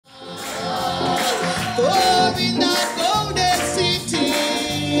For in that golden city,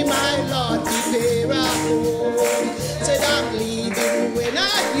 my Lord prepare a home. Said I'm leaving when I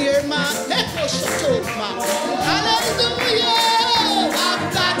hear my echo shut up, man. Hallelujah! I've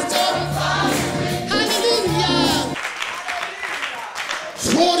got some fun. Hallelujah!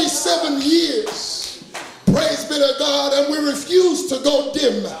 47 years. Praise be to God, and we refuse to go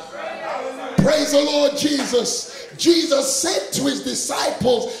dim. Praise the Lord Jesus. Jesus said to his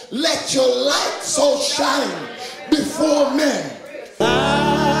disciples, let your light so shine before men.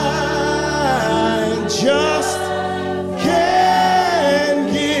 I just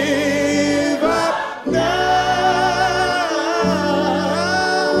can't give up now.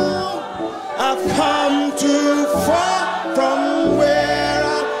 I've come too far from where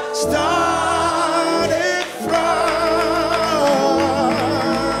I started from.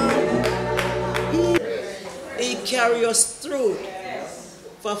 He carried us through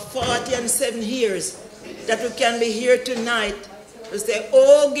for 47 years, that we can be here tonight to say,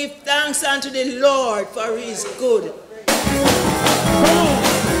 oh, give thanks unto the Lord, for he is good.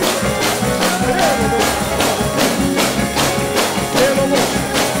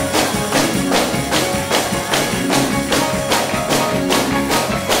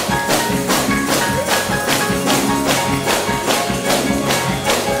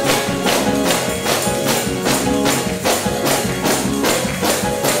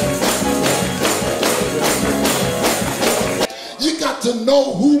 To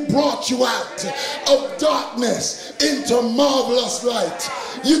know who brought you out of darkness into marvelous light.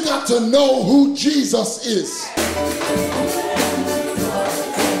 You got to know who Jesus is.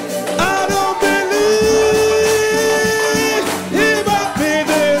 I don't believe he brought me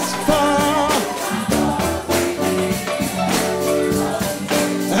this far.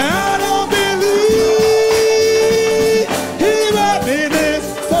 I don't believe he brought me this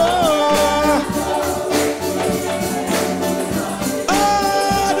far. I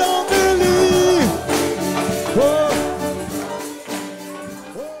don't believe.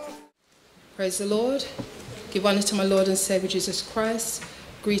 Praise the Lord. Give honor to my Lord and Savior Jesus Christ.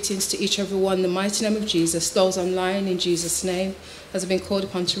 Greetings to each and every one in the mighty name of Jesus. Those online, in Jesus' name, as I've been called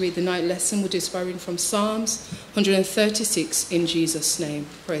upon to read the night lesson, we'll do reading from Psalms 136 in Jesus' name.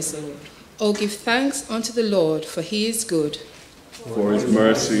 Praise the Lord. Oh, give thanks unto the Lord, for he is good. For his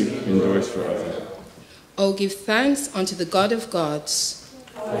mercy endures forever. Oh, give thanks unto the God of gods.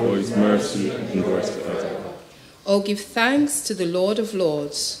 For his mercy endures forever. Oh, give thanks to the Lord of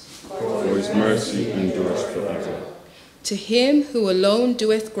lords. For his mercy endures forever. To him who alone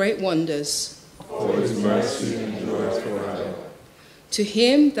doeth great wonders. For his mercy endures forever. To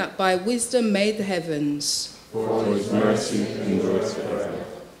him that by wisdom made the heavens. For his mercy endures forever.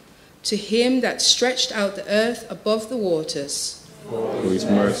 To him that stretched out the earth above the waters. For his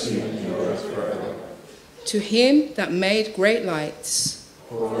mercy endures forever. To him that made great lights.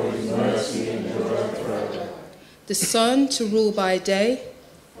 For his mercy endures forever. The sun to rule by day.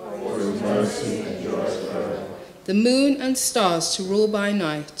 For his mercy endures forever. The moon and stars to rule by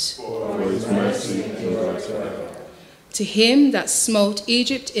night. For his mercy endures forever. To him that smote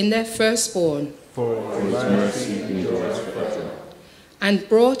Egypt in their firstborn. For his mercy endures forever. And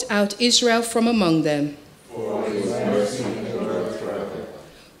brought out Israel from among them. For his mercy endures forever.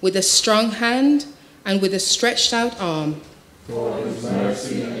 With a strong hand and with a stretched out arm. For his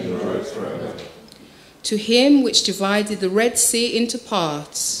mercy endures forever. To him which divided the Red Sea into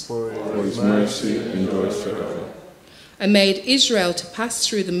parts. For his mercy endures forever. And made Israel to pass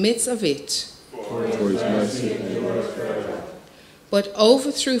through the midst of it. For his mercy endures forever. But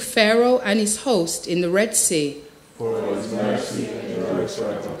overthrew Pharaoh and his host in the Red Sea. For his mercy endures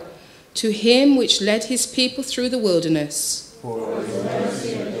forever. To him which led his people through the wilderness. For his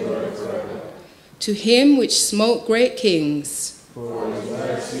mercy endures forever. To him which smote great kings. For his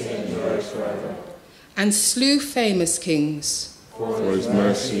mercy endures forever. And slew famous kings. For his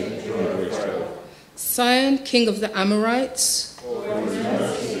mercy endures forever. Sihon, king of the Amorites. For his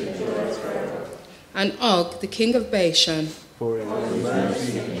mercy endures forever. And Og, the king of Bashan. For his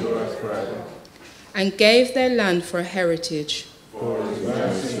mercy endures forever. And gave their land for a heritage. For his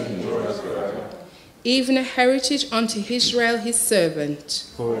mercy endures forever. Even a heritage unto Israel his servant.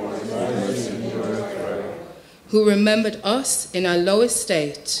 For his mercy endures forever. Who remembered us in our low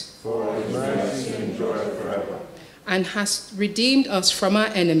estate. For his mercy endures forever. And hast redeemed us from our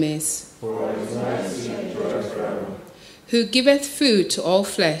enemies. For his mercy endures forever. Who giveth food to all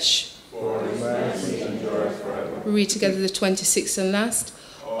flesh. For his mercy endures forever. We read together the 26th and last.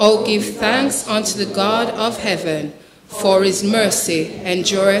 O give thanks unto the God of heaven, for his mercy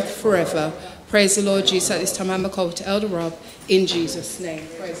endureth forever. Praise the Lord Jesus. At this time, I'm over to Elder Rob in Jesus' name.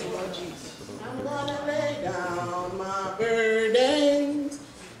 Praise the Lord Jesus. I'm gonna lay down my burdens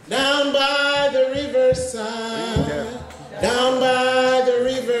down by the riverside, down by the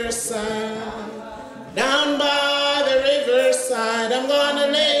riverside, down by the riverside. I'm gonna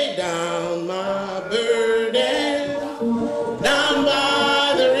lay down my burden down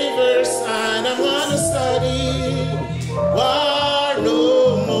by the riverside. I'm gonna study war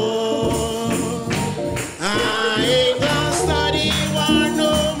no more. I ain't gonna study war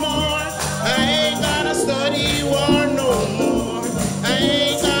no more. I ain't gonna study war no more. I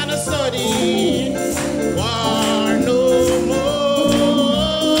ain't gonna study war no more.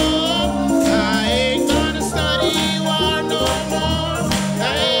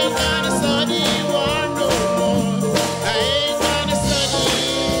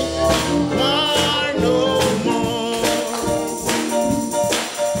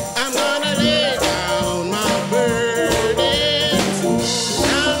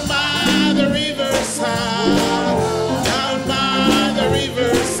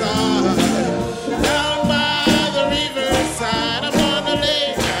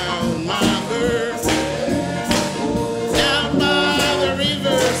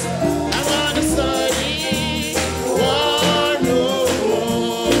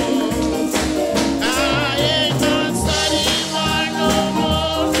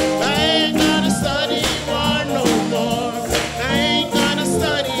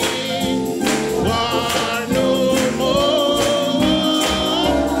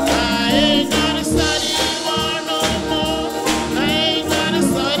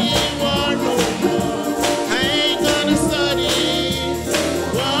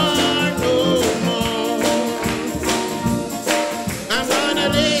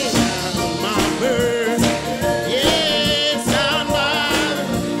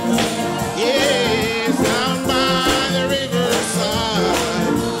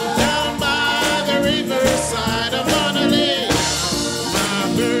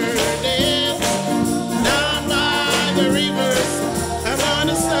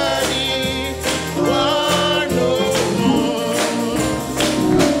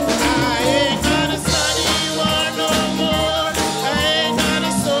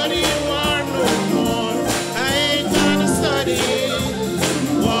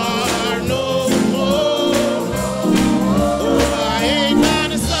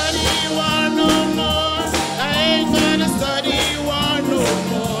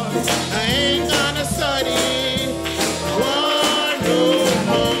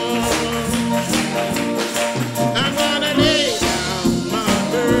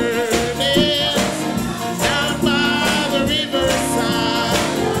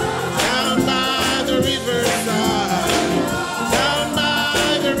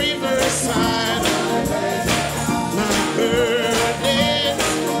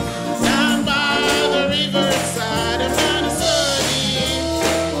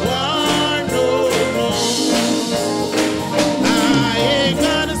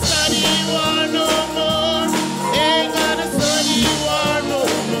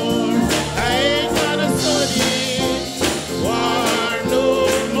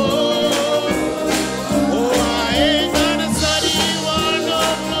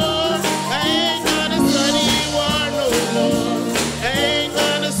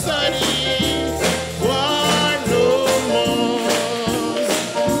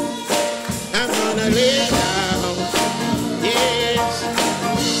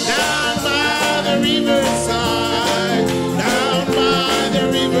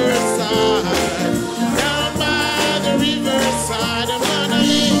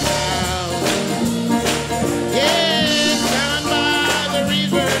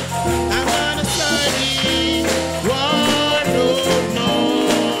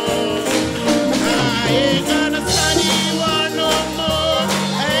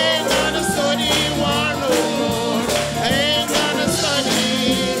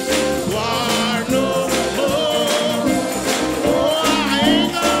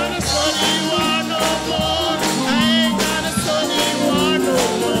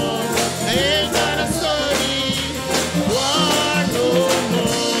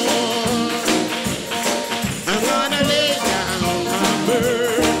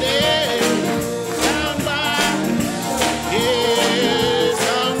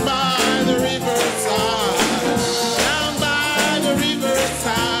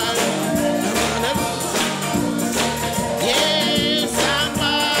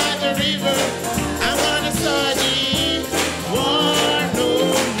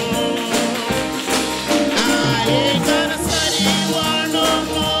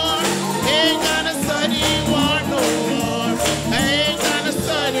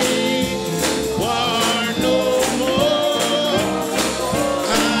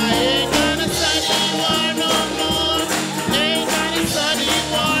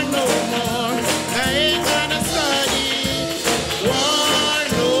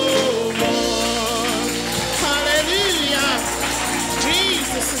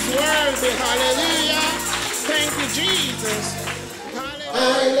 Hallelujah. Thank you, Jesus. Hallelujah.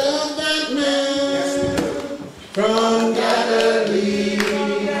 I love that man from Galilee.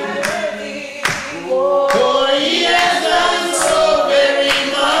 For he has done so very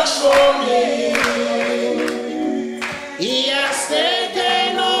much for me. He has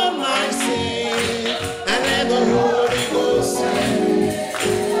taken all my sin and let the Holy Ghost sing.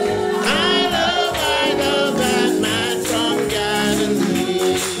 I love that man from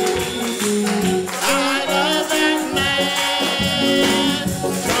Galilee. I love that man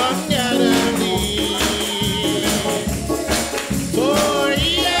from Galilee. For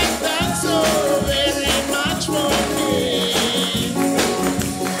he has done so very much for me.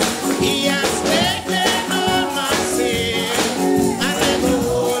 He has taken all my sin and let the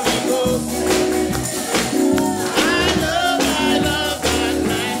Holy Ghost sing. I love that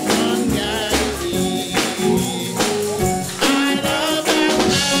man from Galilee. I love that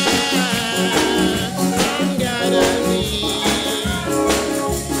man from Galilee.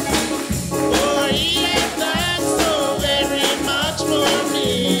 For he has done so very much for me.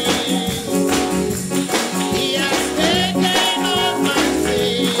 He has taken all my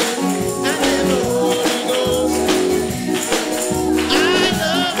sin and let the Holy Ghost. I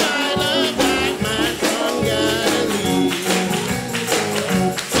love that man from Galilee.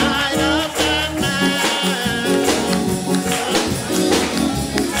 I love that man.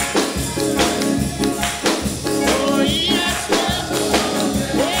 For he has done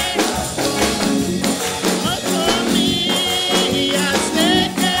very much for me. He has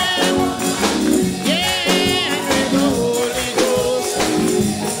taken, yeah, and let the Holy Ghost.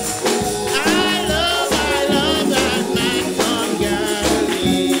 I love that man from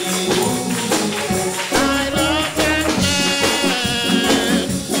Galilee. I love that man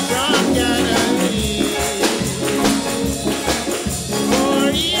from Galilee. For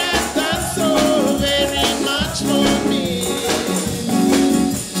he has done so very much for me.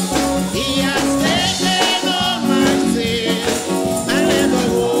 He has taken all my sin and let the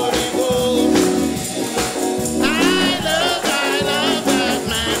Holy Ghost. I love that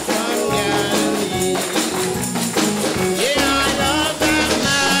man from Galilee. Yeah, I love that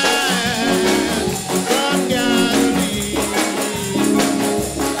man from Galilee.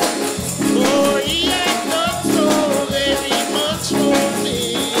 For he has done so very much for me.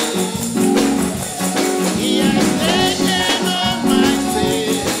 He has taken all my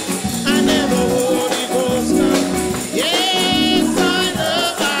sin and let the Holy Ghost come. Yes, I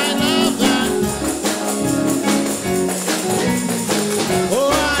love that.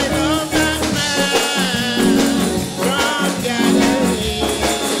 Oh, I love that man from Galilee.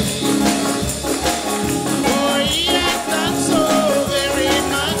 For he has done so very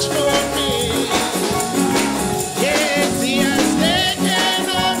much for me. Yes, he has taken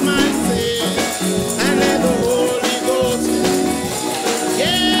all my sin and let the Holy Ghost.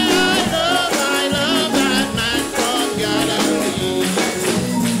 Yeah, I love that man from Galilee.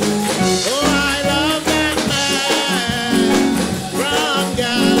 Oh, I love that man from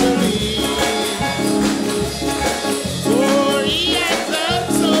Galilee. For he has done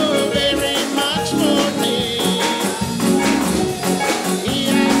so very much for me. He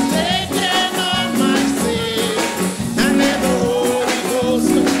has taken all my sin and let the Holy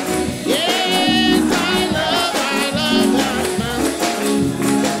Ghost. Yes, I love that man.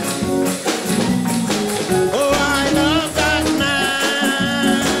 Oh, I love that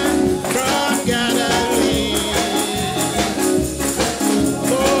man from Galilee.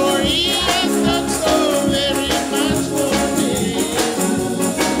 For he has done so very much for me.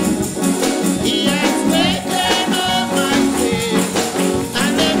 He has taken all my sin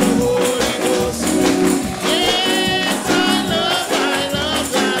and let the Holy Ghost. Yes, I love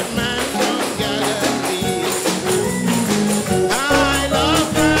that man from Galilee. I love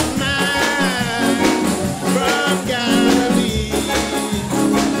that man from Galilee.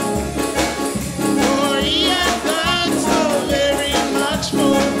 For he has done so very much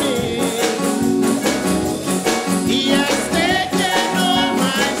for me. He has taken all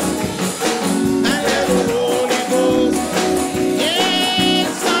my sin and let the Holy Ghost.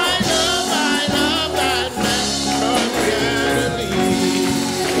 Yes, I love that man from Galilee.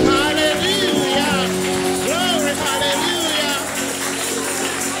 Hallelujah. Glory, hallelujah.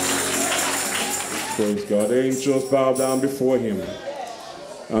 Praise God. The angels bow down before him,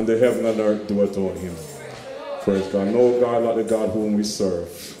 and the heaven and earth do adore him. Praise God. No God like the God whom we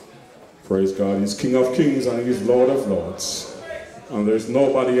serve. Praise God. He's King of kings and he's Lord of lords. And there's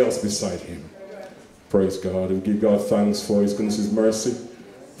nobody else beside him. Praise God. We give God thanks for his goodness, his mercy.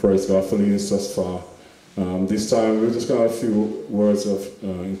 Praise God for leading us thus far. This time we're just going to have a few words of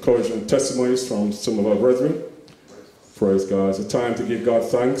encouragement, testimonies from some of our brethren. Praise God. It's a time to give God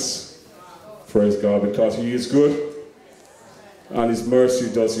thanks. Praise God, because He is good and His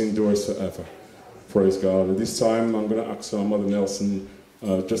mercy does endure forever. Praise God. At this time I'm going to ask Mother Nelson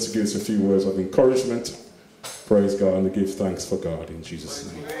just to give us a few words of encouragement. Praise God, and to give thanks for God in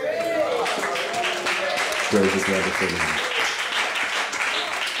Jesus' name. Praise His wonderful name.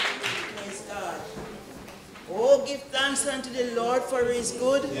 Praise God. Oh, give thanks unto the Lord for His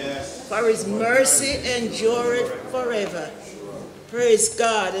good, for His mercy endureth forever. Praise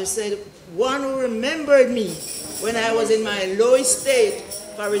God. I said, one who remembered me when I was in my lowest state,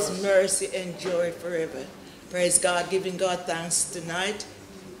 for His mercy endureth forever. Praise God, giving God thanks tonight.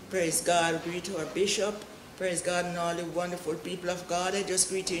 Praise God, greet our bishop. Praise God and all the wonderful people of God. I just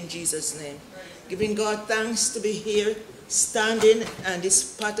greet you in Jesus' name. Giving God thanks to be here, standing on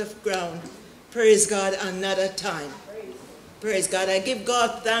this spot of ground. Praise God, another time. Praise God. I give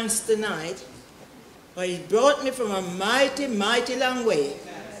God thanks tonight, for He brought me from a mighty, mighty long way.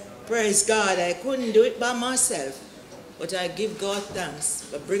 Praise God. I couldn't do it by myself, but I give God thanks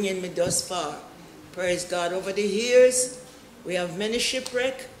for bringing me thus far. Praise God. Over the years, we have many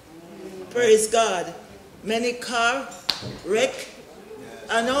shipwreck. Praise God. Many car wreck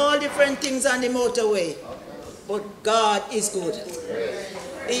and all different things on the motorway. But God is good.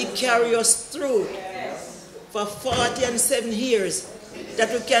 He carried us through for 47 years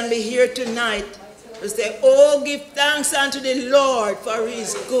that we can be here tonight to say, oh, give thanks unto the Lord, for He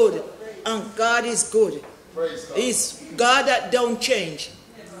is good. And God is good. He's God that don't change.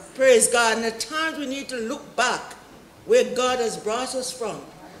 Praise God. And at times we need to look back where God has brought us from.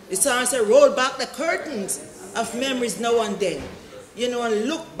 The song says, roll back the curtains of memories now and then. You know, and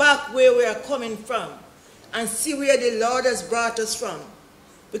look back where we are coming from and see where the Lord has brought us from.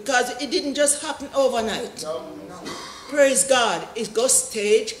 Because it didn't just happen overnight. Praise God. It goes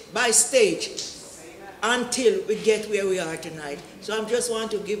stage by stage until we get where we are tonight. So I just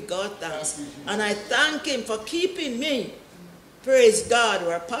want to give God thanks. And I thank Him for keeping me. Praise God.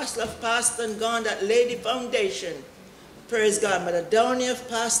 We're apostle of passed and gone, that lady foundation. Praise God. Mother Downey have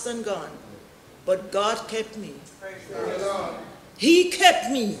passed and gone. But God kept me. He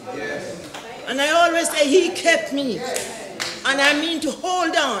kept me. And I always say He kept me. And I mean to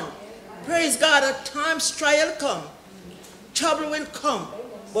hold on. Praise God. At times trial come. Trouble will come.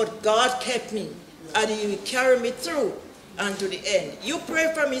 But God kept me. And He will carry me through unto the end. You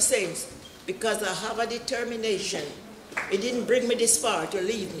pray for me, saints, because I have a determination. It didn't bring me this far to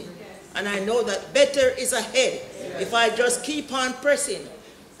leave me. And I know that better is ahead if I just keep on pressing.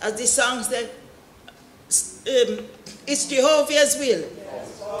 As the song said, it's Jehovah's will.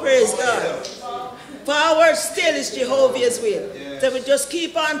 Praise God. Power still is Jehovah's will. So we just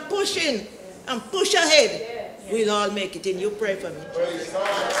keep on pushing and push ahead. We'll all make it in. You pray for me.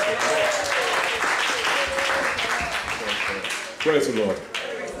 Praise the Lord.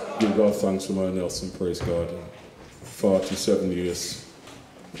 Give God thanks for Mother Nelson. Praise God. 47 years.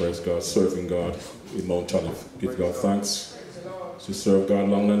 Praise God. Serving God in Mount Olive. Give God thanks. To serve God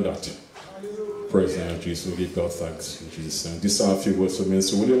longer than that. Praise the name of Jesus. We give God thanks in Jesus' name. These are a few words from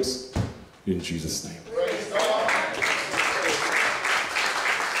Minister Williams in Jesus' name.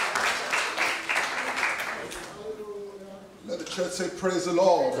 Let the church say praise the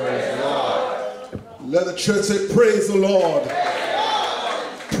Lord. Praise the Lord. Let the church say praise the Lord.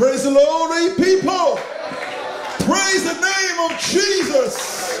 Praise the Lord, ye people. Praise the name of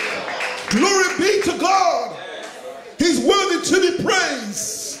Jesus. Glory be to God. He's worthy to be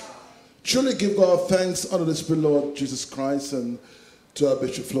praised. Truly give God thanks unto the Spirit Lord Jesus Christ, and to our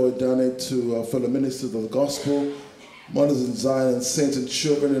Bishop Floyd Downey, to our fellow ministers of the gospel, mothers in Zion, saints and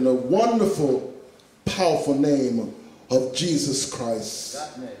children, in a wonderful, powerful name of Jesus Christ.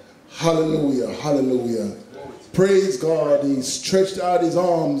 Hallelujah, hallelujah. Praise God. He stretched out His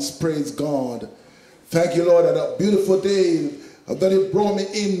arms. Praise God. Thank you, Lord, on that beautiful day that He brought me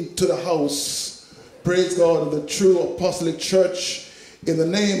into the house. Praise God, of the true Apostolic Church in the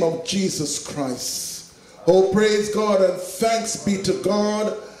name of Jesus Christ. Oh, praise God and thanks be to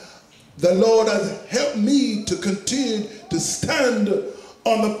God. The Lord has helped me to continue to stand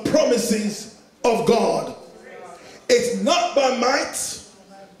on the promises of God. It's not by might,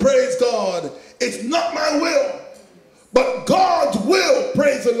 praise God. It's not my will, but God's will,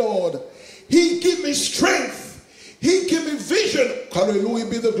 praise the Lord. He give me strength. He give me vision. Hallelujah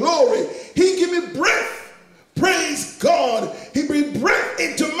be the glory. He give me breath. Praise God. He breathed breath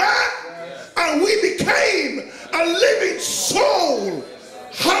into man, and we became a living soul.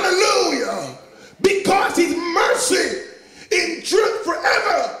 Hallelujah. Because His mercy endureth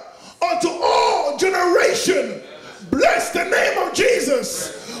forever unto all generations. salvation. Bless the name of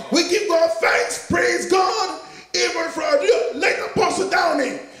Jesus. We give God thanks, praise God, even for our late Apostle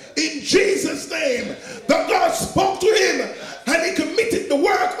Downey. In Jesus' name, that God spoke to him and he committed the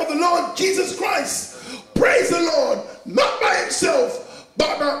work of the Lord Jesus Christ. Praise the Lord, not by himself,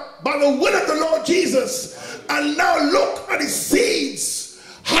 but by the will of the Lord Jesus. And now look at his seeds.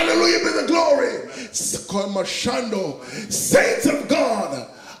 Hallelujah, be the glory. Saints of God,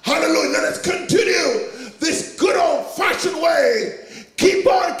 hallelujah, let us continue this good old-fashioned way. Keep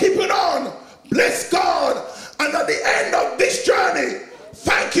on keeping on. Bless God. And at the end of this journey,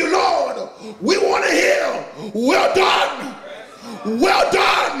 thank you, Lord. We want to hear, well done. Well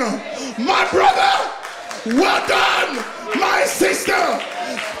done, my brother. Well done, my sister.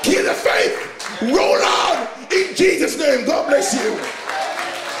 Keep the faith. Roll on in Jesus' name. God bless you.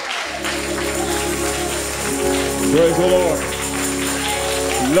 Praise the Lord.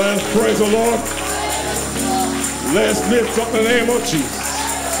 Let's praise the Lord. Let's lift up the name of Jesus.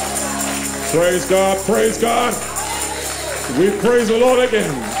 Praise God, praise God. We praise the Lord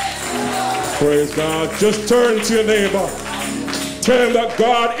again. Praise God. Just turn to your neighbor. Tell him that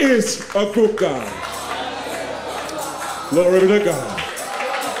God is a good God. Glory be to God.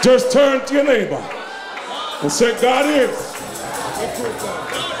 Just turn to your neighbor and say, God is a good God.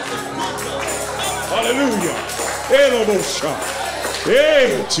 Hallelujah.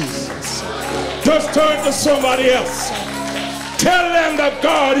 Hey, Jesus. Just turn to somebody else. Tell them that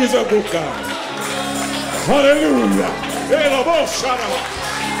God is a good God. Hallelujah.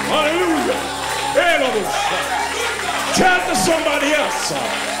 Hallelujah. Tell to somebody else.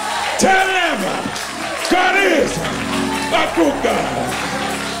 Tell them God is a good God.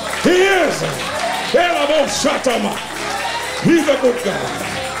 He is. He's a good God.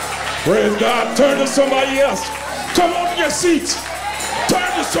 Praise God. Turn to somebody else. Come off your seat.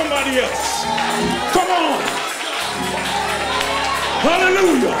 Turn to somebody else. Come on.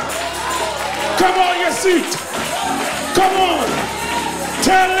 Hallelujah. Come on your seat. Come on.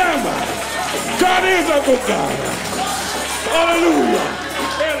 Tell them God is a good God. Hallelujah.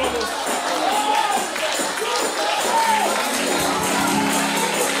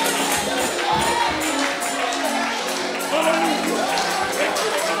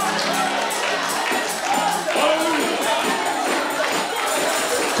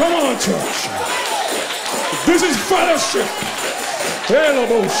 Come on, church. This is fellowship.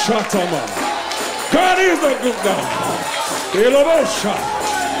 God is a good God.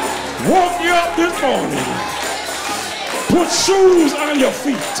 Woke you up this morning. Put shoes on your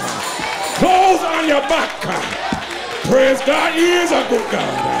feet. Clothes on your back. Praise God, He is a good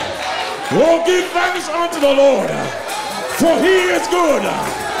God. Oh, give thanks unto the Lord, for He is good.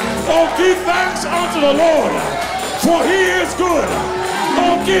 Oh, give thanks unto the Lord, for He is good.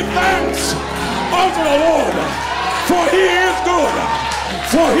 Oh, give thanks unto the Lord, for He is good.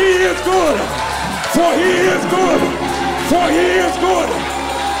 For He is good. For He is good. For He is good.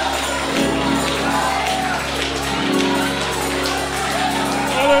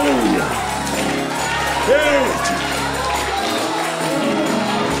 Hallelujah. Hey.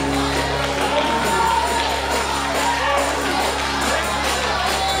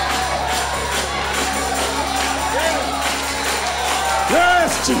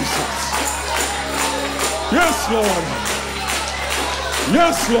 Yes, Jesus. Yes, Lord.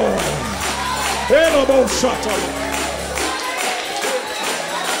 Yes, Lord. Elbow shut up.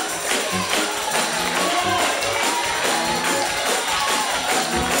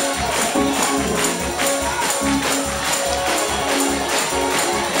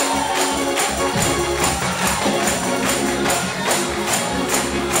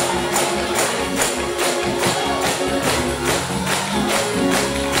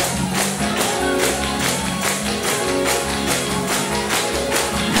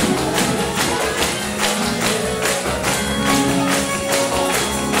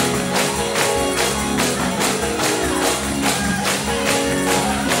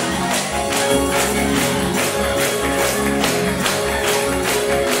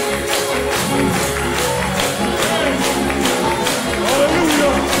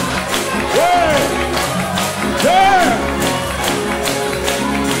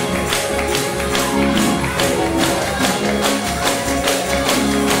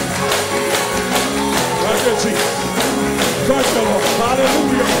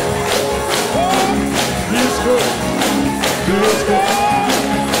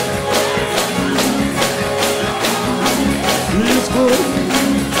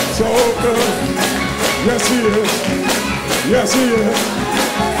 Yes, He is.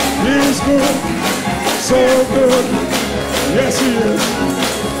 He's good. So good. Yes, He is.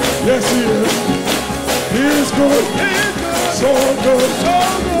 Yes, He is. He's good. So good.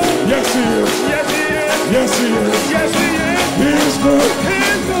 Yes, he is. Yes, he is. He's good.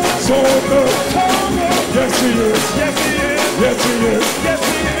 So good. Yes, he is. Yes, he is.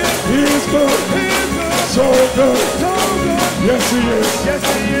 He's good. So good. Yes, he is. Yes,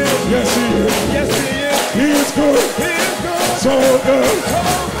 he is. He's good. So good.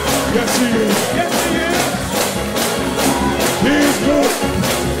 Yes, he is. He's good.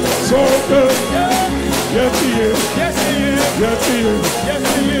 So good. Yes, he is. Yes, he is.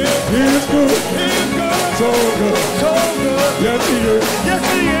 He's good. So good. Yes, he is. Yes,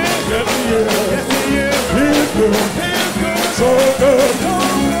 he is. He's good. So good.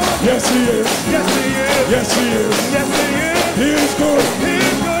 Yes, he is. Yes, he is. He's good.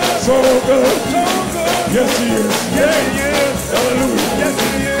 So good. Yes, he is. Hallelujah.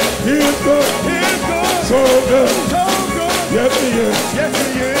 He's good. So good. Yes, he is.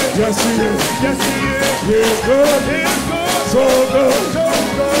 Yes, he is. He's good. So good.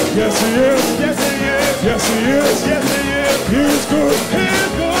 Yes, he is. Yes, he is. He's good.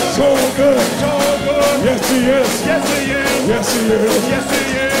 So good. Yes, he is. Yes, he is.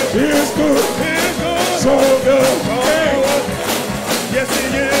 He's good. So good. Yes, he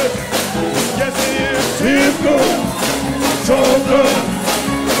is. Yes, he is. He's good. So good.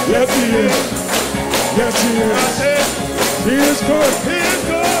 Yes, he is. Yes, he is. He is good.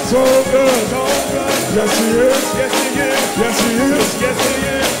 So good. Yes, he is. Yes, he is.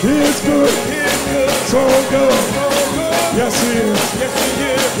 He is good. So good. Yes, he is.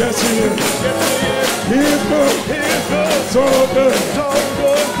 Yes, he is. He is good. So good.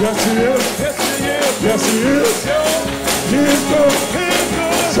 Yes, he is. Yes, he is. He is good.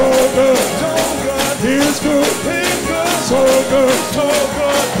 So good. He is good. So good.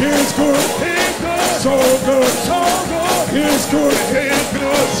 He is good. So good. He is good.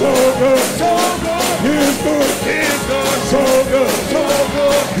 So good. He is good. So good.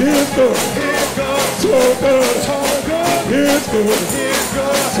 He is good. So good. He is good.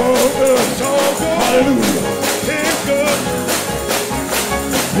 So good. Hallelujah.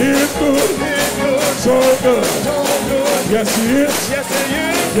 He is good. So good. Yes, he is.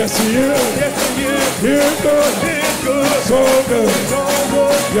 Yes, he is. He is good. So good.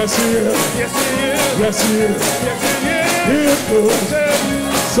 Yes, he is. Yes, he is. He is good.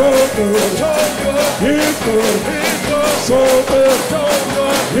 So good. He is good. So good.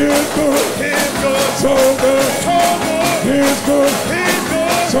 He is good. So good. He is good. So good. He is good.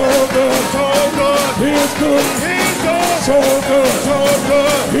 So good. He is good. So good. He is good. So good.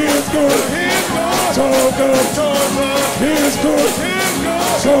 He is good. So good. He is good. He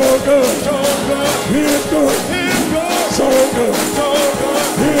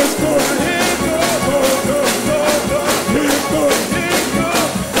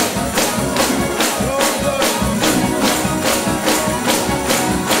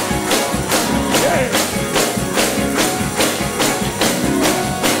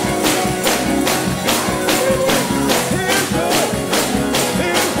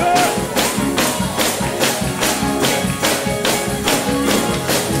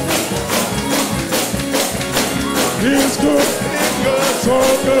is good. He's good. So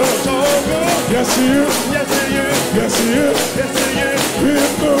good. Yes, he is. Yes, he is. He's good. So good.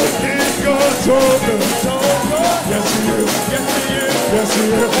 Yes, he is. Yes, he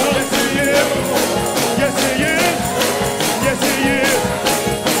is.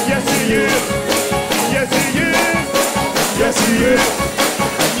 Yes, he is. Yes, he is.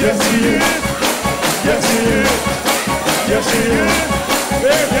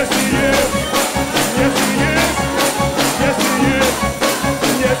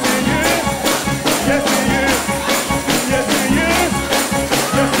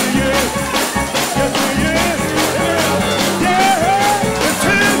 he is. Yes, he is. Yes, he is. Yes, he is. Yes, he is. Yes, he is. Yes, he is.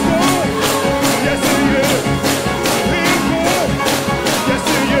 Yes, he is. Yes, he is. Yes, he is.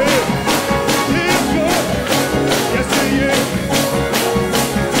 Yeah, it's his boy. Yes, he is. He's good. Yes, he is. He's good. Yes, he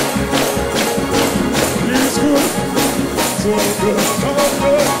is. He's good. So good. So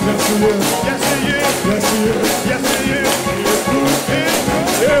good. Yes, he is. Yes, he is. Yes, he is. Yes, he is. He's good. He's good.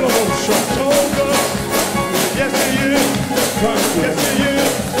 Yeah, the whole shot. So good. Yes, he is. Yes, he is.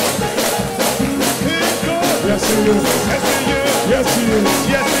 He's good. Yes, he is. Yes, he is. Yes, he is.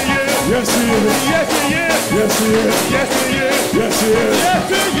 Yes, he is. Yes, he is. Yes, he is. Yes, he is. Yes, he is. Yes, he is.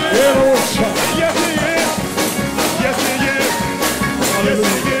 Yeah, the whole shot. Yes, he is. Yes, he is. Yes, he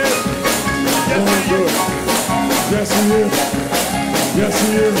is. Yes, he is. Yes, he is. Yes, he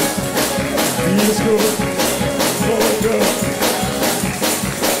is. He is good. So good.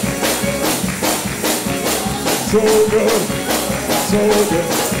 So good. So good.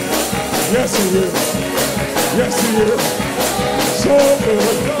 Yes, he is. Yes, he is. So good.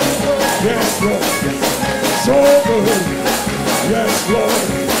 Yes, Lord. So good. Yes, Lord.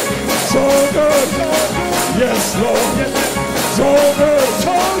 So good. Yes, Lord. So good.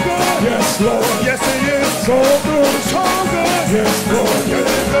 So good. Yes, Lord. Yes, he is. So good. So good. Yes, Lord.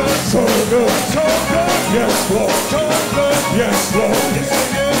 So good. So good. Yes, Lord. So good. Yes, Lord.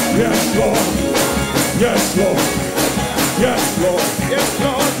 Yes, Lord. Yes, Lord. Yes, Lord. Yes, Lord. Yes,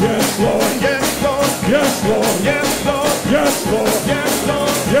 Lord. Yes, Lord. Yes, Lord. Yes, Lord. Yes, Lord. Yes, Lord.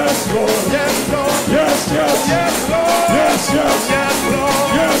 Yes, Lord. Yes, Lord. Yes, yes. Yes, Lord. Yes, yes. Yes,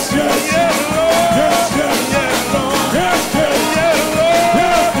 Lord. Yes, yes. Yes, Lord. Yes, yes. Yes, Lord. Yes, yes. Yes, Lord.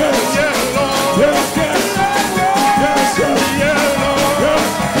 Yes, yes. Yes, Lord. Yes, yes. Yes, yes. Yes, Lord. Yes.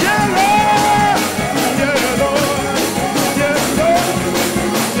 Yes, Lord. Yes, Lord.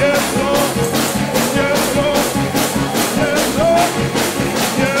 Yes, Lord. Yes, Lord. Yes, Lord.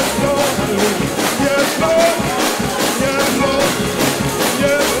 Yes, Lord. Yes, Lord. Yes, Lord.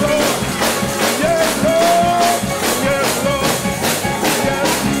 Yes, Lord. Yes, Lord. Yes, Lord. Yes,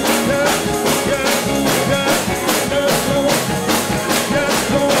 yes, yes, yes, yes, Lord. Yes,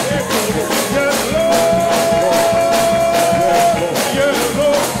 Lord. Yes, Lord. Yes,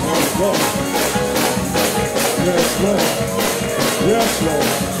 Lord. Yes, Lord. Yes, Lord.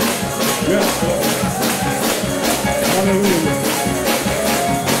 Yes, Lord. Hallelujah.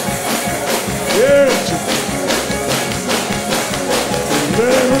 Yes, Jesus.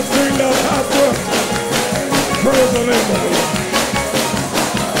 Let everything that hath breath praise the name of the Lord.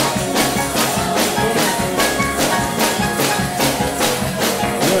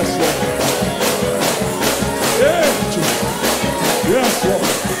 Yes, Lord. Yes, Jesus. Yes, Lord.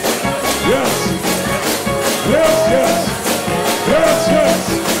 Yes. Yes, yes. Yes, yes.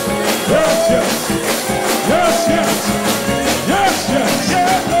 Yes, yes. Yes, yes. Yes, yes.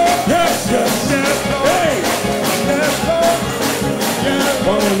 Yes, yes. Hey.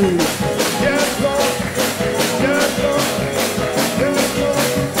 Hallelujah. Yes, Lord. Yes, Lord. Yes, Lord.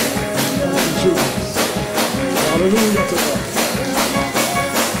 Jesus. Hallelujah to God.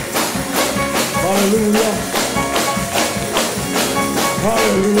 Hallelujah.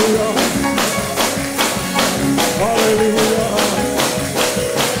 Hallelujah. Hallelujah.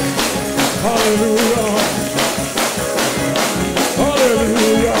 Hallelujah.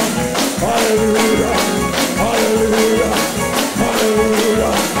 Hallelujah. Hallelujah. Hallelujah. Hallelujah.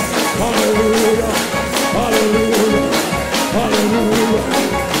 Hallelujah. Hallelujah. Hallelujah.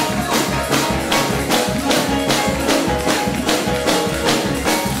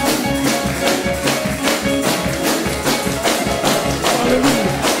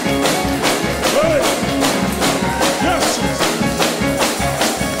 Hallelujah. Hey. Yes, Jesus.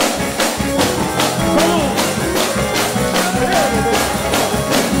 Come on.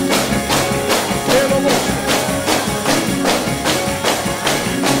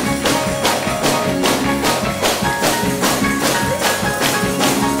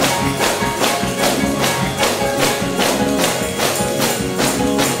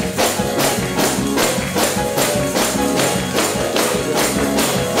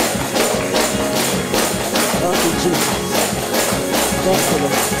 Thank you, Jesus. Thank you,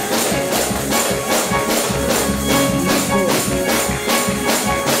 Lord.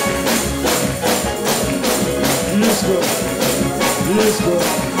 He is good. He is good.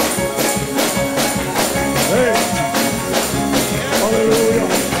 Hey. Hallelujah.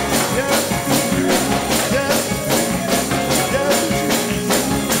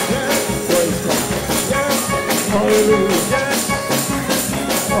 Praise God. Hallelujah.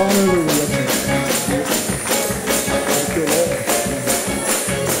 Hallelujah. Thank you, Lord.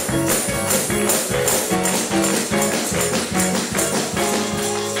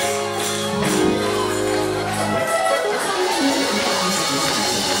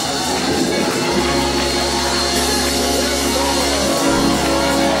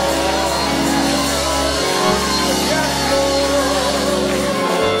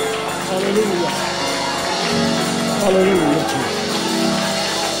 Hallelujah. Hallelujah, Jesus.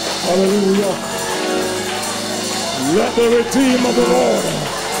 Hallelujah. Let the redeemed of the Lord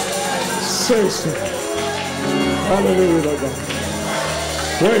say so. Hallelujah, Lord God.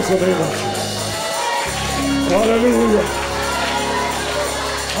 Praise the name of Jesus. Hallelujah.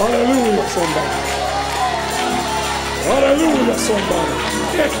 Hallelujah, somebody. Hallelujah, somebody.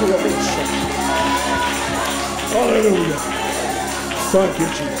 Declaration. Hallelujah. Thank you,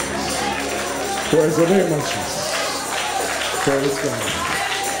 Jesus. Praise the name of Jesus. Praise God.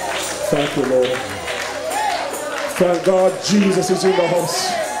 Thank you, Lord. Thank God Jesus is in the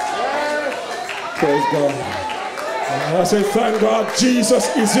house. Praise God. I say, thank God Jesus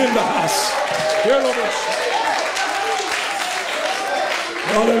is in the house. Hear the voice.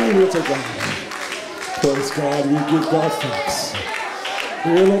 Hallelujah to God. Praise God. We give God thanks.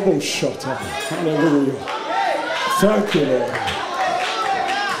 Hallelujah. Thank you, Lord.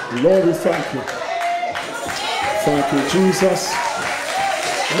 Lord, we thank you. Thank you, Jesus.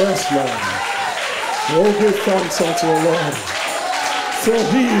 Yes, Lord. Oh, give thanks unto the Lord, for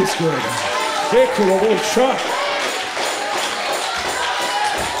he is good.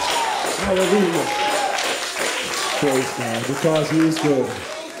 Hallelujah. Praise God, because he is good.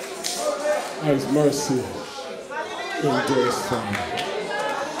 And his mercy endures forever.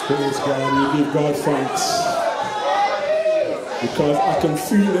 Praise God, we give God thanks. Because I can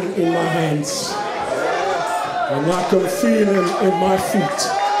feel him in my hands. And I can feel him in my feet.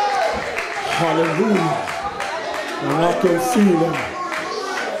 Hallelujah. And I can feel him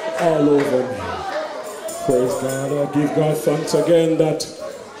all over me. Praise God. I give God thanks again that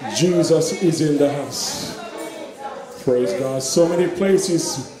Jesus is in the house. Praise God. So many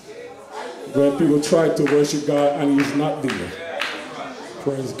places where people try to worship God and he's not there.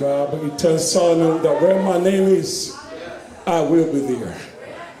 Praise God. But he tells Solomon that where my name is, I will be there.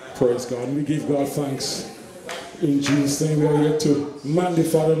 Praise God. We give God thanks. In Jesus' name, we are here to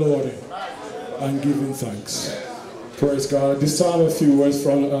magnify the Lord and give him thanks. Praise God. This time, a few words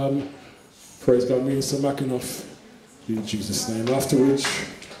from, praise God, Minister McEnough. In Jesus' name. After which,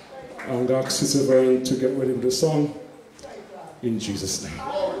 I'm going to ask Sister Vern to get ready with the song. In Jesus' name.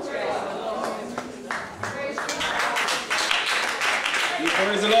 We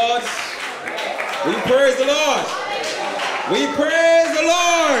praise the Lord. We praise the Lord. We praise the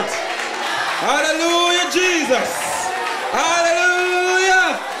Lord. Hallelujah, Jesus.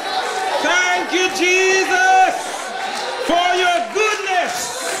 Hallelujah. Thank you, Jesus, for your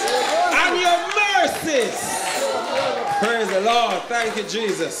goodness and your mercies. Praise the Lord. Thank you,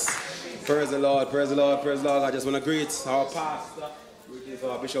 Jesus. Praise the Lord. Praise the Lord. Praise the Lord. I just want to greet our pastor, which is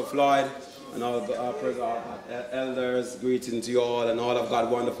Bishop Floyd, and all our elders. Greeting to you all and all of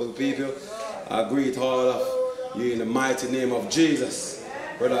God's wonderful people. I greet all of you in the mighty name of Jesus.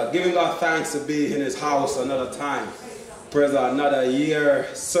 Brother, giving God thanks to be in his house another time. Praise God, another year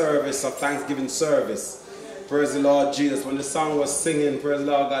service of Thanksgiving service. Praise the Lord Jesus. When the song was singing, praise the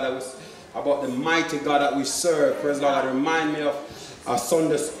Lord God, that was about the mighty God that we serve. Praise the Lord, it reminded me of our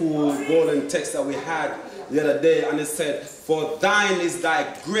Sunday school golden text that we had the other day, and it said, for thine is thy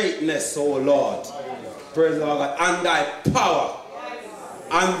greatness, O Lord. Praise the Lord God, and thy power,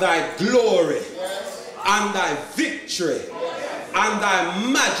 and thy glory, and thy victory, and thy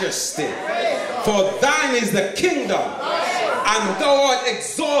majesty. For thine is the kingdom, and thou art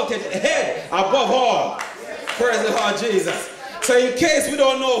exalted head above all. Praise the Lord Jesus. So in case we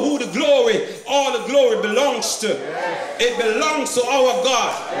don't know who the glory, all the glory belongs to, it belongs to our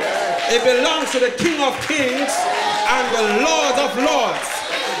God. It belongs to the King of Kings and the Lord of Lords.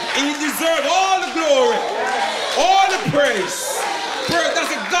 He deserves all the glory, all the praise.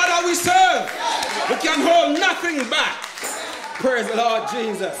 That's the God that we serve. We can hold nothing back. Praise the Lord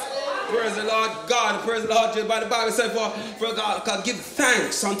Jesus. Praise the Lord God. Praise the Lord Jesus. But the Bible said, for God, give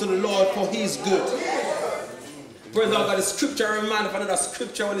thanks unto the Lord, for he is good. Praise the Lord God. The scripture, I remind of another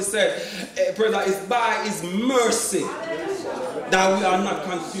scripture when it said, praise God, it's by his mercy that we are not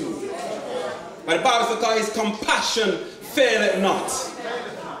consumed. But the Bible says, his compassion faileth not,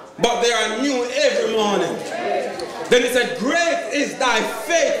 but they are new every morning. Then it said, great is thy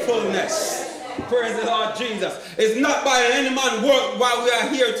faithfulness. Praise the Lord Jesus. It's not by any man work while we are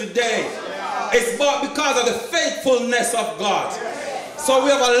here today. It's but because of the faithfulness of God. So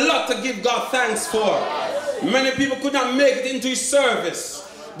we have a lot to give God thanks for. Many people could not make it into his service,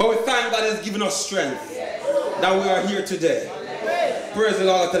 but we thank God has given us strength that we are here today. Praise the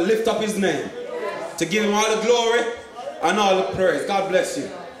Lord, to lift up his name, to give him all the glory and all the praise. God bless you.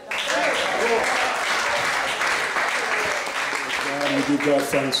 We give God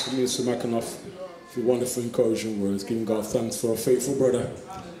thanks for Mr. McEnough for wonderful encouraging words. Giving God thanks for a faithful brother.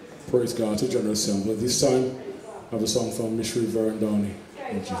 Praise God to General Assembly. This time, I have a song from Missionary Vern Downey.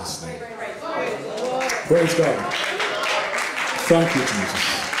 In Jesus' name. Praise God. Thank you, Jesus.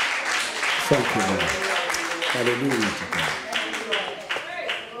 Thank you, Lord. Hallelujah to God.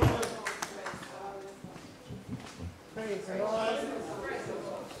 Praise the Lord.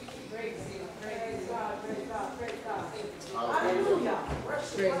 Hallelujah.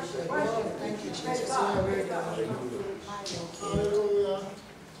 Praise the Lord. Thank you, Jesus. You are very good. Hallelujah.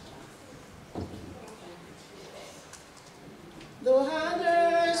 Though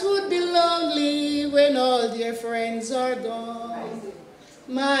others would be lonely when all their friends are gone,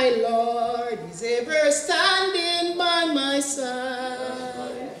 my Lord is ever standing by my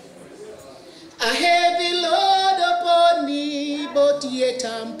side. A heavy load upon me, but yet yet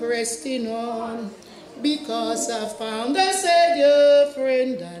I'm pressing on, because I found a Savior,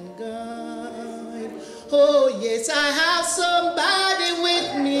 friend and guide. Oh yes, I have somebody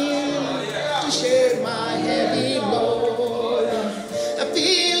with me to share my heavy load. I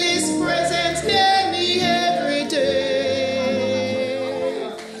feel His presence near me every day.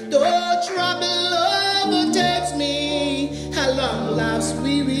 Though trouble overtakes me along life's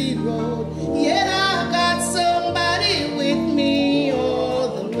weary road, yet I've got somebody with me all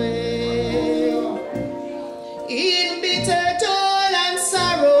the way. In bitter toil and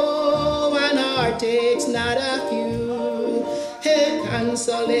sorrow and heartaches not a few, and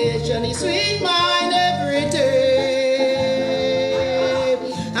consolation is sweet mine every day.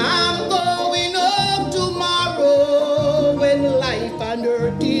 I'm going home tomorrow when life on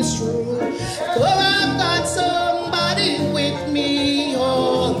earth is through, for I've got somebody with me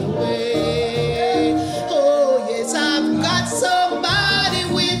all the way. Oh yes, I've got somebody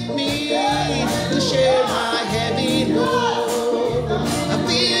with me to share my heavy load. I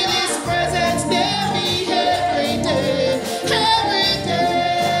feel His presence near me every day, every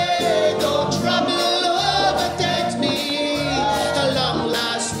day. Though trouble overtakes me along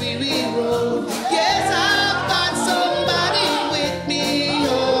life's weary road, yes, I've got somebody with me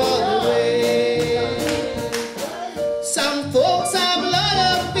all the way. Some folks have a lot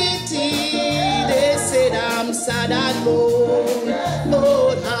of pity. They said I'm sad and alone,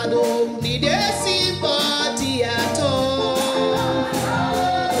 but I don't need their sympathy at all.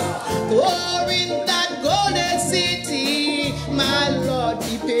 For in that golden city, my Lord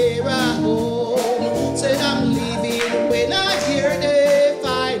prepare a home. Said I'm leaving when I hear the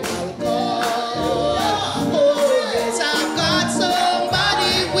final call. Oh yes, I've got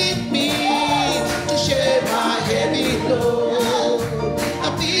somebody with me to share my heavy load. I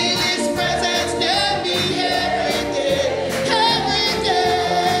feel His presence near me every day, every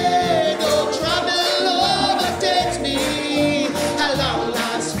day. Though trouble overtakes me along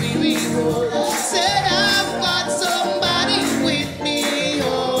life's weary road, said I've got somebody with me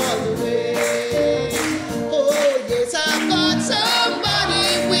all the way. Oh yes, I've got somebody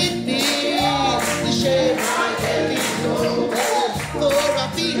with me to share my heavy load. For I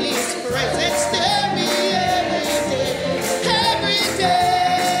feel His presence near me every day, every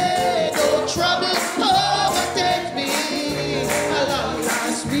day. Though trouble overtakes me along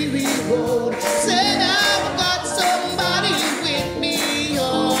life's weary road, said I've got somebody with me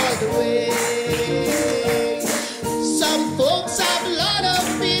all the way. Some folks have a lot of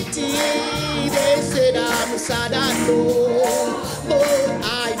pity. They said I'm sad and low, but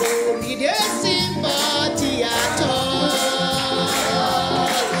I don't need their sympathy at all.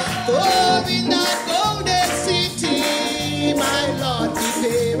 For in that golden city, my Lord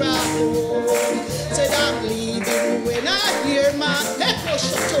prepare a home. Said I'm leaving when I hear my echo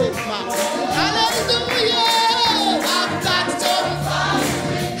shut up. Hallelujah, I've got somebody.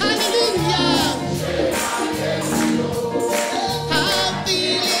 Hallelujah. I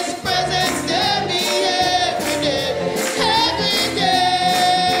feel His presence near me every day, every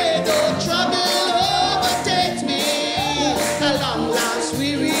day. Though trouble overtakes me along life's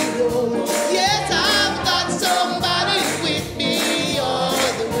weary road, yes, I've got somebody with me all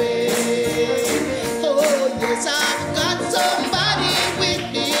the way. Oh yes, I've got somebody with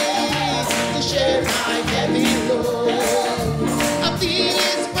me to share my heavy load. I feel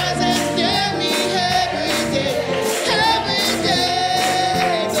His presence near me every day, every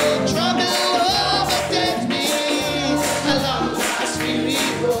day. Though trouble overtakes me along life's weary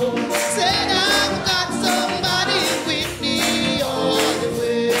road, said I've got somebody with me all the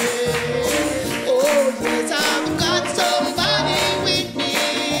way. Oh yes, I've got somebody with me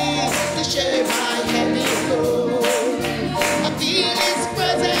to share my heavy load. I feel His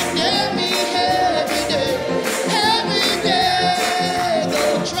presence near me every day, every day.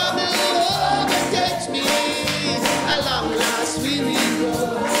 Though trouble overtakes me along life's weary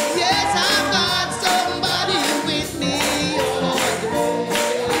road, yes, I've got somebody with me all the way.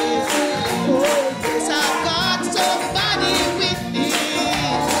 Oh yes, I've got somebody with me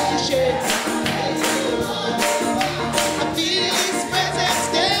to share my heavy load. I feel His presence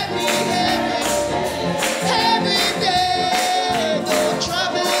near me every day. Though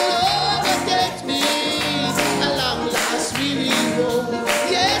trouble overtakes me along life's weary road,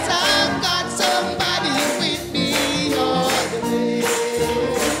 yes, I've got somebody with me all the way.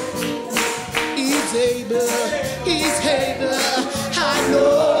 He's able, He's able. I know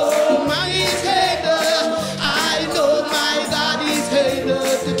He's able. I know my God is able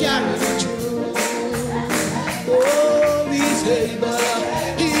to carry me through. Oh, He's able,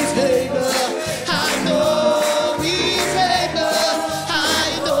 He's able. I know He's able. I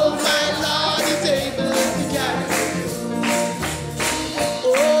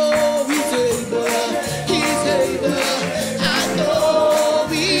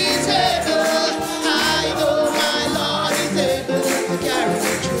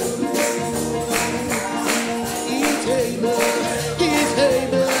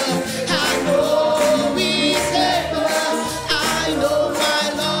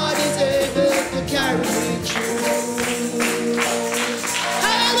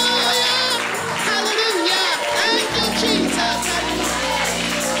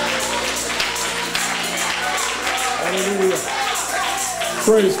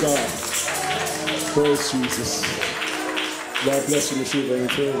Praise God. Praise Jesus. God bless you, Mr. and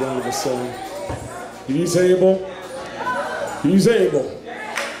praise round of a song. He's able. He's able.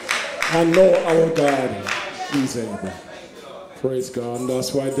 I know our God is able. Praise God. And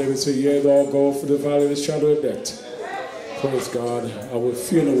that's why David said, yea, though I'll go for the valley of the shadow of death. Praise God. I will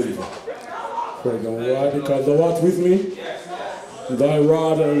fear no evil. Praise God. Why? Because thou art with me. Thy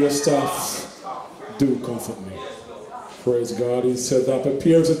rod and your staff do comfort me. Praise God. He said, thou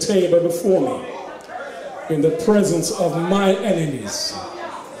prepares a table before me in the presence of my enemies.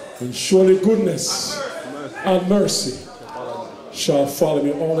 And surely goodness and mercy shall follow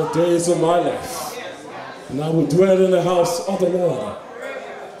me all the days of my life. And I will dwell in the house of the Lord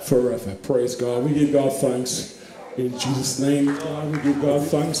forever. Praise God. We give God thanks in Jesus' name. God, we give God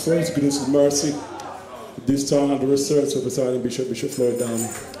thanks for his goodness and mercy. This time, the research of presiding Bishop Floyd down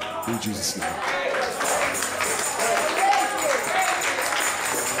in Jesus' name.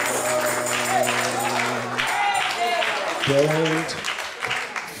 Don't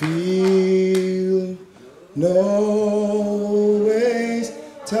feel no waste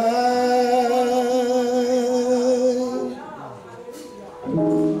time.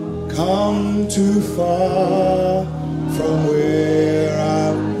 Come too far from where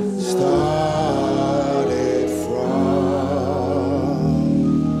I started from.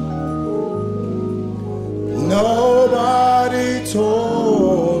 Nobody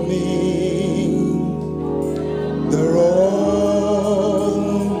told me the road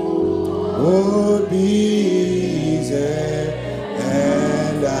would be easy,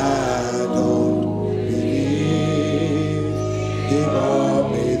 and I don't believe he brought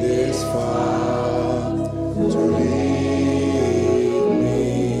me this far to leave me.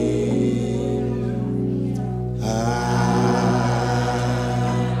 I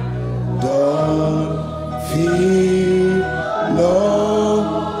don't feel no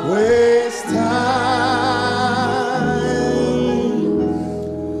waste time.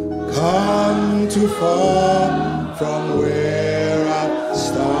 Come too far from where I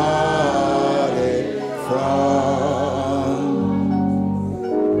started from.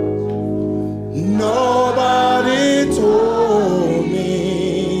 Nobody told me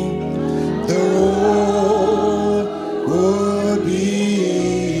the road would be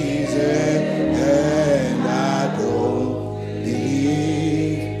easy, and I don't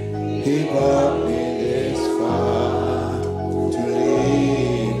believe he brought me this far to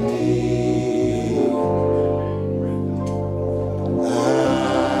leave me. I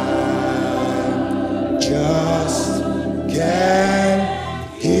just can't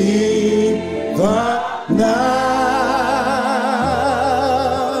give up now.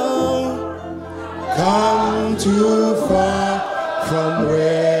 Come too far from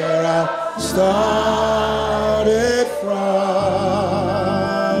where I started from.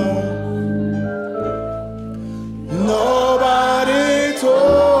 Nobody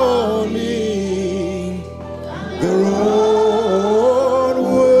told me the road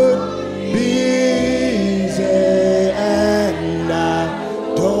would be easy, and I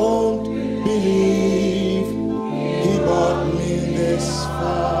don't believe he brought me this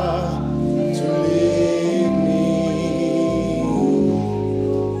far to leave me.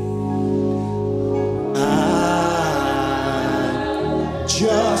 I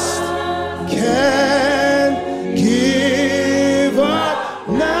just can't give up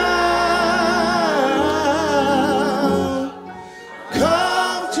now.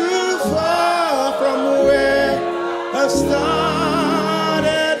 Come too far from where I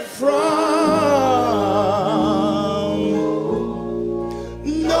started from.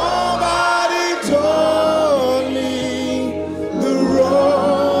 Nobody told me the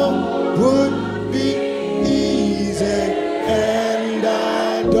road would be easy, and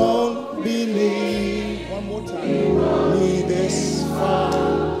I don't believe one more time me this far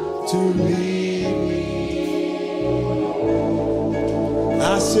to leave me.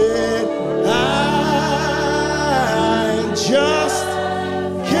 I said I just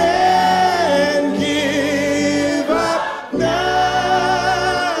can't give up now.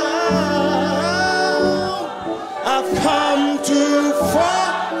 I've come too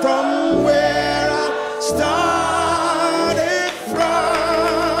far from where I started from.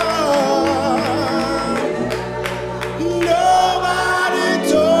 Nobody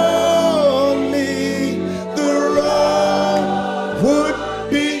told me the road would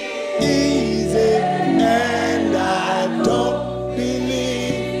be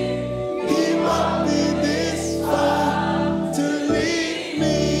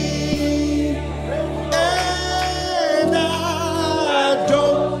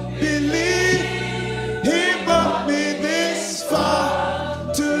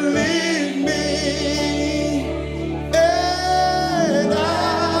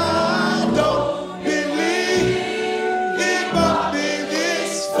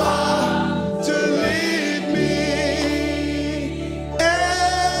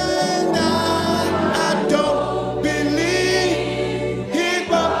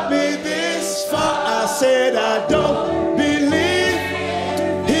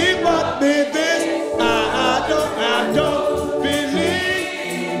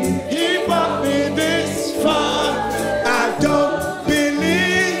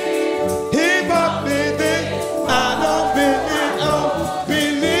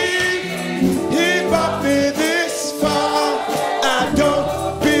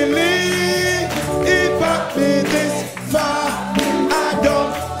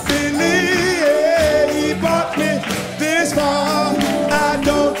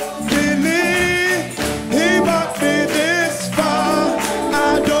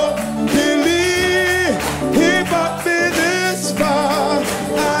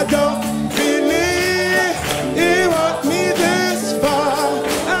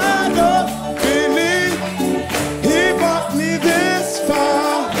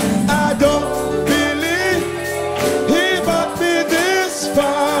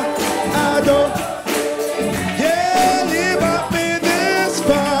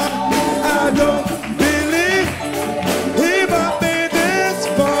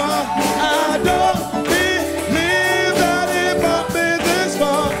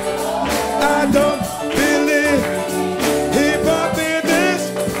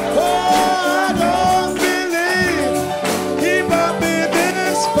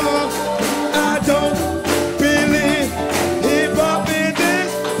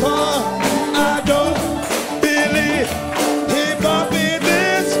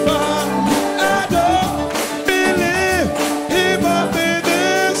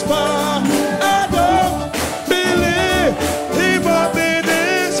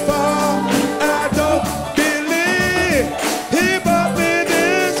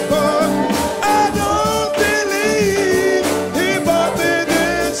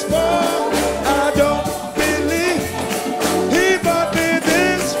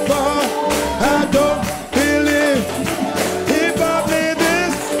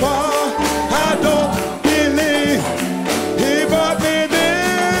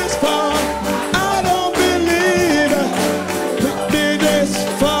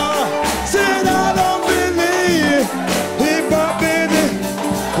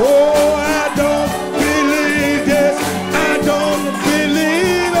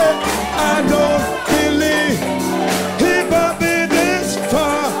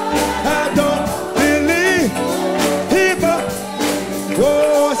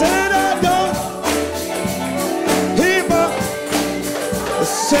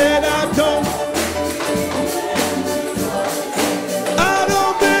said I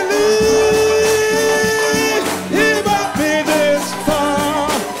don't believe he brought me this far.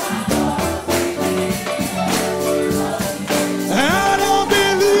 I don't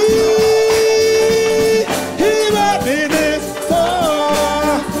believe he brought me this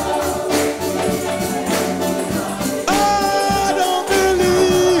far. I don't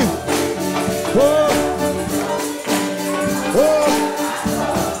believe. Whoa. Whoa.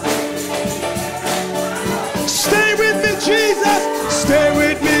 Stay with me, Jesus. Stay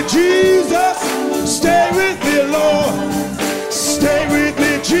with me, Jesus. Stay with me, Lord. Stay with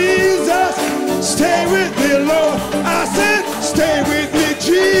me, Jesus. Stay with me, Lord. I said, stay with me,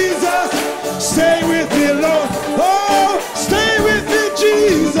 Jesus. Stay with me, Lord. Oh, stay with me,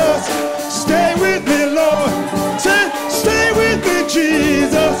 Jesus. Stay with me, Lord. Say, stay with me,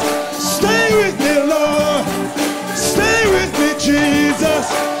 Jesus. Stay with me, Lord. Stay with me, Jesus.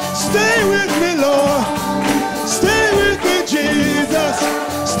 Stay with me, Lord. Stay with me, Jesus.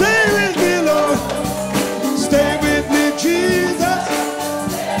 Stay with me, Lord. Stay with me, Jesus.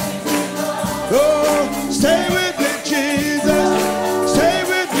 Oh, stay with me, Jesus. Stay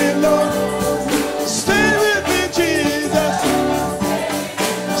with me, Lord. Stay with me, Jesus.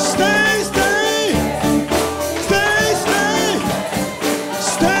 Stay, stay. Stay, stay.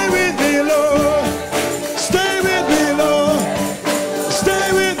 Stay with me, Lord. Stay with me, Lord. Stay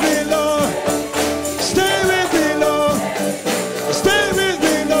with me, Lord. Stay with me, Lord. Stay with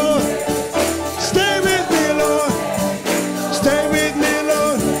me, Lord. Stay with me, Lord. Stay with me,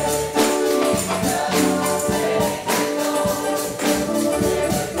 Lord.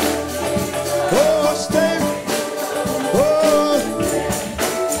 Oh, stay. Oh.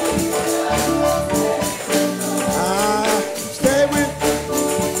 Stay with.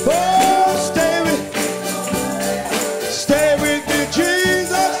 Oh, stay with. Stay with me,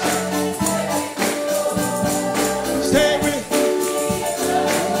 Jesus. Stay with.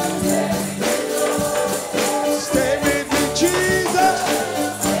 Stay with me, Jesus.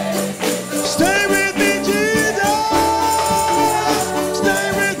 Stay with me, Jesus. Stay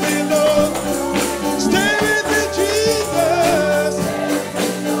with me, Lord. Stay with me, Jesus.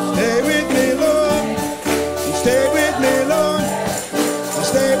 Stay with me, Lord. Stay with me, Lord.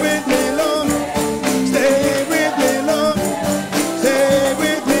 Stay with me, Lord. Stay with me, Lord. Stay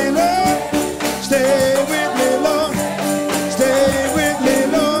with me, Lord. Stay with me, Lord. Stay with me,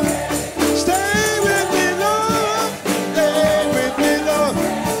 Lord. Stay with me, Lord. Stay with me, Lord.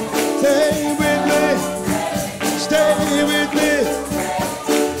 Stay with me. Stay with me.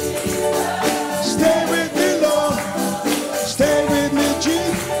 Stay with me, Lord. Stay with me,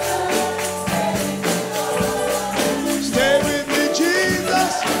 Jesus. Stay with me,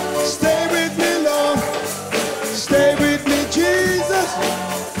 Jesus. Stay with me, Lord. Stay with me, Jesus.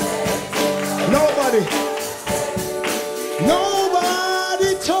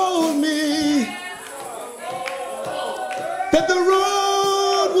 Nobody told me that the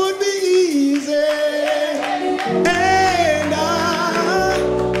road would be easy, and I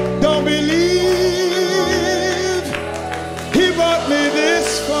don't believe he brought me this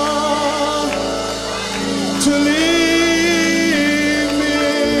far to leave me.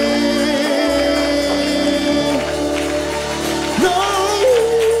 No,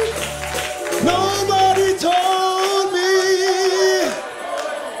 nobody told me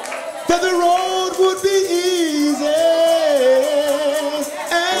that the road would be easy,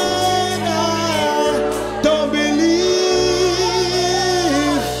 and I don't believe.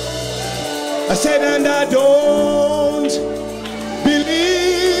 I said, and I don't believe.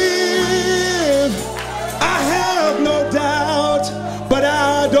 I have no doubt, but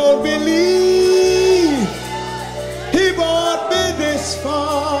I don't believe he brought me this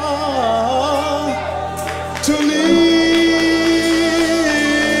far to leave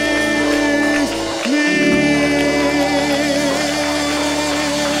me.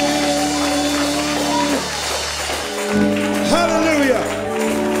 Hallelujah.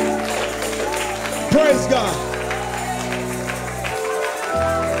 Praise God.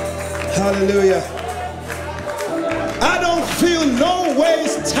 Hallelujah. I don't feel no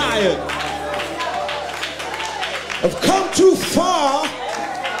ways tired. I've come too far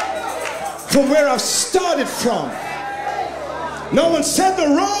from where I've started from. No one said the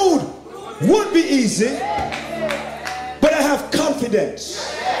road would be easy, but I have confidence.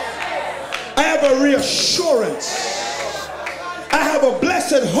 I have a reassurance. I have a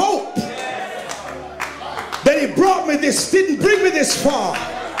blessed hope that he brought me this, didn't bring me this far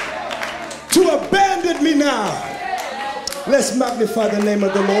to abandon me now. Let's magnify the name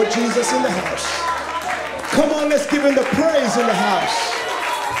of the Lord Jesus in the house. Come on, let's give him the praise in the house.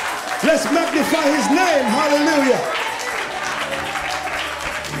 Let's magnify his name. Hallelujah.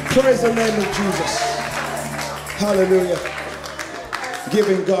 Praise the name of Jesus. Hallelujah.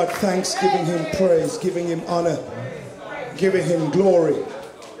 Giving God thanks, giving him praise, giving him honor, giving him glory.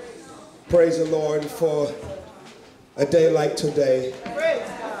 Praise the Lord for a day like today.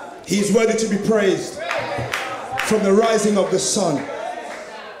 He's worthy to be praised from the rising of the sun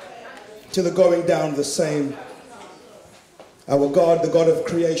to the going down the same. Our God, the God of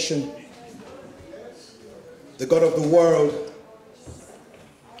creation, the God of the world,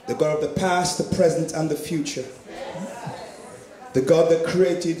 the God of the past, the present, and the future, the God that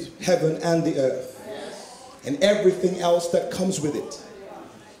created heaven and the earth and everything else that comes with it.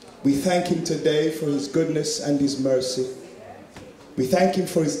 We thank him today for his goodness and his mercy. We thank him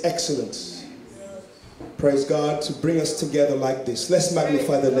for his excellence. Praise God to bring us together like this. Let's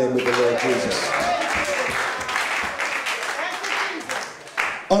magnify the name of the Lord Jesus.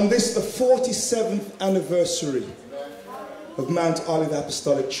 On this, the 47th anniversary of Mount Olive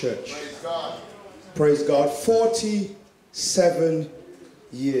Apostolic Church. Praise God. 47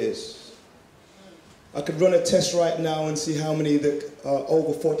 years. I could run a test right now and see how many that are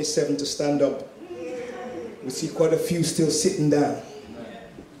over 47 to stand up. We see quite a few still sitting down.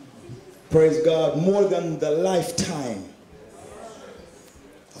 Praise God. More than the lifetime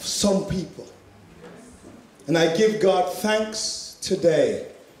of some people. And I give God thanks today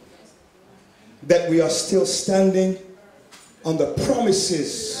that we are still standing on the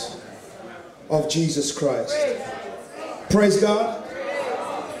promises of Jesus Christ. Praise God.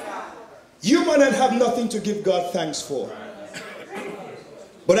 You might not have nothing to give God thanks for,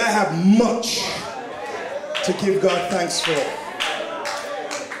 but I have much to give God thanks for.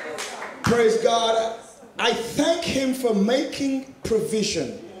 Praise God. I thank him for making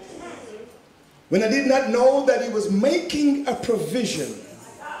provision. When I did not know that he was making a provision,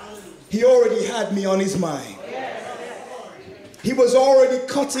 he already had me on his mind. He was already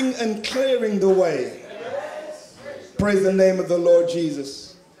cutting and clearing the way. Praise the name of the Lord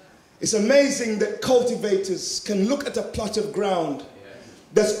Jesus. It's amazing that cultivators can look at a plot of ground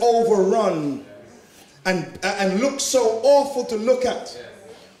that's overrun and look so awful to look at.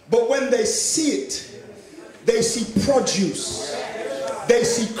 But when they see it, they see produce. They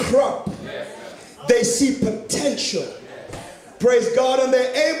see crop. They see potential. Praise God. And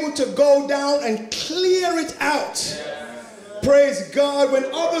they're able to go down and clear it out. Praise God. When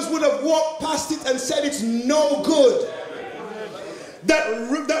others would have walked past it and said it's no good.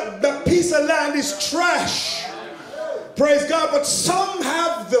 That piece of land is trash. Praise God. But some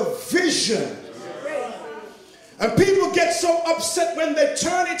have the vision. And people get so upset when they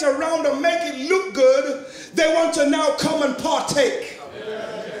turn it around and make it look good. They want to now come and partake.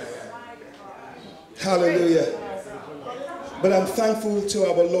 Hallelujah. But I'm thankful to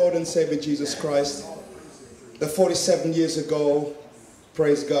our Lord and Savior Jesus Christ that 47 years ago,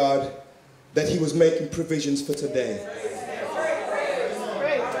 praise God, that he was making provisions for today.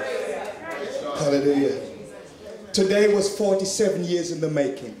 Hallelujah. Today was 47 years in the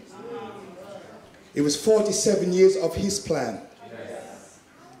making. It was 47 years of his plan.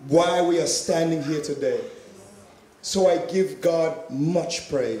 Why we are standing here today. So I give God much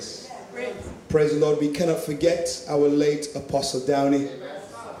praise. Praise the Lord. We cannot forget our late Apostle Downey.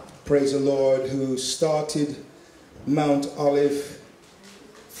 Praise the Lord, who started Mount Olive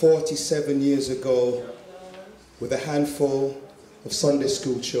 47 years ago with a handful of Sunday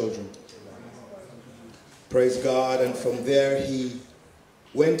school children. Praise God. And from there he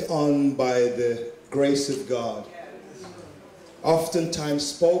went on by the grace of God. Oftentimes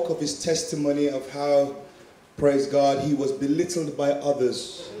spoke of his testimony of how, praise God, he was belittled by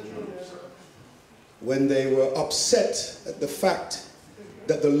others when they were upset at the fact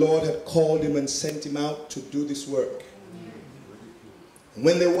that the Lord had called him and sent him out to do this work. And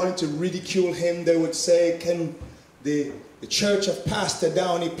when they wanted to ridicule him, they would say, can the church of Pastor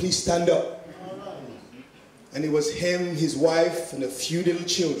Downey please stand up? And it was him, his wife, and a few little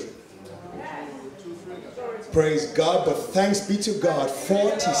children. Praise God, but thanks be to God,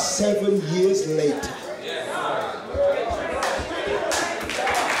 47 years later.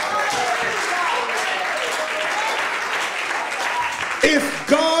 If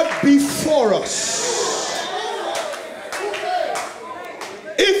God be for us,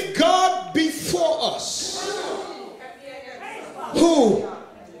 if God be for us, who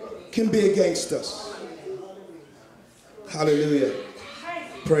can be against us? Hallelujah.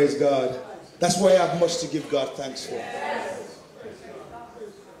 Praise God. That's why I have much to give God thanks for.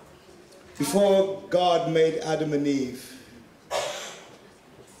 Before God made Adam and Eve,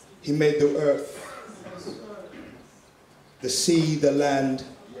 he made the earth, the sea, the land,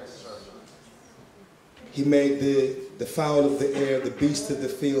 He made the fowl of the air, the beast of the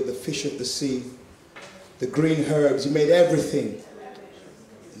field, the fish of the sea, the green herbs. He made everything.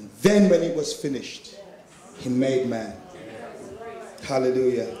 And then when it was finished, he made man.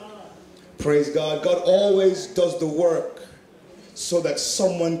 Hallelujah. Praise God. God always does the work so that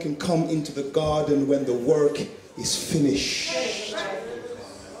someone can come into the garden when the work is finished.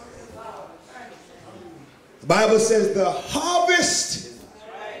 The Bible says the harvest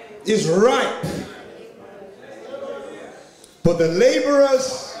is ripe, but the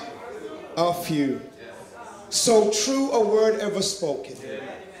laborers are few. So true a word ever spoken.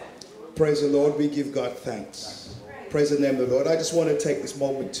 Praise the Lord. We give God thanks. Praise the name of the Lord. I just want to take this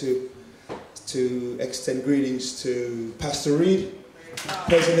moment to extend greetings to Pastor Reed.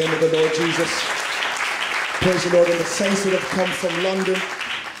 Praise the name of the Lord Jesus. Praise the Lord and the saints that have come from London.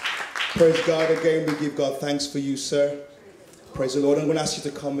 Praise God. Again, we give God thanks for you, sir. Praise the Lord. I'm going to ask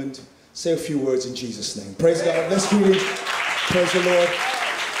you to come and say a few words in Jesus' name. Praise God. Let's greet him. Praise the Lord.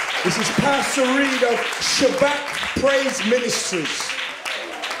 This is Pastor Reed of Shabbat Praise Ministries.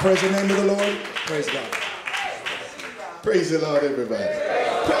 Praise the name of the Lord. Praise God. Praise the Lord, everybody.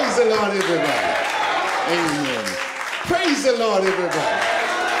 Praise the Lord, everybody. Amen. Praise the Lord, everybody.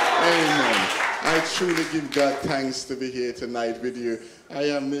 Amen. I truly give God thanks to be here tonight with you. I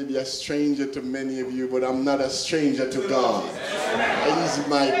am maybe a stranger to many of you, but I'm not a stranger to God. He's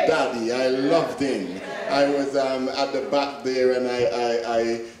my daddy. I loved him. I was at the back there, and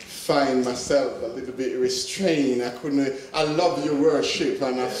I find myself a little bit restrained. I love your worship,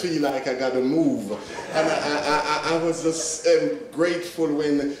 and I feel like I got to move. And I was just grateful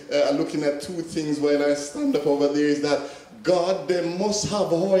when looking at two things when I stand up over there is that God, they must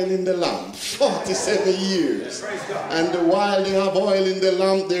have oil in the lamp, 47 years. And while they have oil in the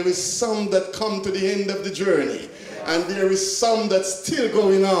lamp, there is some that come to the end of the journey. And there is some that's still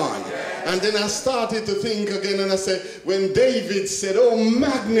going on. And then I started to think again, and I said, when David said, oh,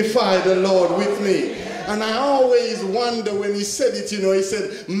 magnify the Lord with me. And I always wonder when he said it, you know, he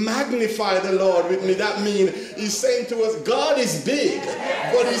said, magnify the Lord with me. That means he's saying to us, God is big.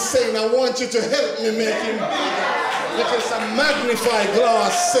 But he's saying, I want you to help me make him bigger. Because a magnified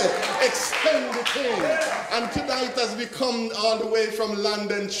glass extend the thing. And tonight as we come all the way from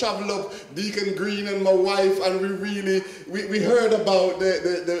London, travel up Deacon Green and my wife, and we heard about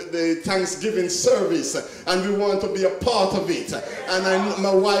the Thanksgiving service, and we want to be a part of it. And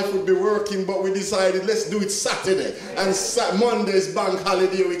my wife would be working, but we decided let's do it Saturday. And Monday's bank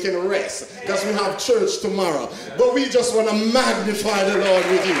holiday, we can rest because we have church tomorrow. But we just want to magnify the Lord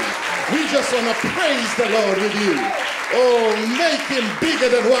with you. We just want to praise the Lord with you. Oh, make him bigger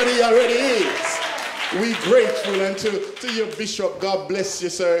than what he already is. We're grateful, and to your bishop, God bless you,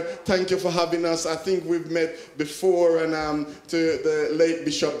 sir. Thank you for having us. I think we've met before, and to the late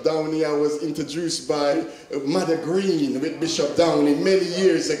Bishop Downey, I was introduced by Mother Green with Bishop Downey many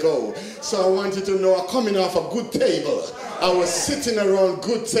years ago. So I wanted to know, I'm coming off a good table. I was sitting around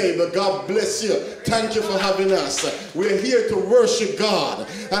good table. God bless you. Thank you for having us. We're here to worship God.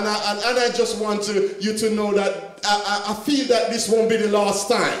 And I just want you to know that I feel that this won't be the last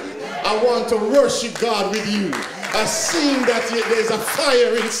time. I want to worship God with you. I've seen that there's a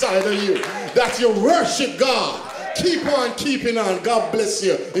fire inside of you, that you worship God. Keep on keeping on. God bless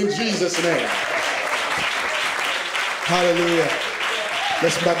you in Jesus' name. Hallelujah.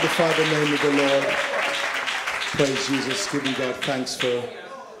 Let's magnify the name of the Lord. Praise Jesus. Giving God thanks for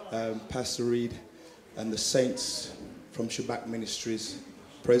Pastor Reed and the saints from Shabbat Ministries.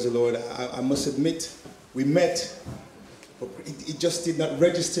 Praise the Lord. I must admit, we met, but it just did not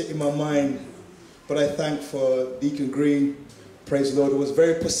register in my mind. But I thank for Deacon Green. Praise the Lord. He was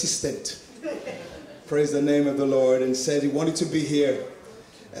very persistent. Praise the name of the Lord. And said he wanted to be here.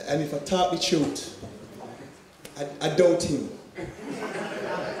 And if I talk the truth, I doubt him.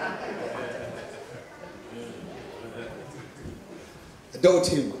 I doubt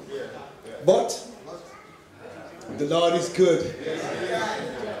him. But the Lord is good.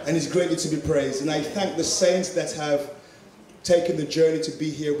 And he's greatly to be praised. And I thank the saints that have taken the journey to be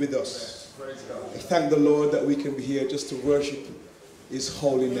here with us. I thank the Lord that we can be here just to worship his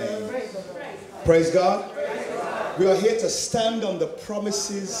holy name. Praise God. We are here to stand on the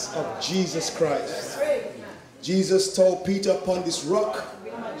promises of Jesus Christ. Jesus told Peter, upon this rock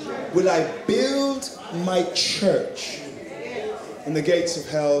will I build my church, and the gates of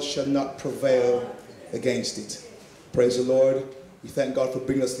hell shall not prevail against it. Praise the Lord. We thank God for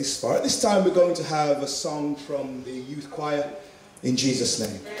bringing us this far. At this time we're going to have a song from the youth choir in Jesus'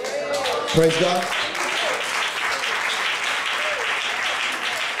 name. Praise God.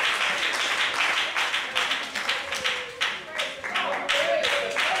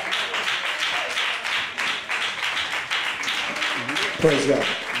 Praise God.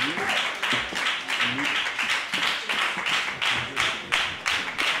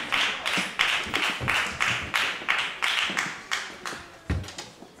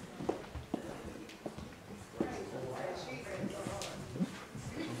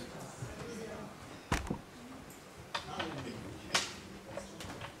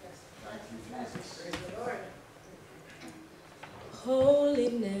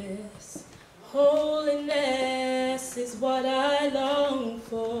 Holiness, holiness is what I long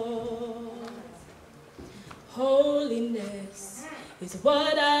for. Holiness is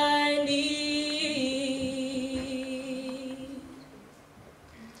what I need.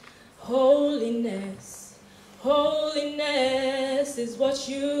 Holiness, holiness is what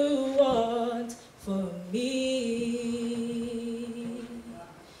you want for me.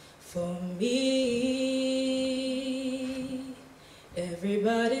 For me.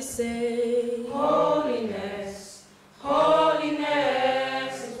 Everybody say, holiness,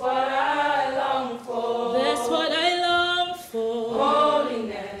 holiness is what I long for. That's what I long for.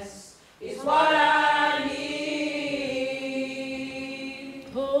 Holiness is what I need.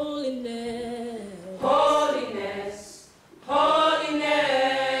 Holiness, holiness,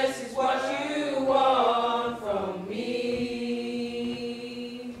 holiness is what you want from me.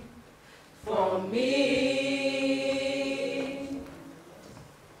 From me.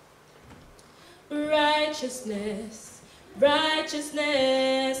 Righteousness,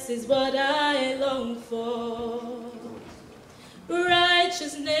 righteousness is what I long for.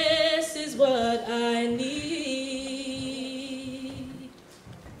 Righteousness is what I need.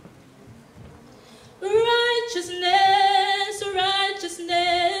 Righteousness,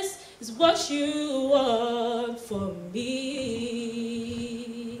 righteousness is what you want for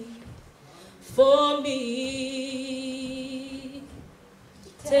me. For me.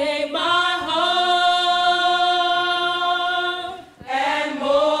 Take my heart and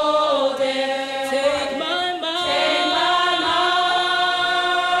mold it. Take my mind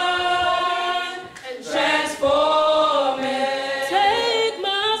and transform it. Take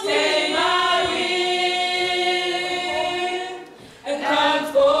my will and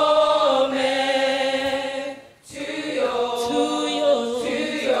conform it to yours, oh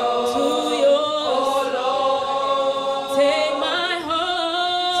Lord. Take my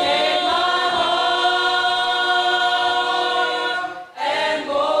heart. Take my heart and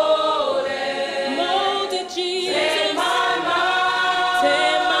mold it. Mold it, Jesus. Take my mind.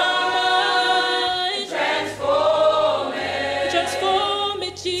 Transform it. Transform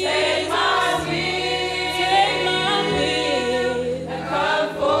it, Jesus. Take my will and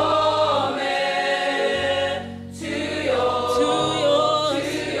conform it to yours, oh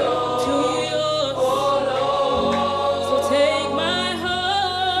Lord. So take my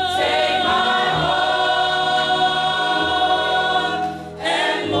heart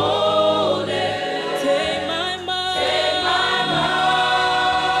and mold it. Take my mind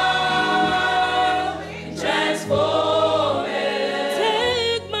and transform it.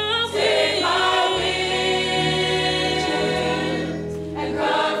 Take my will and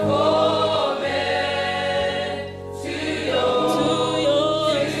conform it to yours, oh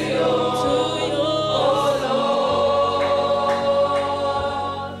Lord.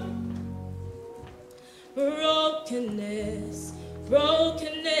 Brokenness,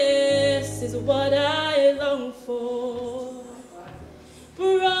 brokenness is what I long for.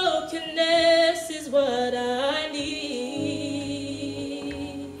 Brokenness is what I need.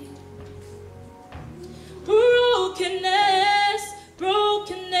 Brokenness,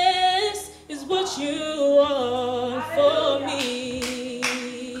 brokenness is what you want for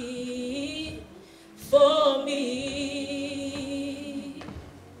me. For me.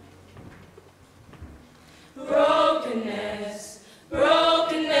 Brokenness,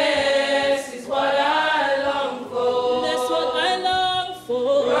 brokenness is what I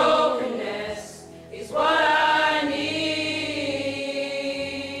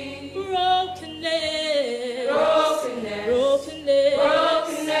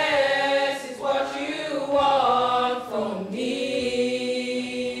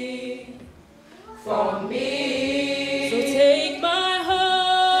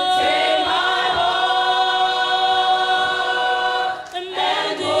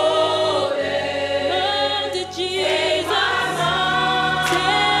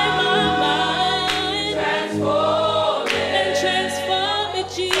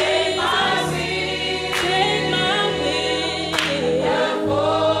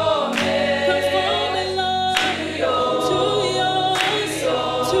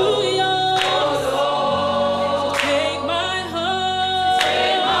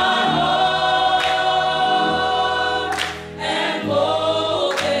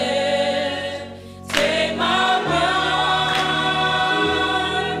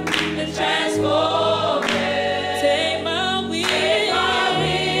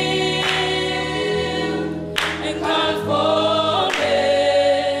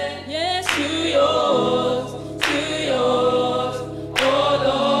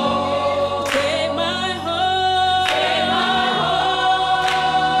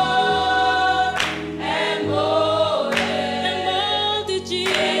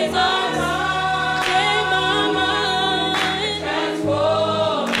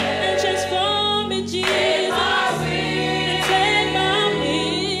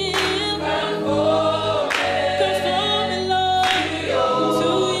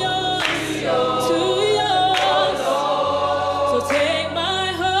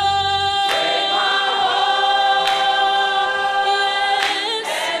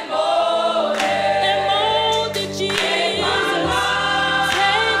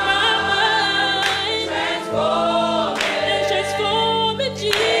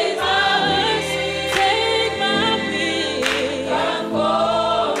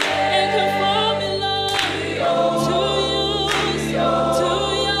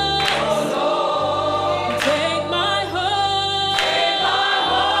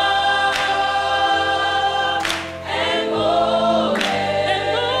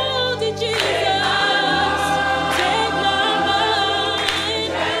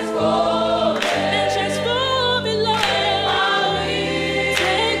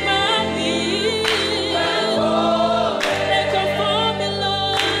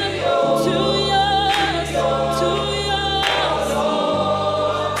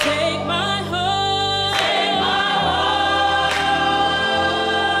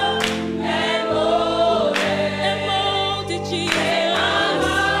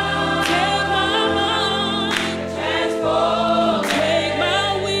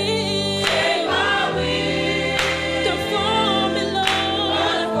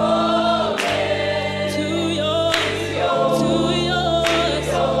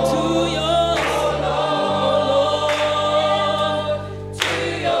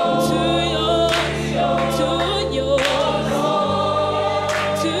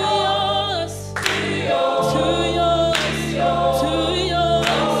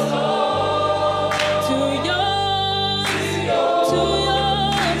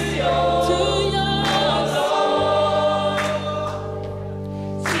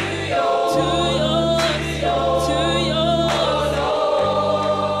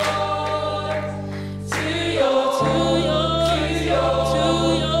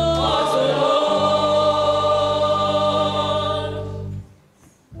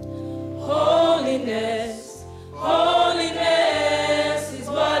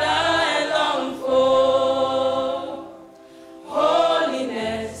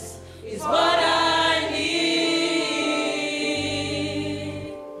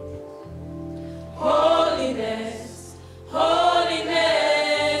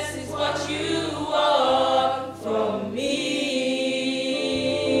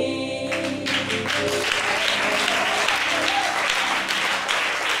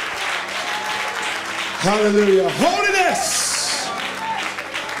Hallelujah. Holiness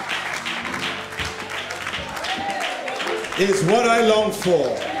is what I long for.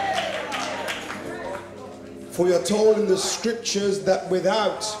 For you're told in the scriptures that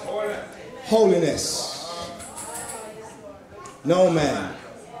without holiness, no man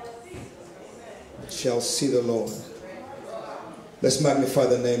shall see the Lord. Let's magnify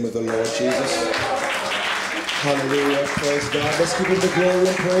the name of the Lord Jesus. Hallelujah. Praise God. Let's give him the glory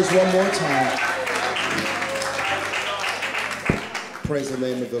and praise one more time. Praise the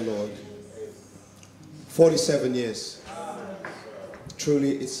name of the Lord. 47 years.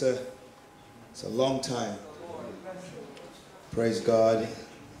 Truly, it's a long time. Praise God.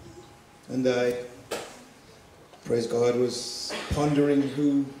 And I, praise God, was pondering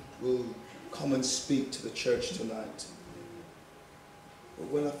who will come and speak to the church tonight. But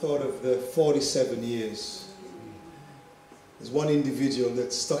when I thought of the 47 years, there's one individual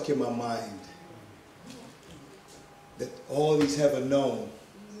that stuck in my mind that all he's ever known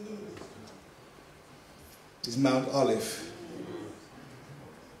is Mount Olive.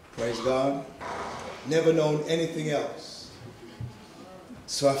 Praise God. Never known anything else.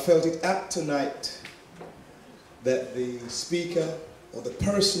 So I felt it apt tonight that the speaker or the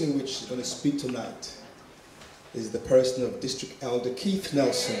person in which is going to speak tonight is the person of District Elder Keith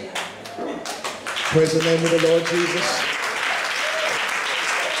Nelson. Praise the name of the Lord Jesus.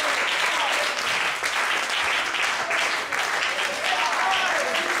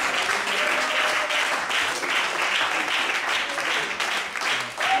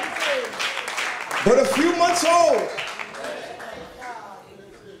 But a few months old.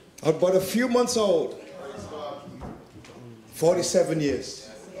 But a few months old. 47 years.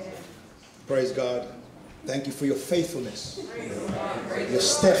 Praise God. Thank you for your faithfulness, your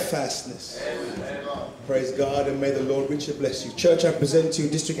steadfastness. Praise God, and may the Lord richly bless you. Church, I present to you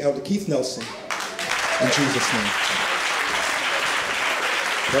District Elder Keith Nelson. In Jesus' name.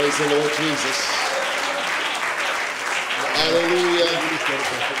 Praise the Lord Jesus. Hallelujah.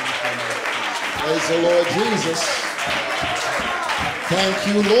 Praise the Lord Jesus. Thank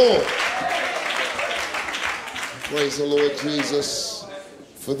you, Lord. Praise the Lord Jesus.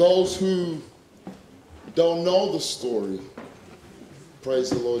 For those who don't know the story,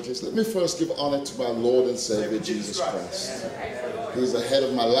 praise the Lord Jesus. Let me first give honor to my Lord and Savior Jesus Christ, who is the head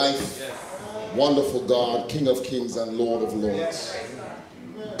of my life, wonderful God, King of kings and Lord of lords.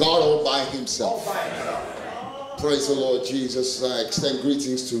 God all by himself. Praise the Lord Jesus. I extend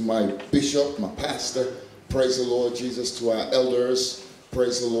greetings to my bishop, my pastor. Praise the Lord Jesus, to our elders.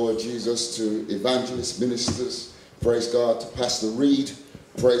 Praise the Lord Jesus, to evangelists, ministers. Praise God, to Pastor Reed.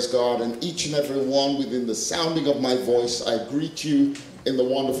 Praise God, and each and every one within the sounding of my voice, I greet you in the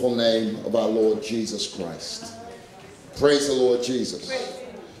wonderful name of our Lord Jesus Christ. Praise the Lord Jesus.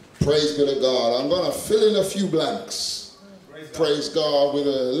 Praise be to God. I'm going to fill in a few blanks. Praise God, with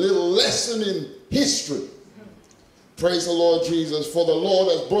a little lesson in history. Praise the Lord Jesus, for the Lord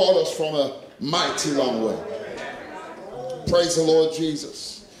has brought us from a mighty long way. Praise the Lord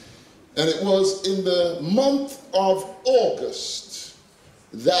Jesus. And it was in the month of August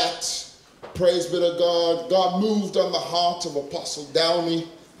that, praise be to God, God moved on the heart of Apostle Downey,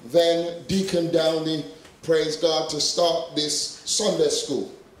 then Deacon Downey, praise God, to start this Sunday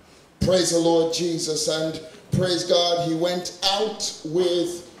school. Praise the Lord Jesus. And praise God, he went out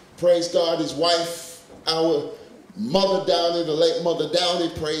with, praise God, his wife, our Mother Downey, the late Mother Downey,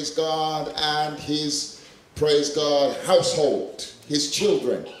 praise God, and his, praise God, household, his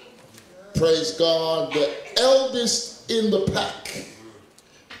children. Praise God, the eldest in the pack,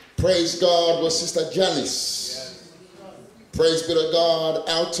 praise God, was Sister Janice. Praise be to God,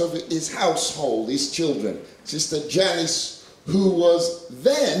 out of his household, his children. Sister Janice, who was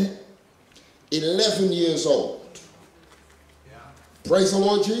then 11 years old. Praise the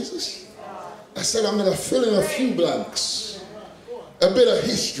Lord Jesus. I said I'm going to fill in a few blanks. A bit of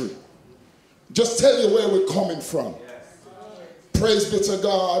history. Just tell you where we're coming from. Praise be to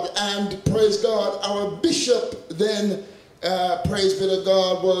God. And praise God, our bishop then, praise be to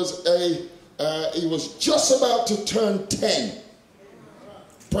God, he was just about to turn 10.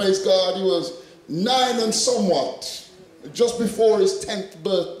 Praise God, he was 9 and somewhat, just before his 10th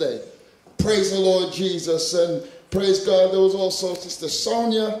birthday. Praise the Lord Jesus. And praise God, there was also Sister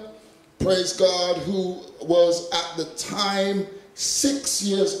Sonia, praise God, who was at the time 6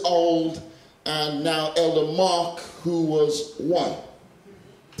 years old, and now Elder Mark, who was 1.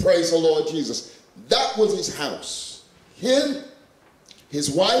 Praise the Lord Jesus. That was his house. Him, his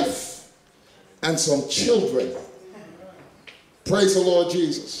wife, and some children. Praise the Lord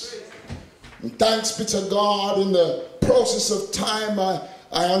Jesus. And thanks be to God, in the process of time,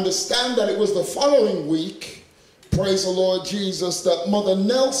 I understand that it was the following week, praise the Lord Jesus, that Mother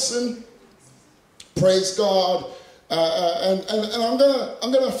Nelson, praise God, and I'm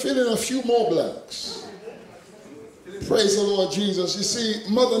gonna fill in a few more blanks. Praise the Lord Jesus. You see,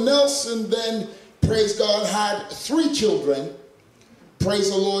 Mother Nelson then, praise God, had 3 children.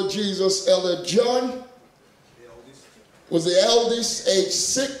 Praise the Lord Jesus. Elder John was the eldest, age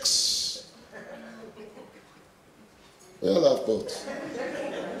 6. Well, I've both.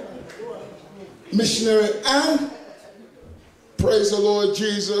 Missionary Anne, praise the Lord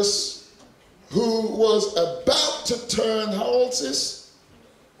Jesus, who was about to turn, how old is this?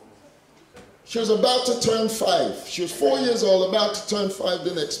 She was about to turn 5. She was 4 years old, about to turn 5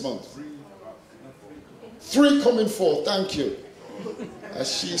 the next month. 3 coming forth, thank you.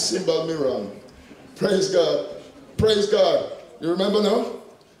 As she cymbal me wrong. Praise God. Praise God. You remember now?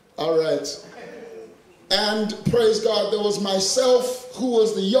 All right. And praise God, there was myself, who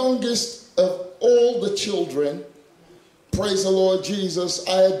was the youngest of all the children. Praise the Lord Jesus.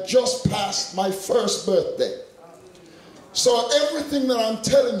 I had just passed my first birthday. So everything that I'm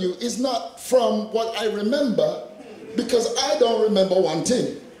telling you is not from what I remember, because I don't remember one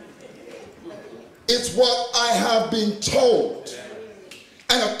thing. It's what I have been told.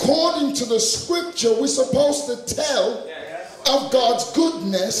 And according to the scripture, we're supposed to tell of God's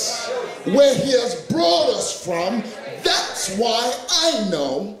goodness, where he has brought us from. That's why I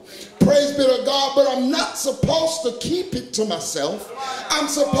know. Praise be to God, but I'm not supposed to keep it to myself. I'm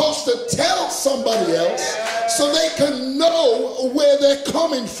supposed to tell somebody else so they can know where they're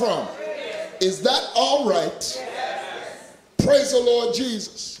coming from. Is that all right? Praise the Lord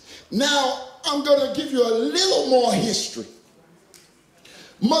Jesus. Now, I'm going to give you a little more history.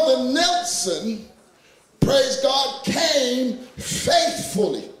 Mother Nelson, praise God, came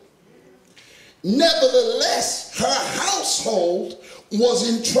faithfully. Nevertheless, her household was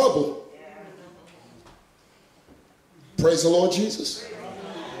in trouble. Praise the Lord Jesus.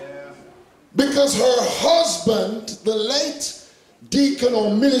 Because her husband, the late Deacon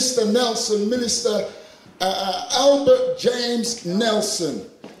or Minister Nelson, Minister Albert James Nelson,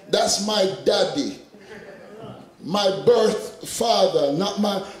 that's my daddy, my birth father, not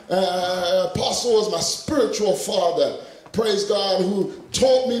my apostle, was my spiritual father. Praise God, who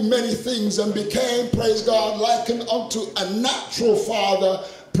taught me many things and became, praise God, likened unto a natural father,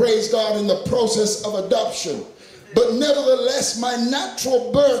 praise God, in the process of adoption. But nevertheless, my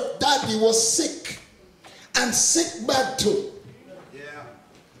natural birth daddy was sick, and sick bad too. Yeah.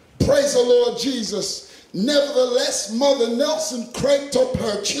 Praise the Lord Jesus. Nevertheless, Mother Nelson cranked up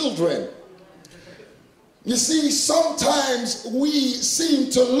her children. You see, sometimes we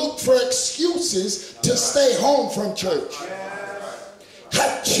seem to look for excuses to stay home from church.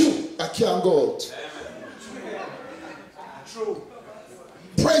 Achoo, I can't go out.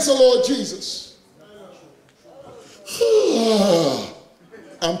 Praise the Lord Jesus.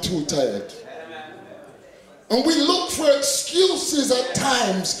 I'm too tired. And we look for excuses at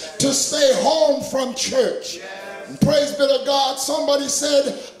times to stay home from church. Praise be to God. Somebody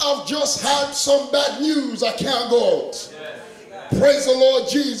said, I've just had some bad news. I can't go out. Praise the Lord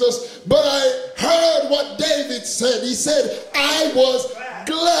Jesus. But I heard what David said. He said, I was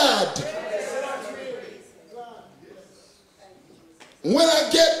glad. When I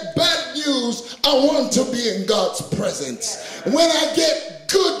get bad news, I want to be in God's presence. When I get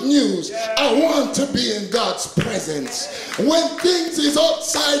good news, I want to be in God's presence. When things is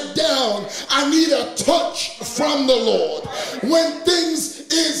upside down, I need a touch from the Lord. When things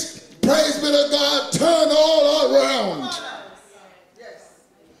is, praise be to God, turn all around.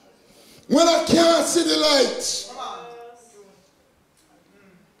 When I can't see the light,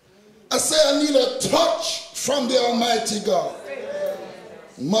 I say I need a touch from the Almighty God.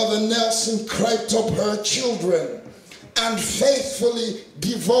 Mother Nelson cried up her children and faithfully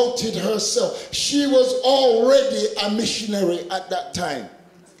devoted herself. She was already a missionary at that time.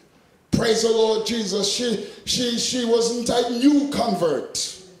 Praise the Lord Jesus. She wasn't a new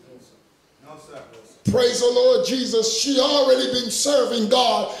convert. Praise the Lord Jesus. She already been serving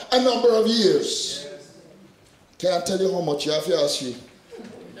God a number of years. Can't tell you how much you have to ask you.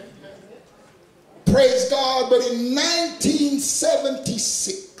 Praise God. But in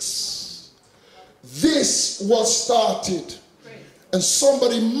 1976, this was started. And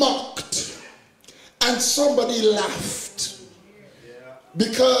somebody mocked. And somebody laughed.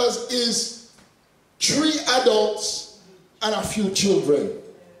 Because it's 3 adults and a few children.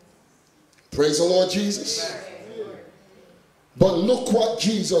 Praise the Lord Jesus. But look what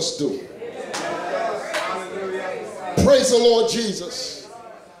Jesus do. Praise the Lord Jesus.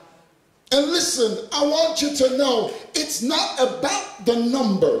 And listen, I want you to know, it's not about the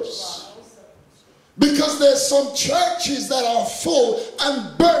numbers. Because there's some churches that are full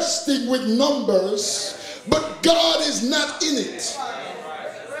and bursting with numbers, but God is not in it.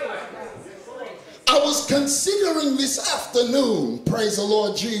 I was considering this afternoon, praise the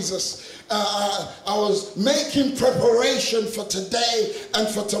Lord Jesus. I was making preparation for today and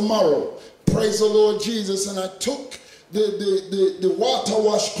for tomorrow, praise the Lord Jesus, and I took the water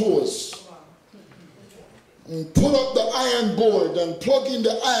wash course. And pull up the iron board and plug in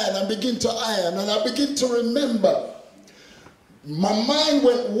the iron and begin to iron. And I begin to remember. My mind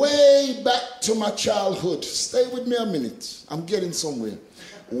went way back to my childhood. Stay with me a minute. I'm getting somewhere.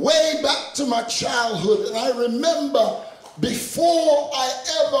 Way back to my childhood. And I remember before I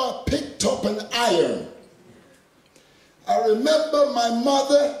ever picked up an iron. I remember my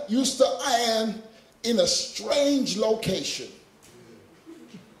mother used to iron in a strange location.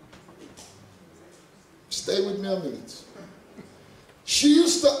 Stay with me a minute. She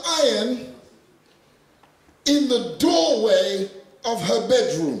used to iron in the doorway of her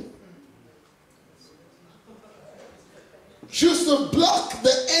bedroom. She used to block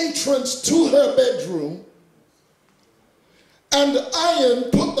the entrance to her bedroom and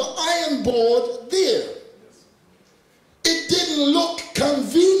put the iron board there. It didn't look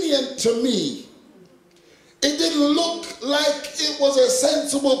convenient to me. It didn't look like it was a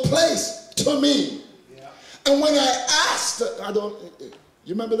sensible place to me. And when I asked her,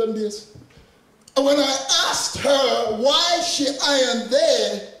 you remember them days? And when I asked her why she ironed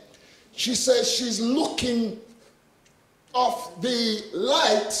there, she said she's looking off the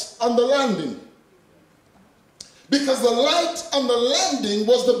light on the landing. Because the light on the landing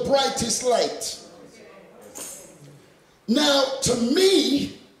was the brightest light. Now, to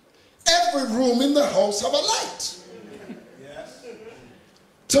me, every room in the house have a light.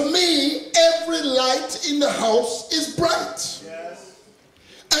 To me, every light in the house is bright. Yes.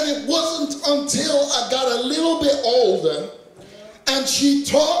 And it wasn't until I got a little bit older and she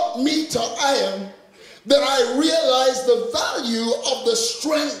taught me to iron that I realized the value of the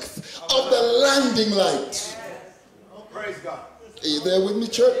strength of the landing light. Praise God. Are you there with me,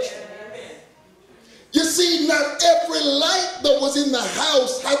 church? You see, not every light that was in the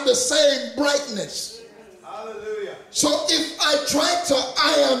house had the same brightness. So if I try to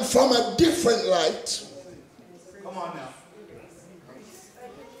iron from a different light, come on now,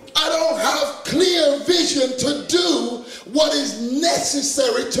 I don't have clear vision to do what is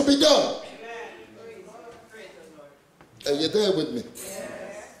necessary to be done. Are you there with me?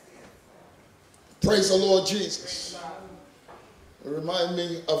 Praise the Lord Jesus. It reminds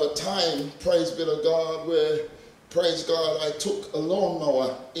me of a time, praise be to God, where, praise God, I took a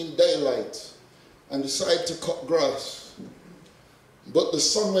lawnmower in daylight and decided to cut grass. But the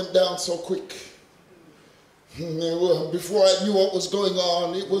sun went down so quick. Before I knew what was going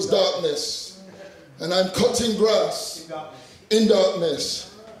on, it was darkness. And I'm cutting grass in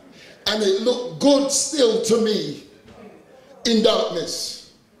darkness. And it looked good still to me in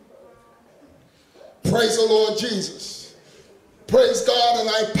darkness. Praise the Lord Jesus. Praise God. And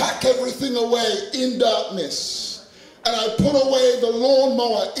I pack everything away in darkness. And I put away the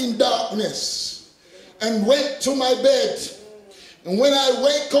lawnmower in darkness. And went to my bed. And when I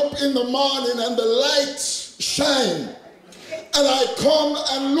wake up in the morning and the lights shine, and I come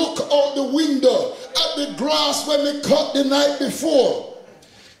and look out the window at the grass when we cut the night before,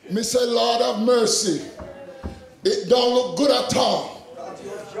 me say, Lord have mercy, it don't look good at all.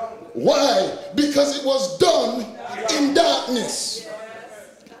 Why? Because it was done in darkness.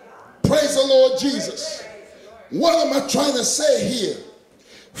 Praise the Lord Jesus. What am I trying to say here?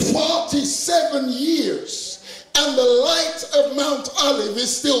 47 years and the light of Mount Olive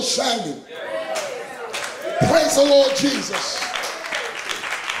is still shining. Praise the Lord Jesus.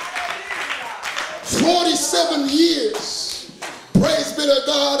 47 years. Praise be to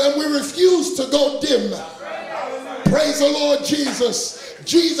God. And we refuse to go dim. Praise the Lord Jesus.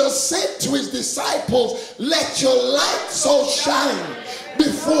 Jesus said to his disciples, let your light so shine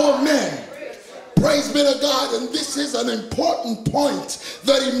before men. Praise be to God. And this is an important point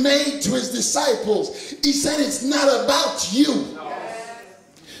that he made to his disciples. He said it's not about you.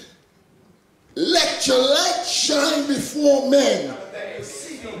 Let your light shine before men,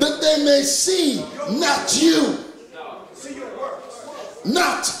 that they may see not you,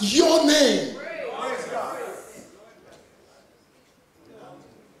 not your name.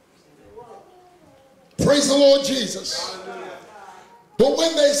 Praise the Lord Jesus. But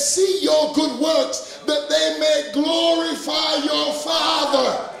when they see your good works, that they may glorify your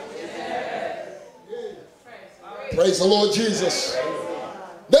Father. Praise the Lord Jesus.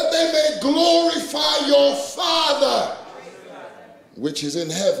 that they may glorify your Father which is in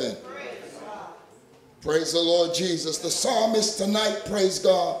heaven. Praise the Lord Jesus. The psalmist tonight, praise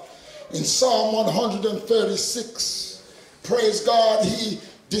God, in Psalm 136, praise God, he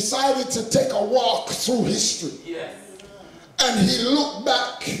decided to take a walk through history. And he looked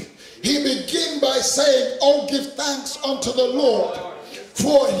back. He began by saying, oh, give thanks unto the Lord,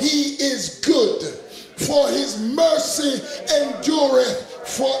 for he is good, for his mercy endureth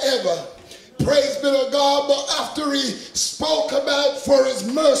forever. Praise be to God. But after he spoke about for his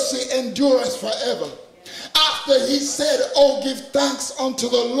mercy endureth forever, after he said, oh, give thanks unto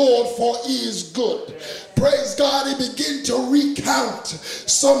the Lord, for he is good, praise God, he began to recount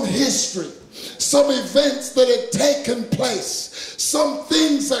some history, some events that had taken place, some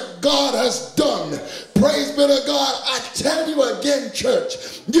things that God has done. Praise be to God. I tell you again,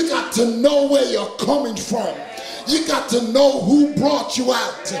 church, you got to know where you're coming from. You got to know who brought you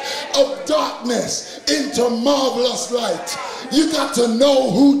out of darkness into marvelous light. You got to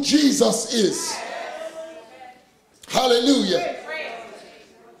know who Jesus is. Hallelujah.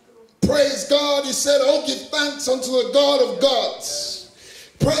 Praise God. He said, oh, give thanks unto the God of gods.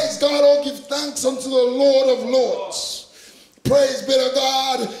 Praise God. Oh, give thanks unto the Lord of lords. Praise be to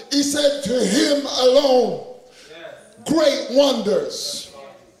God. He said, to him alone, great wonders.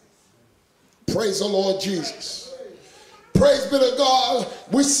 Praise the Lord Jesus. Praise be to God.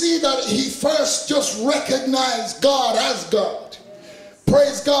 We see that he first just recognized God as God.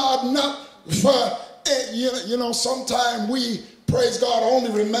 Praise God. Not for, you know, sometimes we, praise God,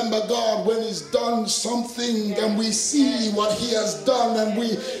 only remember God when he's done something and we see what he has done and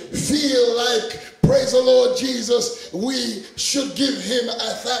we feel like, praise the Lord Jesus, we should give him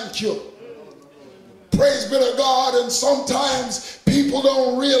a thank you. Praise be to God. And sometimes people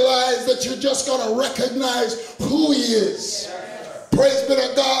don't realize that you're just going to recognize who he is. Praise be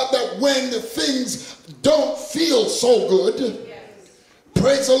to God, that when the things don't feel so good,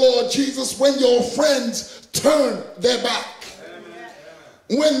 praise the Lord Jesus, when your friends turn their back,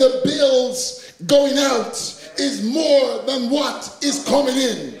 when the bills going out is more than what is coming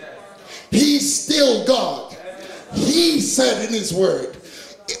in, he's still God. He said in his word,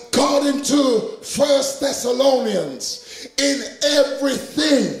 according to 1 Thessalonians, in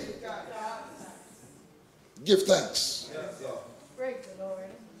everything give thanks.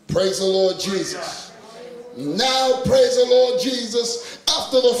 Praise the Lord Jesus. Now, praise the Lord Jesus,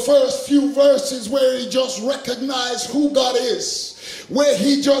 after the first few verses where he just recognized who God is, where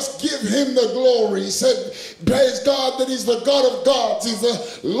he just give him the glory, he said, praise God, that he's the God of gods, he's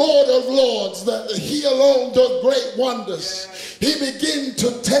the Lord of lords, that he alone does great wonders. He began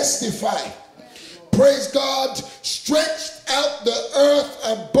to testify, praise God, stretched out the earth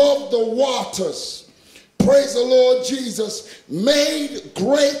above the waters, praise the Lord Jesus, made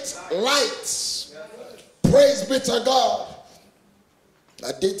great lights, praise be to God.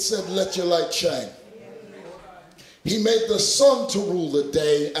 I did say, let your light shine. He made the sun to rule the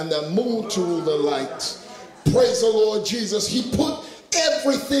day and the moon to rule the light. Praise the Lord Jesus. He put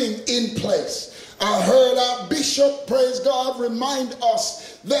everything in place. I heard our bishop, praise God, remind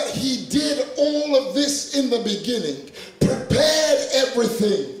us that he did all of this in the beginning, prepared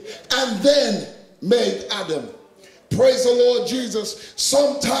everything, and then made Adam. Praise the Lord Jesus.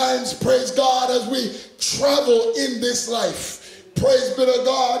 Sometimes, praise God, as we travel in this life, praise be to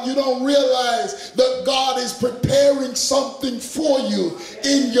God, you don't realize that God is preparing something for you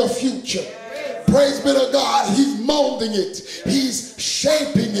in your future. Praise be to God, he's molding it, he's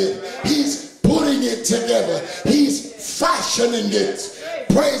shaping it, he's putting it together, he's fashioning it.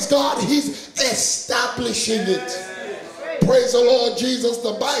 Praise God, he's establishing it. Praise the Lord Jesus.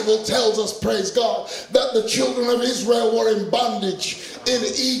 The Bible tells us, praise God, that the children of Israel were in bondage in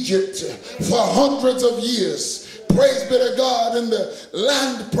Egypt for hundreds of years. Praise be to God, in the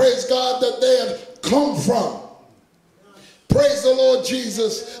land, praise God, that they had come from. Praise the Lord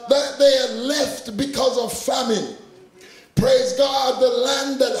Jesus, that they had left because of famine. Praise God, the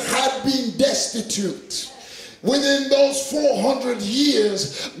land that had been destitute. Within those 400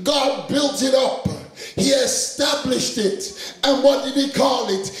 years, God built it up. He established it. And what did he call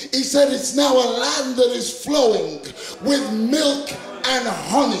it? He said it's now a land that is flowing with milk and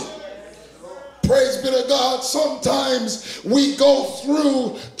honey. Praise be to God. Sometimes we go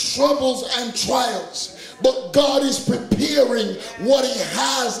through troubles and trials, but God is preparing what he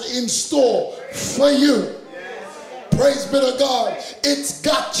has in store for you. Praise be to God. It's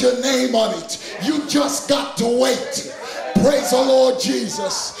got your name on it. You just got to wait. Praise the Lord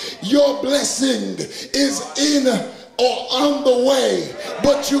Jesus. Your blessing is in or on the way,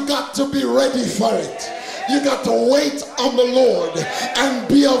 but you got to be ready for it. You got to wait on the Lord and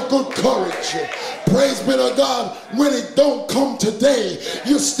be of good courage. Praise be to God. When it don't come today,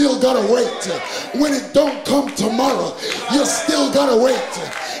 you still gotta wait. When it don't come tomorrow, you still gotta wait.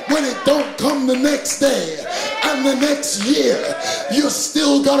 When it don't come the next day and the next year, you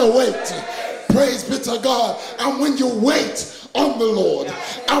still gotta wait. Praise be to God. And when you wait on the Lord,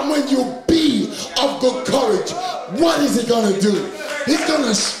 and when you be of good courage, what is he gonna do? He's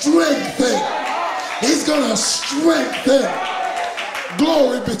gonna strengthen. He's gonna strengthen.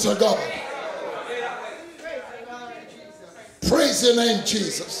 Glory be to God. Praise your name,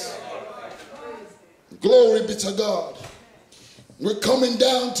 Jesus. Glory be to God. We're coming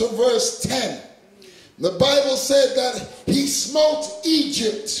down to verse 10. The Bible said that he smote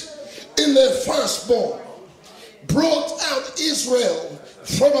Egypt in their firstborn, brought out Israel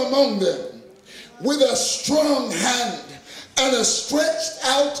from among them with a strong hand and a stretched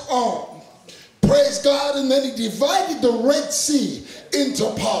out arm. Praise God. And then he divided the Red Sea into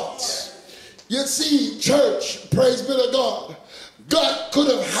parts. You see, church, praise be to God, God could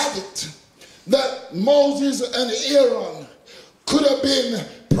have had it that Moses and Aaron could have been,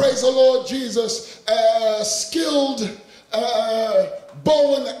 praise the Lord Jesus, skilled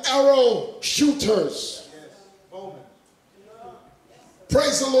bow and arrow shooters.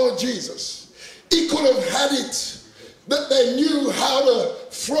 Praise the Lord Jesus. He could have had it that they knew how to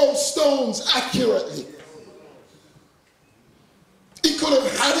throw stones accurately. He could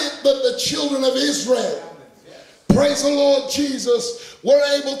have had it that the children of Israel, praise the Lord Jesus, were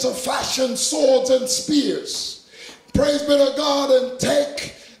able to fashion swords and spears. Praise be to God, and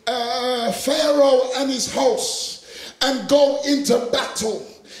take Pharaoh and his hosts and go into battle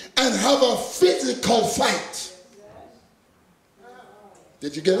and have a physical fight.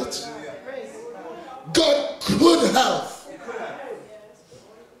 Did you get it? God could have.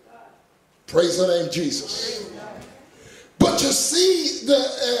 Praise the name Jesus. But you see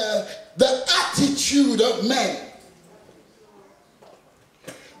the attitude of men.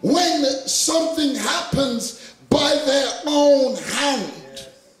 When something happens by their own hand,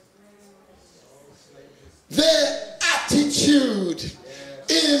 their attitude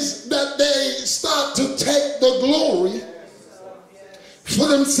is that they start to take the glory for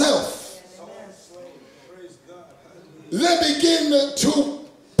themselves. They begin to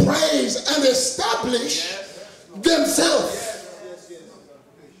praise and establish themselves.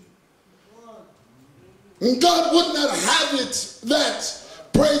 God would not have it that,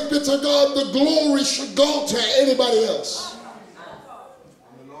 praise be to God, the glory should go to anybody else.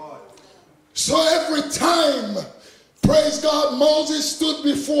 So every time, praise God, Moses stood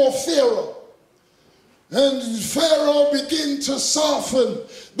before Pharaoh, and Pharaoh began to soften,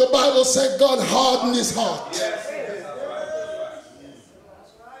 the Bible said God hardened his heart.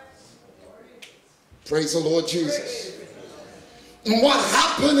 Praise the Lord Jesus. And what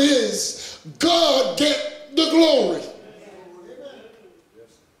happened is God get the glory.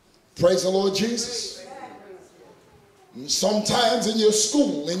 Praise the Lord Jesus. Sometimes in your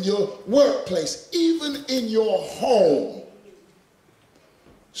school, in your workplace, even in your home,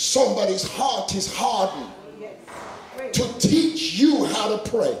 somebody's heart is hardened to teach you how to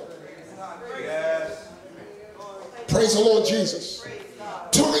pray. Praise the Lord Jesus.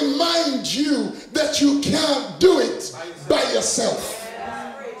 To remind you that you can't do it by yourself.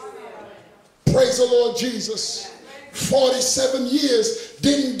 Praise the Lord Jesus. 47 years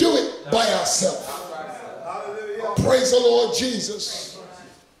didn't do it by ourselves. Praise the Lord Jesus.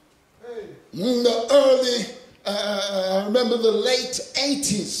 In the early, I remember the late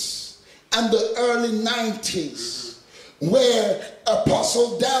 80s and the early 90s, where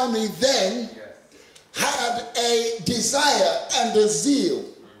Apostle Downey then had a desire and a zeal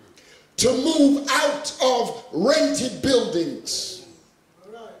to move out of rented buildings.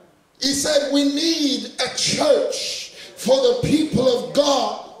 He said, we need a church for the people of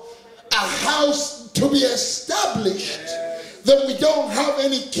God, a house to be established, that we don't have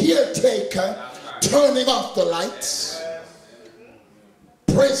any caretaker turning off the lights.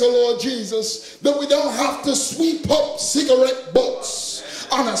 Praise the Lord Jesus. That we don't have to sweep up cigarette butts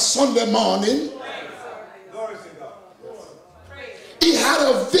on a Sunday morning. He had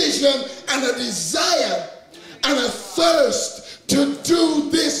a vision and a desire and a thirst to do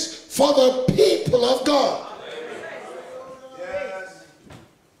this for the people of God.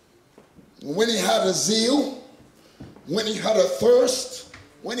 When he had a zeal, when he had a thirst,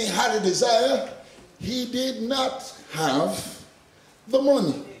 when he had a desire, he did not have the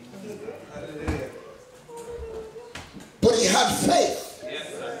money. But he had faith.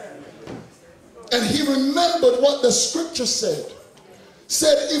 And he remembered what the scripture said.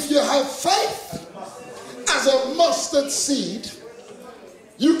 Said, if you have faith as a mustard seed,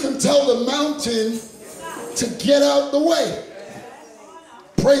 you can tell the mountain to get out the way.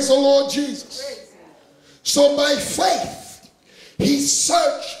 Praise the Lord Jesus. So by faith, he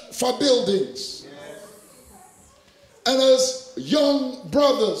searched for buildings. And as young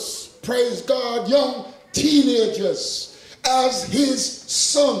brothers, praise God, young teenagers, as his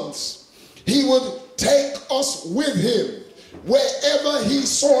sons, he would take us with him wherever he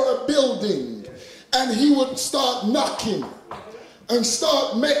saw a building, and he would start knocking and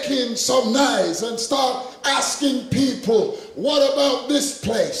start making some noise and start asking people, what about this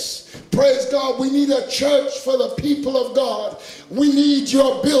place? Praise God, we need a church for the people of God. We need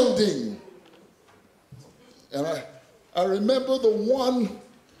your building. And I remember the one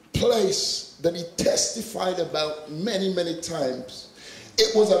place that he testified about many, many times.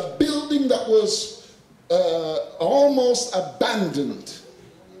 It was a building that was almost abandoned,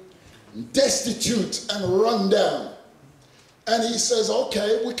 destitute and run down. And he says,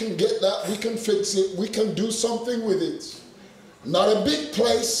 okay, we can get that, we can fix it, we can do something with it. Not a big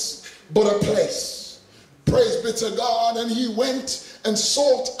place, but a place. Praise be to God. And he went and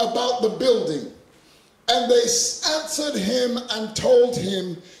sought about the building. And they answered him and told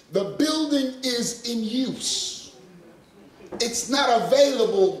him, the building is in use. It's not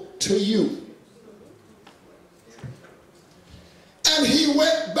available to you. And he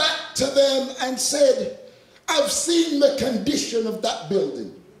went back to them and said, I've seen the condition of that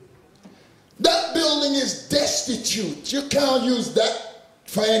building. That building is destitute. You can't use that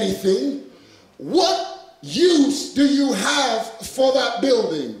for anything. What use do you have for that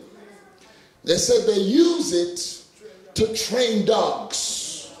building? They said they use it to train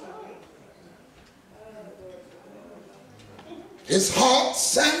dogs. His heart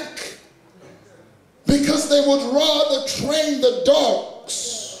sank because they would rather train the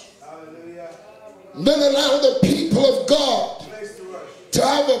dogs than allow the people of God to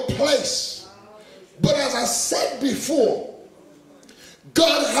have a place. But as I said before,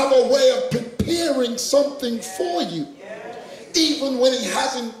 God have a way of preparing something for you, even when he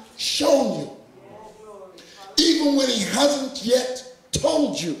hasn't shown you, even when he hasn't yet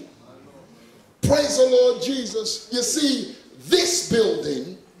told you. Praise the Lord Jesus. You see, this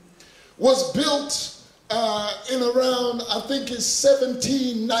building was built in around, I think it's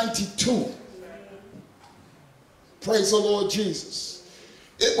 1792. Praise the Lord Jesus.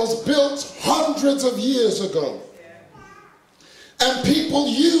 It was built hundreds of years ago. And people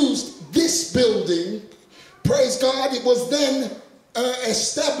used this building. Praise God. It was then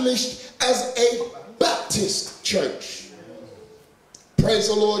established as a Baptist church. Praise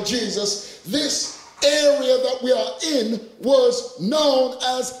the Lord Jesus. This area that we are in was known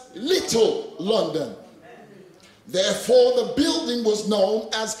as Little London. Therefore, the building was known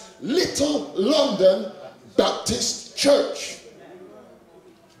as Little London Baptist Church.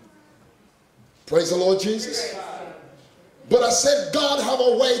 Praise the Lord Jesus. But I said, God have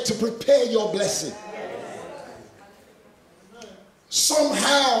a way to prepare your blessing.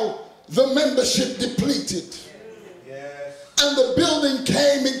 Somehow the membership depleted, and the building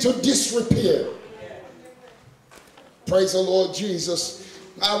came into disrepair. Praise the Lord Jesus.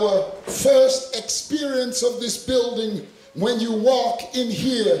 Our first experience of this building, when you walk in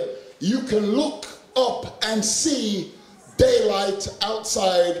here, you can look up and see daylight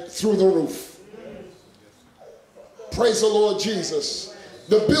outside through the roof. Praise the Lord Jesus.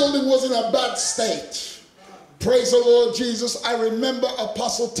 The building was in a bad state. Praise the Lord Jesus. I remember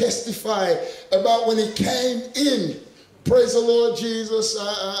Apostle testify about when he came in. Praise the Lord Jesus.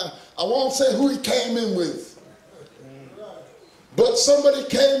 I won't say who he came in with, but somebody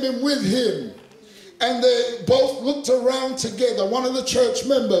came in with him, and they both looked around together, one of the church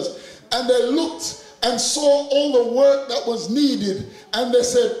members, and they looked and saw all the work that was needed, and they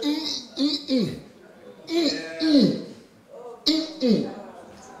said,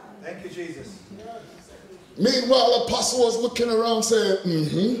 Thank you, Jesus. Meanwhile, Apostle was looking around saying,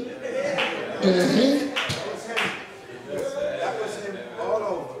 That was him all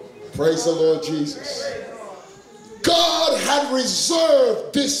over. Praise the Lord Jesus. God had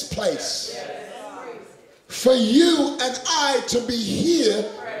reserved this place for you and I to be here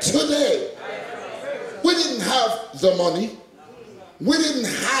today. We didn't have the money. We didn't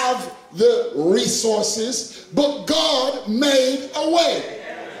have the resources, but God made a way.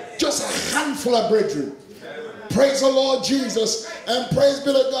 Just a handful of brethren. Praise the Lord Jesus. And praise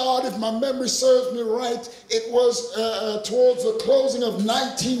be to God, if my memory serves me right, it was towards the closing of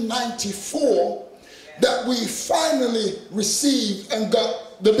 1994 that we finally received and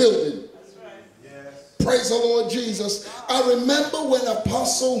got the building. Praise the Lord Jesus. I remember when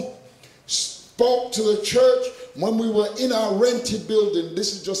Apostle spoke to the church when we were in our rented building.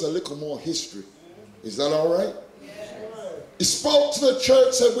 This is just a little more history. Is that all right? He spoke to the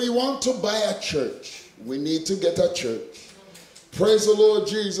church, said, we want to buy a church. We need to get a church. Praise the Lord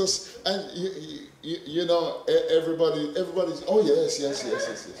Jesus. And you know, everybody's, oh yes.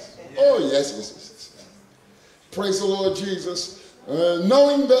 Oh yes. Praise the Lord Jesus.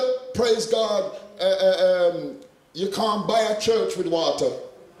 Knowing that, praise God, you can't buy a church with water.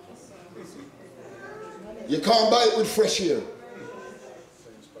 You can't buy it with fresh air.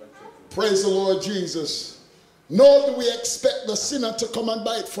 Praise the Lord Jesus. Nor do we expect the sinner to come and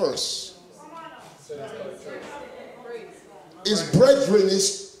buy it first. His brethren,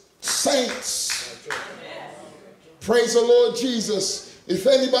 his saints. Praise the Lord Jesus. If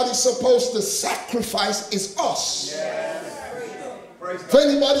anybody's supposed to sacrifice, it's us. If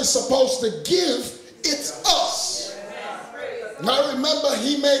anybody's supposed to give, it's us. Now remember,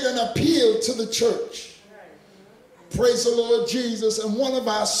 he made an appeal to the church. Praise the Lord Jesus. And one of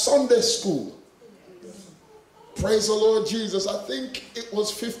our Sunday school, praise the Lord Jesus, I think it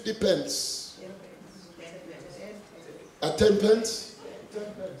was 50 pence. 10 pence?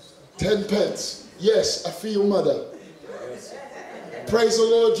 10 pence. Yes, I feel mother. Praise the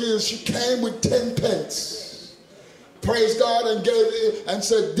Lord Jesus. She came with 10 pence. Praise God, and gave it and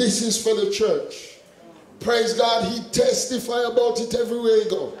said, this is for the church. Praise God, he testified about it everywhere he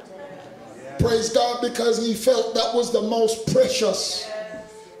go. Praise God, because he felt that was the most precious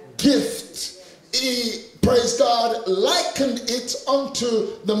gift. He, praise God, likened it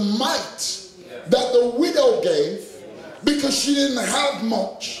unto the mite that the widow gave, because she didn't have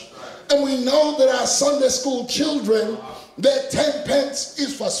much. And we know that our Sunday school children, their 10 pence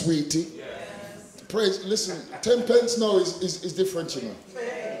is for sweetie. Praise, listen, 10 pence now is different, you know.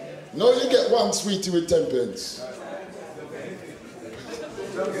 No, you get one sweetie with 10 pence.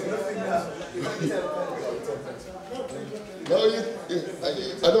 No,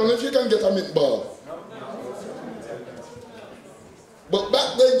 I don't know if you can get a meatball. But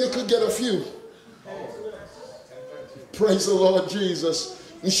back then you could get a few. Praise the Lord Jesus.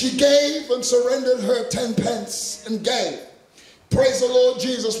 And she gave and surrendered her 10 pence and gave. Praise the Lord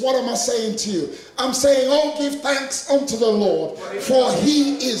Jesus. What am I saying to you? I'm saying, oh, give thanks unto the Lord, for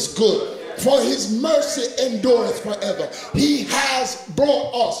he is good. For his mercy endureth forever. He has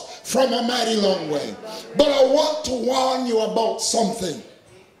brought us from a mighty long way. But I want to warn you about something.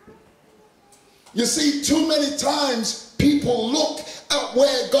 You see, too many times people look at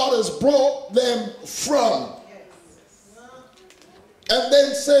where God has brought them from and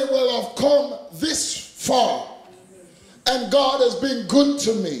then say, well, I've come this far and God has been good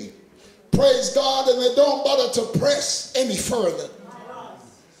to me. Praise God. And they don't bother to press any further.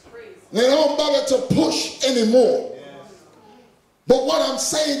 They don't bother to push anymore. But what I'm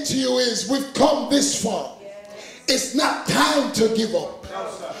saying to you is, we've come this far. It's not time to give up.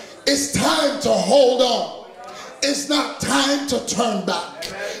 It's time to hold on. It's not time to turn back.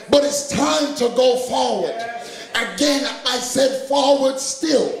 But it's time to go forward. Again, I said forward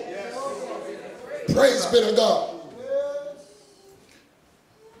still. Praise be to God.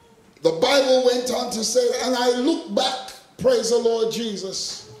 The Bible went on to say, and I look back, praise the Lord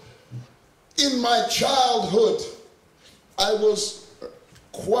Jesus. In my childhood, I was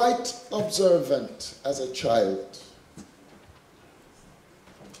quite observant as a child.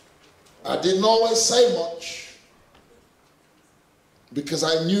 I didn't always say much because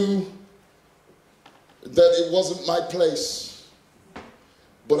I knew that it wasn't my place,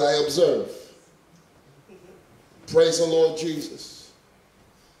 but I observed. Praise the Lord Jesus.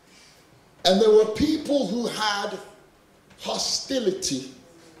 And there were people who had hostility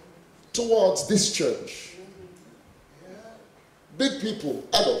towards this church. Big people,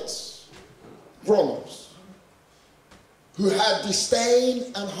 adults, grown-ups, who had disdain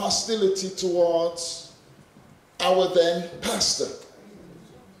and hostility towards our then pastor.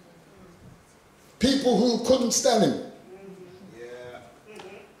 People who couldn't stand him.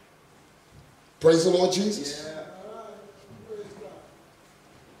 Praise the Lord Jesus.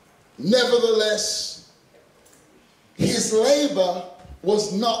 Nevertheless, his labor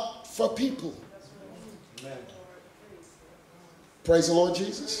was not for people. Amen. Praise the Lord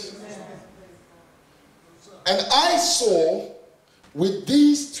Jesus. Amen. And I saw with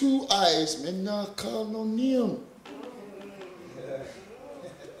these two eyes,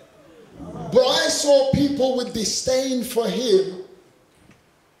 but I saw people with disdain for him,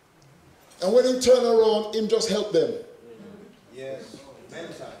 and when he turned around, him just helped them. Yes.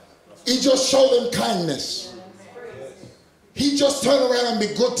 He just showed them kindness. He just turned around and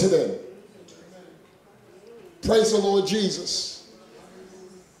be good to them. Praise the Lord Jesus.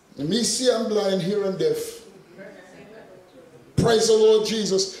 Me see I'm blind, hear and deaf. Praise the Lord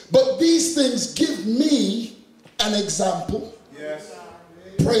Jesus. But these things give me an example. Yes.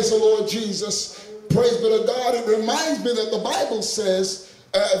 Praise the Lord Jesus. Praise be to God. It reminds me that the Bible says,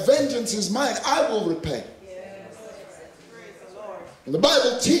 vengeance is mine, I will repay. And the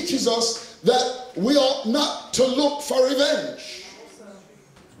Bible teaches us that we ought not to look for revenge.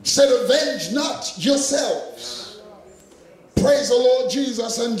 It said, avenge not yourselves. Praise the Lord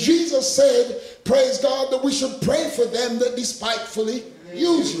Jesus. And Jesus said, praise God, that we should pray for them that despitefully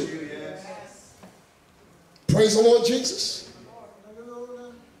use you. Praise the Lord Jesus.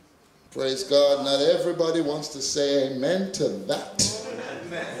 Praise God. Not everybody wants to say amen to that.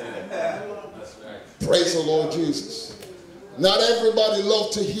 Praise the Lord Jesus. Not everybody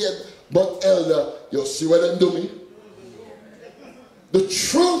love to hear, but elder, you'll see what they do me. The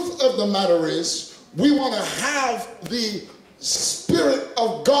truth of the matter is, we want to have the Spirit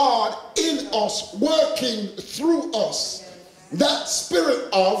of God in us, working through us. That spirit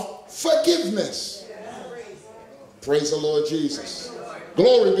of forgiveness. Praise the Lord Jesus.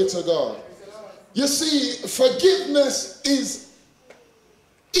 Glory be to God. You see, forgiveness is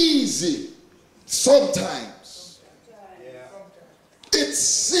easy sometimes. It's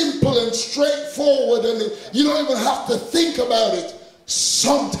simple and straightforward, and you don't even have to think about it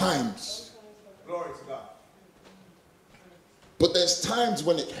sometimes. Glory to God. But there's times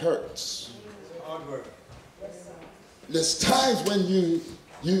when it hurts. Hard work. There's times when you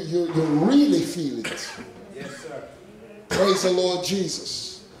really feel it. Yes, sir. Praise the Lord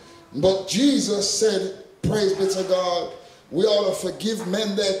Jesus. But Jesus said, praise be to God, we ought to forgive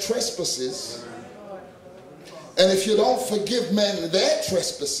men their trespasses. And if you don't forgive men their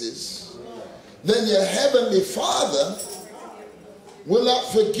trespasses, then your heavenly Father will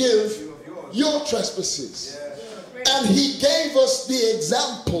not forgive your trespasses. And he gave us the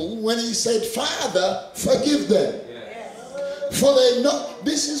example when he said, Father, forgive them. For they know,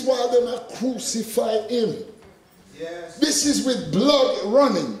 this is why they not crucify him. This is with blood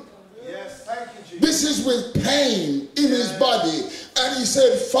running. Yes, thank you, Jesus. This is with pain in his body. And he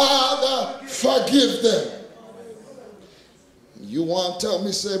said, Father, forgive them. You want to tell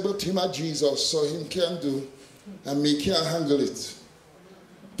me, say, but him a Jesus, so him can do, and me can't handle it.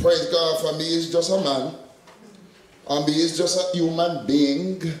 Praise God, for me he's just a man, and me is just a human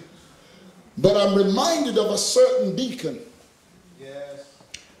being. But I'm reminded of a certain deacon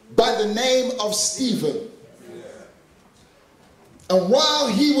by the name of Stephen. And while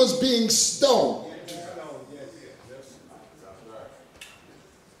he was being stoned,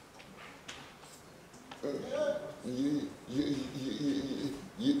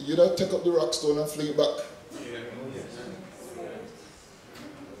 you don't take up the rock stone and fling it back.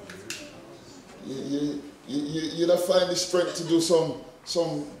 You don't find the strength to do some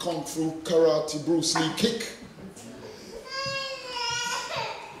kung fu, karate, Bruce Lee kick.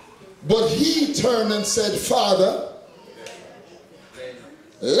 But he turned and said, Father,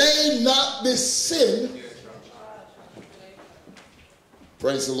 lay not this sin.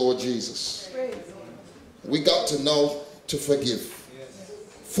 Praise the Lord Jesus. We got to know to forgive.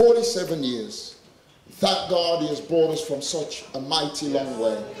 47 years. Thank God he has brought us from such a mighty long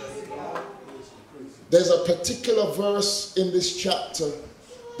way. There's a particular verse in this chapter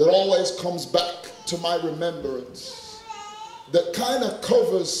that always comes back to my remembrance that kind of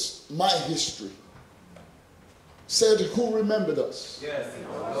covers my history. Said, who remembered us? Yes.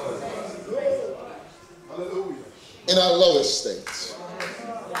 Hallelujah. In our lowest state.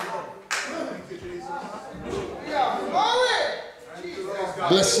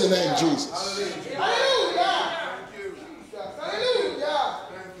 Bless your name, Jesus.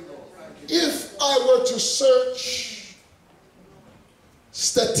 If I were to search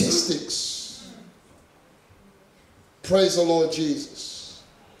statistics, praise the Lord Jesus,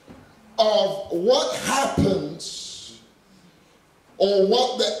 of what happens or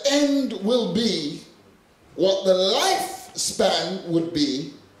what the end will be, what the lifespan would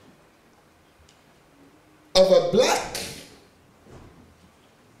be of a black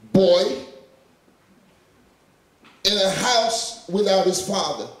boy in a house without his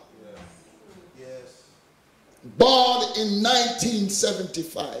father. Yes. Born in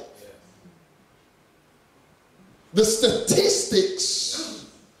 1975. The statistics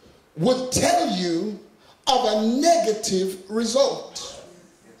would tell you of a negative result.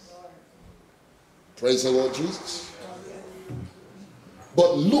 Praise the Lord Jesus.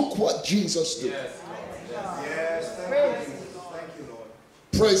 But look what Jesus did. Yes, thank you, Lord.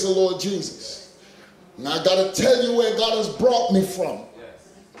 Praise the Lord Jesus. Now I got to tell you where God has brought me from.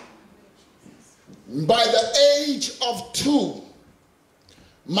 By the age of 2,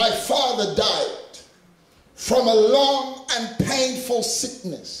 my father died from a long and painful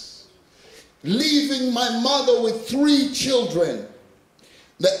sickness, leaving my mother with 3 children.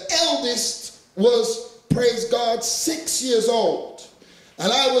 The eldest was, praise God, 6 years old.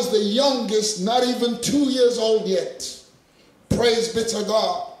 And I was the youngest, not even 2 years old yet. Praise be to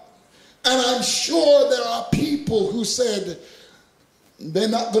God. And I'm sure there are people who said they're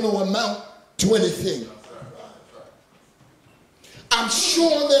not going to amount to anything. I'm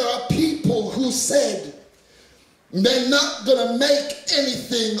sure there are people who said they're not going to make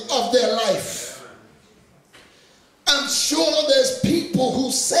anything of their life. I'm sure there's people who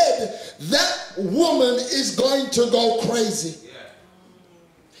said that woman is going to go crazy.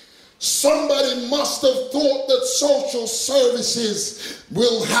 Somebody must have thought that social services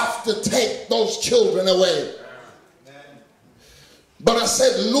will have to take those children away. But I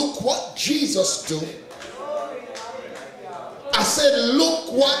said, look what Jesus do. I said,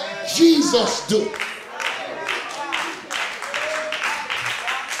 look what Jesus do.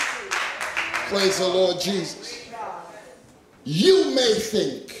 Praise the Lord Jesus. You may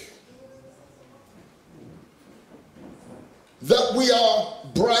think that we are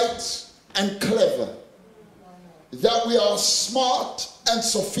bright and clever, that we are smart and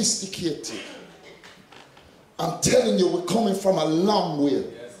sophisticated. I'm telling you, we're coming from a long way.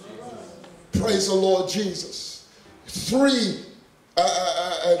 Praise the Lord Jesus. 3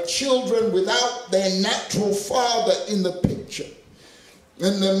 children without their natural father in the picture.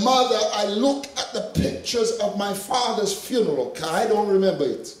 And the mother, I look at the pictures of my father's funeral. I don't remember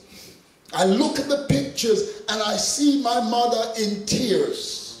it. I look at the pictures and I see my mother in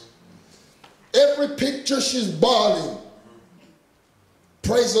tears. Every picture she's bawling.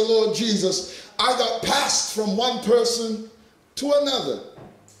 Praise the Lord Jesus. I got passed from one person to another.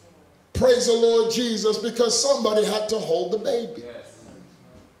 Praise the Lord Jesus, because somebody had to hold the baby.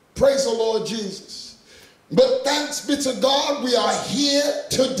 Praise the Lord Jesus. But thanks be to God, we are here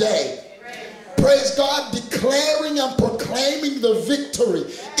today. Praise God, declaring and proclaiming the victory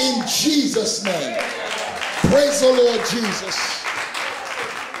in Jesus' name. Praise the Lord Jesus.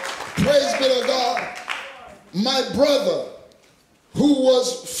 Praise be to God. My brother, who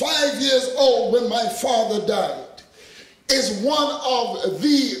was 5 years old when my father died, is one of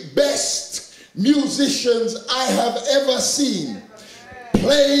the best musicians I have ever seen,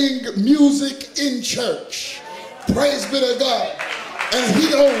 playing music in church. Praise be to God. And he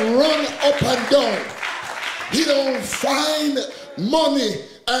don't run up and down. He don't find money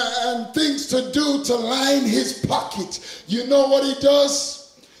and things to do to line his pocket. You know what he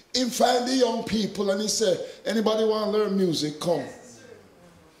does? He find the young people and he said, anybody want to learn music? Come.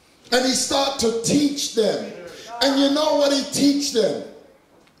 And he start to teach them. And you know what he teach them?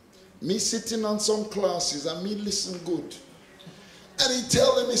 Me sitting on some classes and me listen good. And he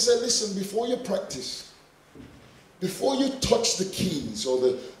tell them, he said, listen, before you practice, before you touch the keys or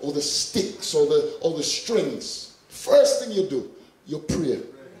the sticks or the strings, first thing you do, you pray.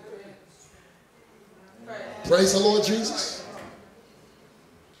 Praise the Lord Jesus.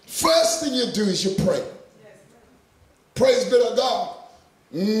 First thing you do is you pray. Praise be to God.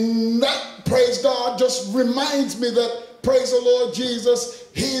 That, praise God, just reminds me that, praise the Lord Jesus,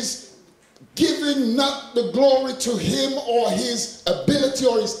 he's giving not the glory to him or his ability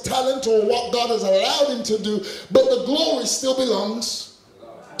or his talent or what God has allowed him to do, but the glory still belongs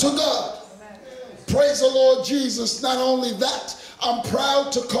to God. Praise the Lord Jesus. Not only that, I'm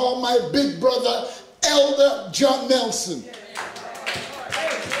proud to call my big brother Elder John Nelson.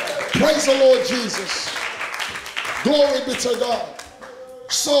 Praise the Lord Jesus. Glory be to God.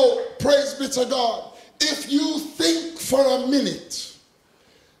 So, praise be to God. If you think for a minute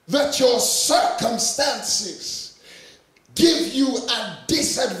that your circumstances give you a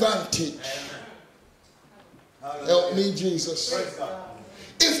disadvantage, help me, Jesus.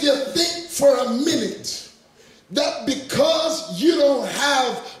 If you think for a minute that because you don't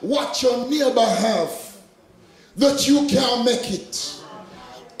have what your neighbor have, that you can't make it,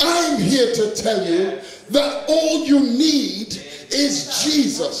 I'm here to tell you that all you need is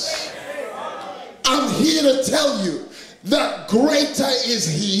Jesus. I'm here to tell you that greater is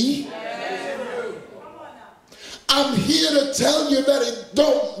he. I'm here to tell you that it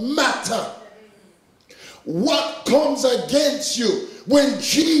don't matter what comes against you when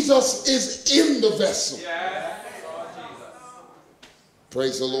Jesus is in the vessel.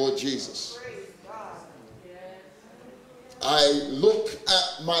 Praise the Lord Jesus. I look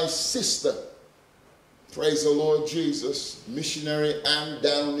at my sister, praise the Lord Jesus, missionary Ann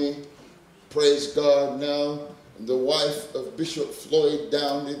Downey, praise God now, the wife of Bishop Floyd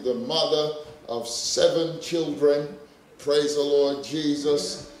Downey, the mother of 7 children, Praise the Lord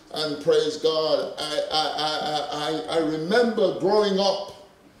Jesus. And praise God. I remember growing up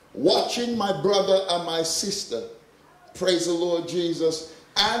watching my brother and my sister. Praise the Lord Jesus.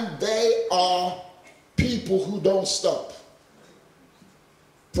 And they are people who don't stop.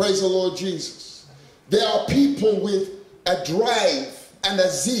 Praise the Lord Jesus. They are people with a drive and a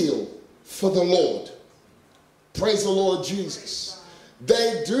zeal for the Lord. Praise the Lord Jesus.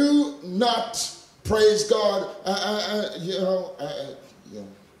 They do not, praise God,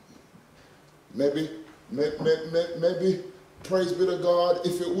 maybe, praise be to God,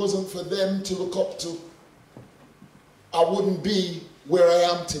 if it wasn't for them to look up to, I wouldn't be where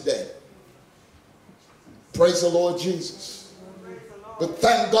I am today. Praise the Lord Jesus. But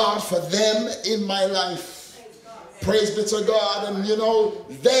thank God for them in my life. Praise be to God. And you know,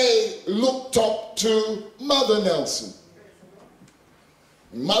 they looked up to Mother Nelson.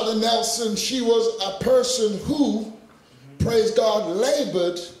 Mother Nelson, she was a person who, praise God,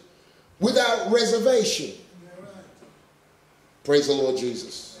 labored without reservation. Praise the Lord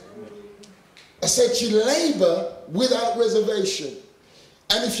Jesus. I said she labored without reservation.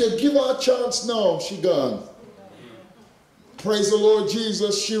 And if you give her a chance now, she gone. Praise the Lord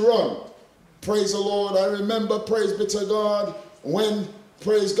Jesus, she run. Praise the Lord. I remember, praise be to God, when,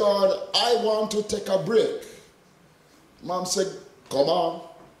 praise God, I want to take a break. Mom said, come on,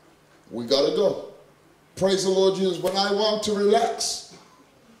 we got to go. Praise the Lord Jesus. When I want to relax,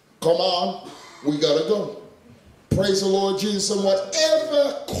 come on, we got to go. Praise the Lord Jesus. And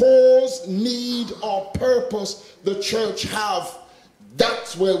whatever cause, need, or purpose the church have,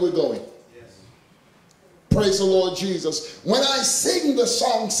 that's where we're going. Praise the Lord Jesus. When I sing the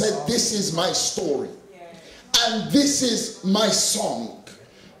song, said, this is my story. And this is my song.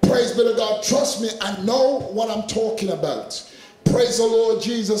 Praise be to God. Trust me, I know what I'm talking about. Praise the Lord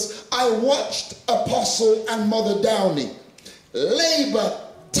Jesus. I watched Apostle and Mother Downey labor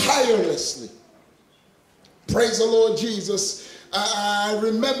tirelessly. Praise the Lord Jesus. I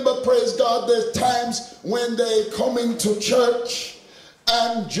remember, praise God, there's times when they come into church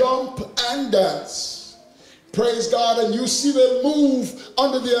and jump and dance. Praise God, and you see them move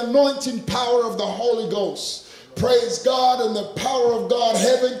under the anointing power of the Holy Ghost. Praise God, and the power of God,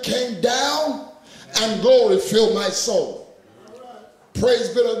 heaven came down and glory filled my soul. Praise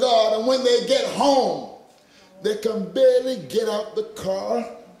be to God. And when they get home, they can barely get out the car.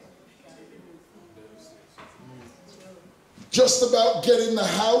 Just about get in the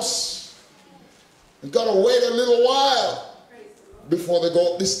house. And got to wait a little while before they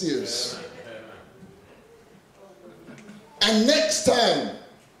go up the stairs. And next time,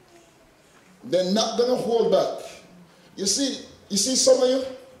 they're not going to hold back. You see some of you?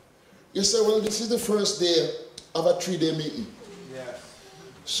 You say, well, this is the first day of a 3-day meeting. Yeah.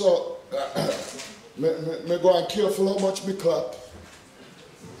 So, me go and careful how much me clap.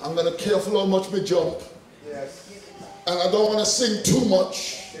 I'm going to careful how much me jump. Yes. And I don't want to sing too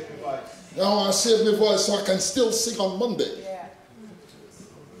much. I want to save my voice so I can still sing on Monday. Yeah.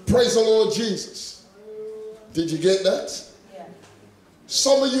 Praise the Lord Jesus. Did you get that?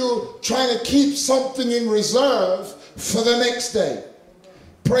 Some of you trying to keep something in reserve for the next day.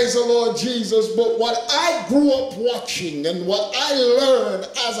 Praise the Lord Jesus. But what I grew up watching and what I learned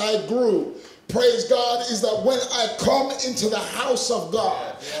as I grew, praise God, is that when I come into the house of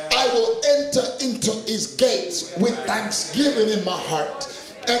God, I will enter into his gates with thanksgiving in my heart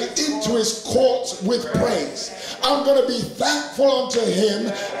and into his courts with praise. I'm going to be thankful unto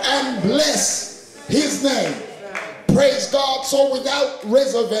him and bless his name. Praise God. So without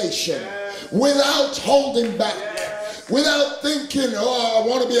reservation, without holding back, without thinking, oh, I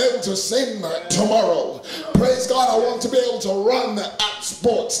want to be able to sing tomorrow. Praise God. I want to be able to run at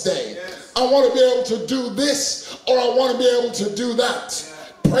sports day. I want to be able to do this, or I want to be able to do that.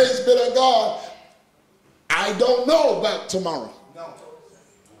 Praise be to God. I don't know about tomorrow.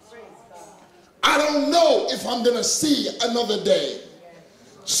 I don't know if I'm going to see another day.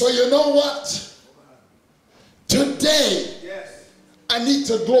 So you know what? Today, I need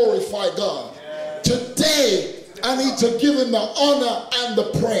to glorify God. Today, I need to give him the honor and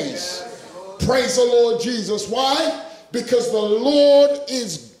the praise. Praise the Lord Jesus. Why? Because the Lord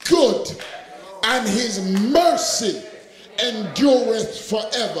is good and his mercy endureth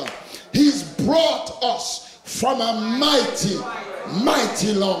forever. He's brought us from a mighty,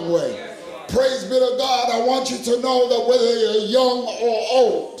 mighty long way. Praise be to God. I want you to know that whether you're young or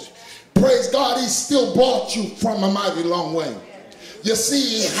old, praise God, he still brought you from a mighty long way. You see,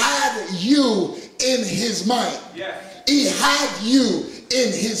 he had you in his mind. He had you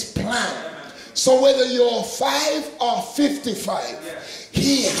in his plan. So whether you're 5 or 55,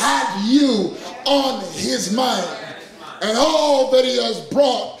 he had you on his mind. And all that he has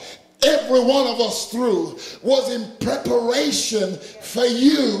brought every one of us through was in preparation for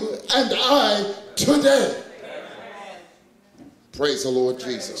you and I today. Praise the Lord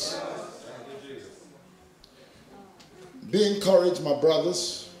Jesus. Be encouraged, my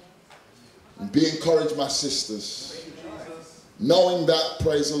brothers. And be encouraged, my sisters. Knowing that,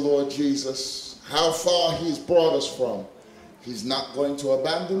 praise the Lord Jesus, how far he's brought us from. He's not going to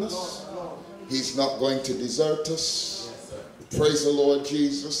abandon us. He's not going to desert us. Praise the Lord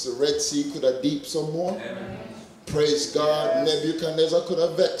Jesus. The Red Sea could have deep some more. Praise God. Nebuchadnezzar could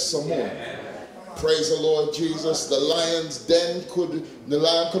have vexed some more. Praise the Lord Jesus. The lion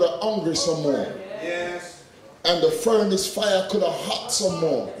could have hungry some more. And the furnace fire could have hot some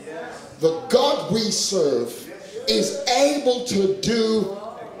more. The God we serve is able to do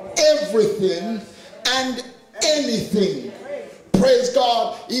everything and anything. Praise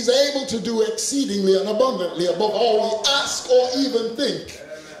God. He's able to do exceedingly and abundantly above all we ask or even think.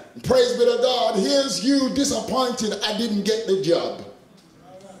 Praise be to God. Here's you disappointed I didn't get the job.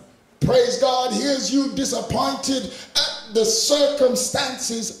 Praise God. Here's you disappointed at the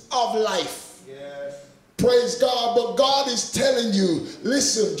circumstances of life. Praise God. But God is telling you,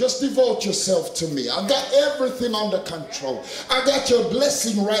 listen, just devote yourself to me. I got everything under control. I got your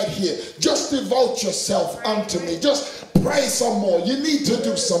blessing right here. Just devote yourself unto me. Just pray some more. You need to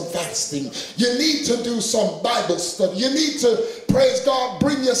do some fasting. You need to do some Bible study. You need to, praise God,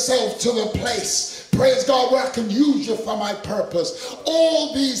 bring yourself to the place, praise God, where I can use you for my purpose.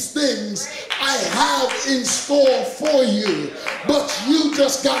 All these things I have in store for you, but you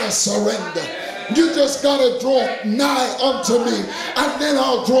just got to surrender. You just got to draw nigh unto me, and then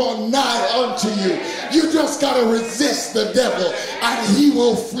I'll draw nigh unto you. You just got to resist the devil, and he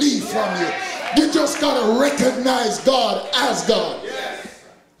will flee from you. You just got to recognize God as God.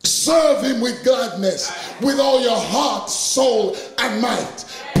 Serve him with gladness, with all your heart, soul, and might.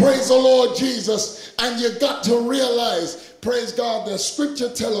 Praise the Lord Jesus. And you got to realize, praise God, the scripture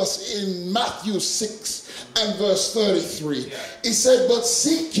tells us in Matthew 6 and verse 33. He said, but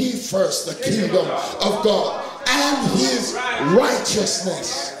seek ye first the kingdom of God and his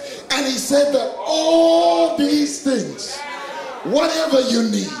righteousness. And he said that all these things, whatever you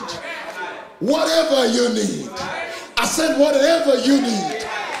need, I said whatever you need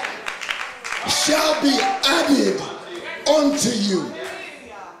shall be added unto you.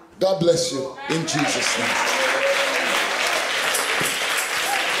 God bless you in Jesus' name.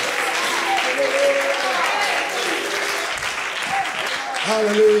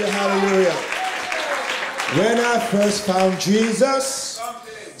 Hallelujah, hallelujah. When I first found Jesus,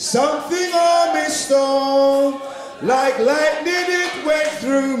 something on me stole, like lightning it went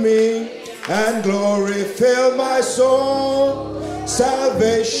through me, and glory filled my soul.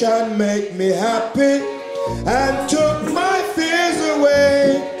 Salvation made me happy and took my fears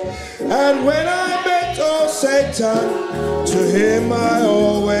away. And when I met old Satan, to him I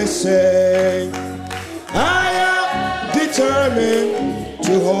always say, I am determined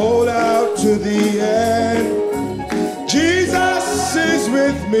to hold out to the end. Jesus is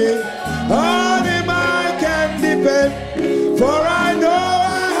with me, on him I can depend, for I know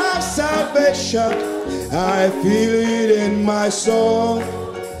I have salvation, I feel it in my soul.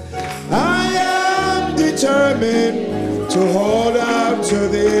 I am determined to hold out to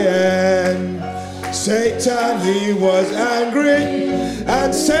the end. Satan, he was angry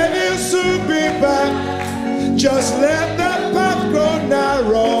and said he'll soon be back. Just let the path grow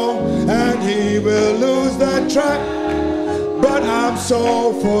narrow and he will lose the track. But I'm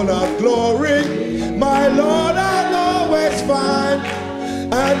so full of glory, my Lord I'll always find.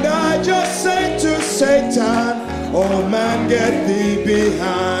 And I just say to Satan, oh man, get thee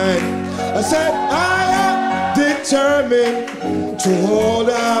behind. I said I am determined to hold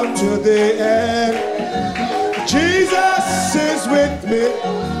out to the end. Jesus is with me,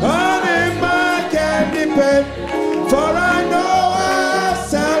 on him I can depend, for I know I have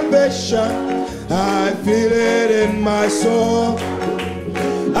salvation, I feel it in my soul.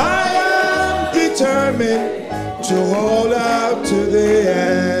 I am determined to hold out to the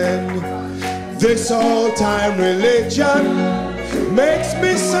end. This old-time religion makes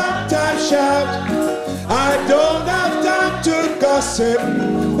me sometimes shout. I don't have time to gossip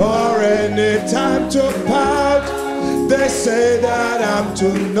or any time to pout. They say that I'm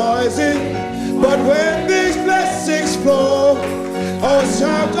too noisy, but when these blessings flow, oh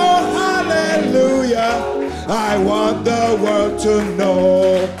shout, oh hallelujah, I want the world to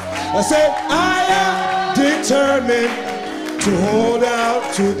know. I said I am determined to hold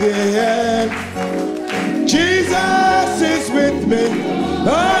out to the end. Jesus is with me,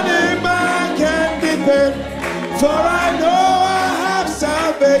 on him I can depend, For I know I have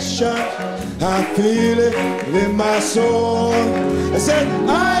salvation. I feel it in my soul. I said,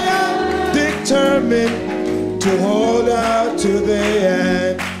 I am determined to hold out to the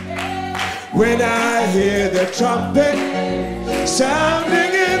end. When I hear the trumpet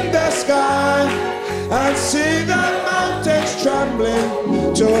sounding in the sky, and see the mountains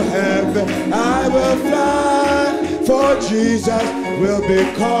trembling to heaven, I will fly, for Jesus will be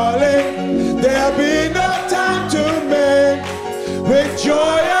calling. There'll be no time to make. With joy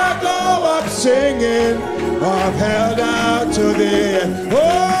I go up singing, I'm held out to the end.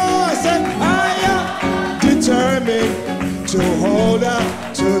 Oh, I said, I am determined to hold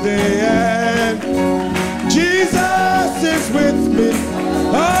out to the end. Jesus is with me,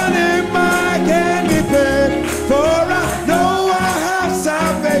 on him I can depend. For I know I have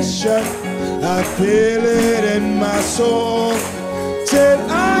salvation, I feel it in my soul. Said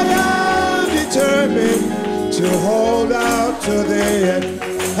I am determined to hold out to the end.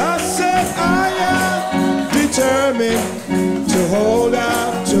 I said I am determined to hold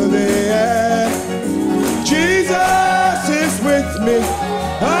out to the end. Jesus is with me,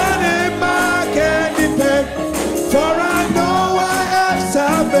 on him I can depend. For I know I have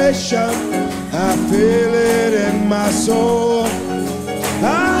salvation, I feel it in my soul.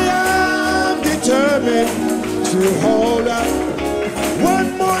 I am determined to hold out.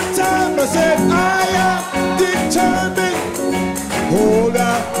 One more time I said I am determined, hold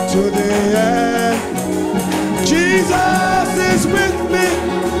out to the end. Jesus is with me,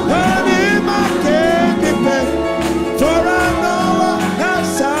 on him I can depend. For I know I have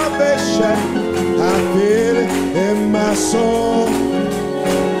salvation, I feel it in my soul.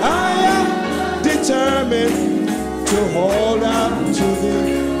 I am determined to hold out to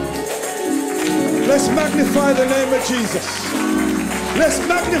thee. Let's magnify the name of Jesus. Let's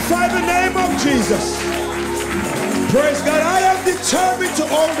magnify the name of Jesus. Praise God. I am determined to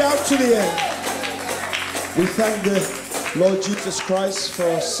hold out to the end. We thank the Lord Jesus Christ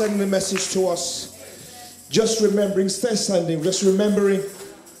for sending the message to us. Just remembering, stay standing, just remembering,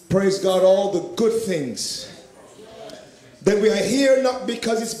 praise God, all the good things. That we are here not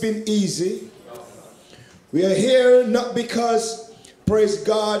because it's been easy. We are here not because, praise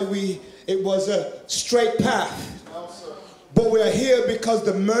God, it was a straight path. But we are here because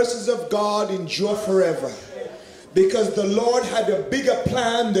the mercies of God endure forever. Because the Lord had a bigger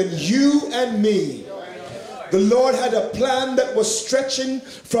plan than you and me. The Lord had a plan that was stretching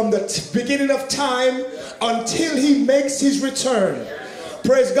from the beginning of time until he makes his return.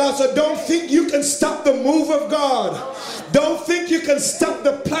 Praise God. So don't think you can stop the move of God. Don't think you can stop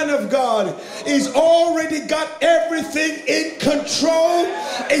the plan of God. He's already got everything in control.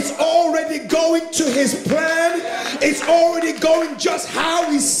 It's already going to his plan. It's already going just how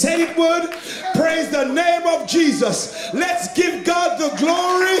he said it would. Praise the name of Jesus. Let's give God the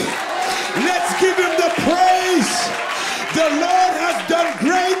glory. Let's give him the praise. The Lord has done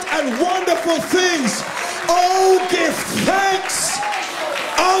great and wonderful things. Oh, give thanks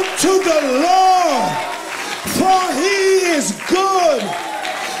unto the Lord, for he is good,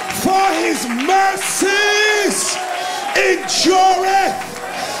 for his mercies endureth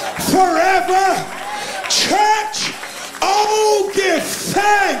forever. Church, oh, give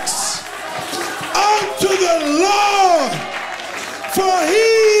thanks unto the Lord, for he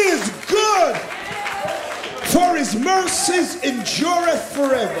is good, for his mercies endureth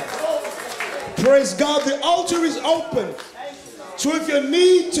forever. Praise God. The altar is open. So if you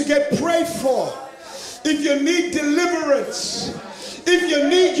need to get prayed for, if you need deliverance, if you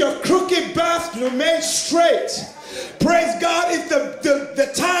need your crooked path made straight, praise God, if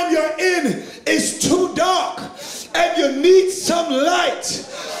the time you're in is too dark and you need some light,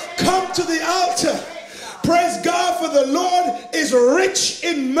 come to the altar. Praise God, for the Lord is rich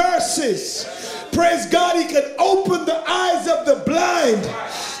in mercies. Praise God, he can open the eyes of the blind,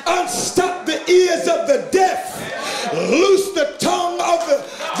 unstop the ears of the deaf, loose the tongue of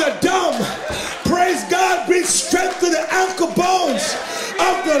the dumb. Praise God, bring strength to the ankle bones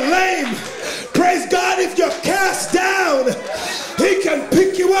of the lame. Praise God, if you're cast down, he can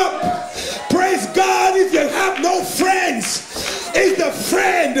pick you up. Praise God, if you have no friends, he's the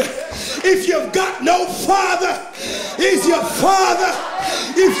friend. If you've got no father, he's your father.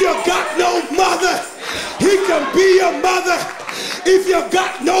 If you've got no mother, he can be your mother. If you've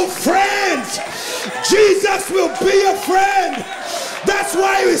got no friends, Jesus will be a friend. That's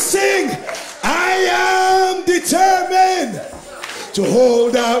why we sing, I am determined to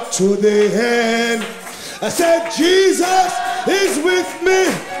hold out to the end. I said, Jesus is with me,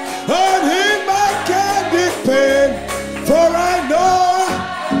 on him I can depend. For I know,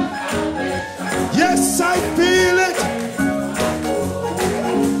 yes, I feel it.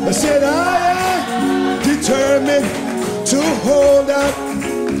 I said I am determined to hold out.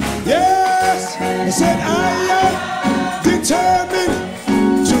 Yes, I said I am determined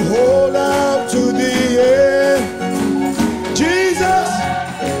to hold out to the end. Jesus,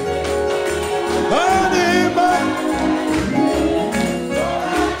 on him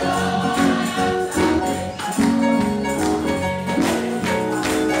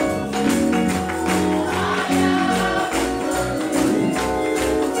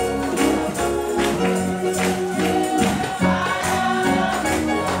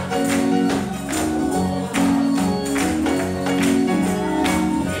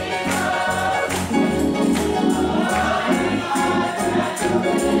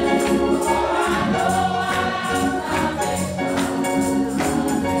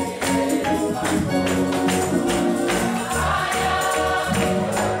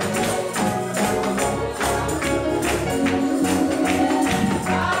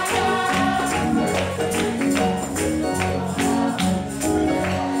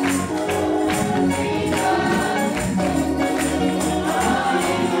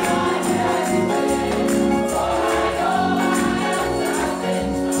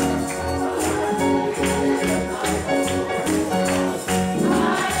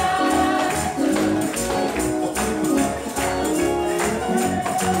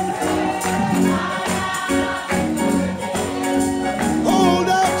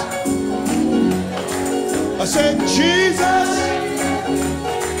I said, Jesus,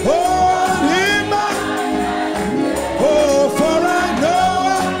 hold him up. Oh, for I know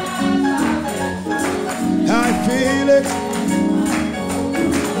I feel it.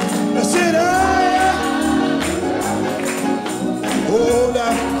 I said, hold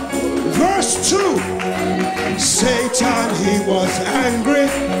up. Verse 2, Satan, he was angry,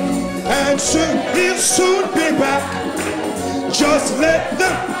 and soon he'll soon be back. Just let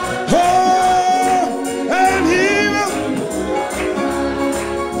them hold and he will.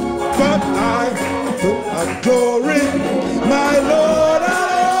 But I put glory, my Lord, I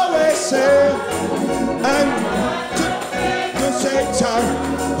always say. And to Satan,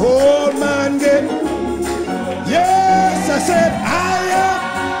 old man get. Yes, I said I am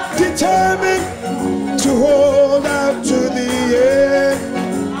determined to hold out to the end.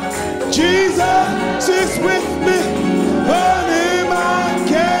 Jesus is with me. On him I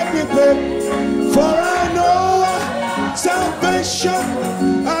can't repent, for I know salvation,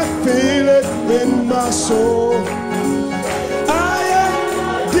 I feel it in my soul. I am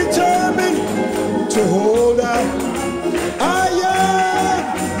determined to hold out. I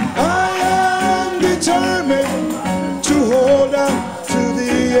am determined to hold out to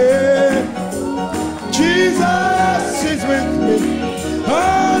the end. Jesus is with me.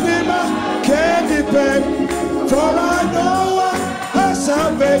 On him I can't depend, for I know her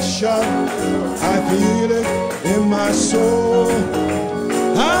salvation, I feel it in my soul.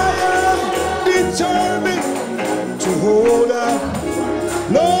 I am determined to hold out.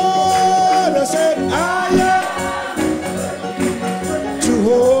 Lord, I said I am to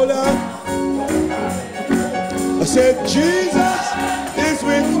hold out. I said Jesus is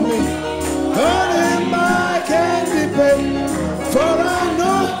with me. On him I can depend, for I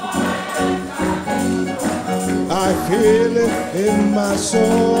know I feel it in my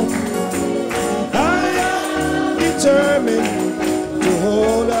soul. I am determined to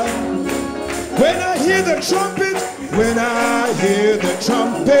hold out. When I hear the trumpet, when I hear the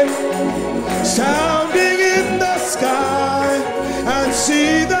trumpet sounding in the sky, and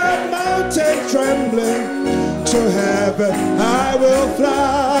see the mountain trembling, to heaven I will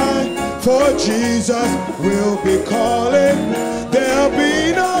fly. For Jesus will be calling. There'll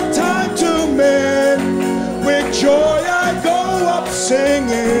be no time to mend. With joy I go up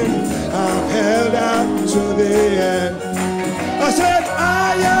singing. I'm held out to the end. I said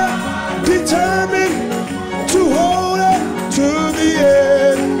I am determined to hold it to the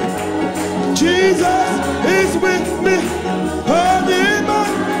end. Jesus is with me. On him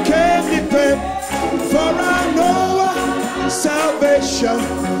I can depend, for I know salvation,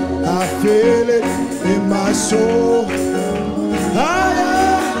 I feel it in my soul. I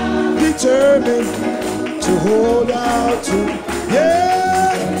am determined to hold out to.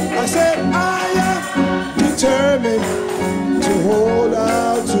 Yeah, I said I am determined to hold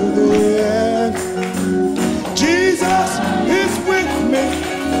out to the end. Jesus is with me.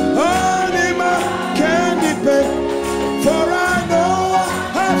 On him I can depend, for I know I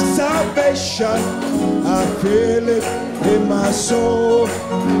have salvation. I feel it in my soul.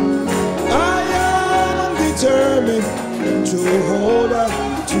 I am determined to hold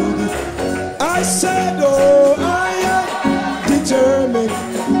out to the. I said, oh, I am determined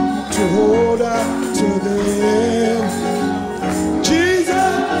to hold out to the end.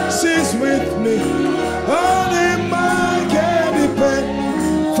 Jesus is with me, on him I can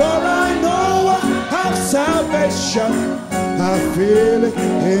depend, for I know I have salvation. I feel it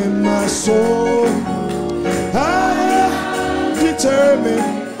in my soul. I am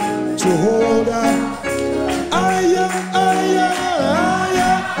determined to hold out.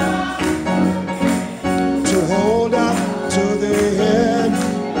 To hold out to the end.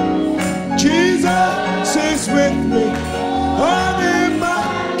 Jesus is with me, on him I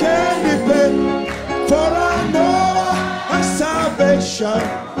can depend, for I know my salvation.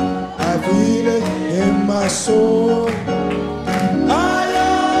 I feel it in my soul. I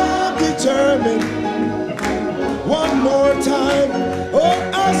am determined. One more time.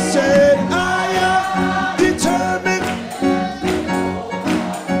 Oh, I said I am determined.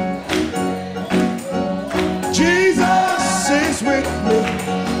 Jesus is with me,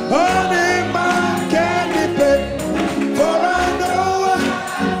 on him I can depend, for I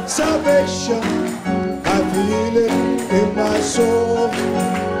know salvation. I feel it in my soul.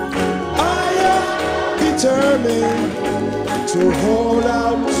 I am determined to hold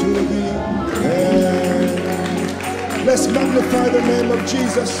out to the end. Let's magnify the name of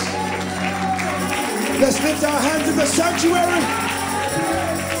Jesus. Let's lift our hands in the sanctuary.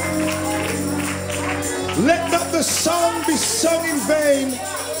 Let not the song be sung in vain.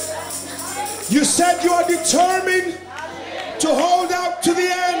 You said you are determined to hold out to the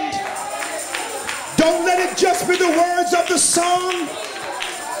end. Don't let it just be the words of the song,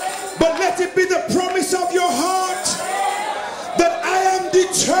 but let it be the promise of your heart that I am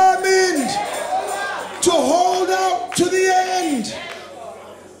determined to hold out to the end.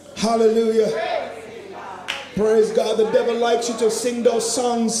 Hallelujah. Praise God. The devil likes you to sing those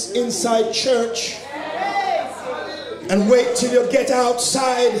songs inside church and wait till you get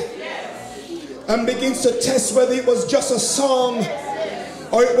outside and begins to test whether it was just a song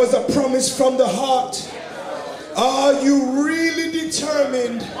or it was a promise from the heart. Are you really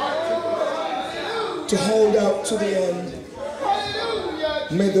determined to hold out to the end?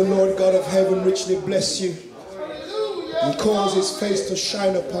 May the Lord God of heaven richly bless you and cause his face to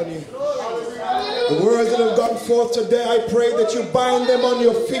shine upon you. The words that have gone forth today, I pray that you bind them on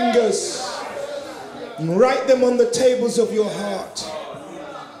your fingers and write them on the tables of your heart,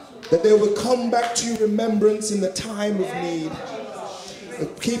 that they will come back to your remembrance in the time of need.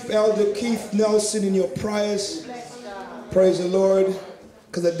 Keep Elder Keith Nelson in your prayers. Praise the Lord,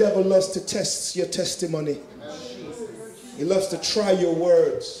 because the devil loves to test your testimony. He loves to try your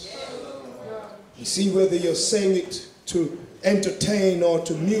words and see whether you're saying it to entertain or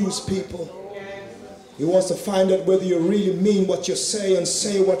to amuse people. He wants to find out whether you really mean what you say and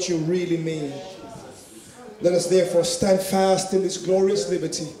say what you really mean. Let us therefore stand fast in this glorious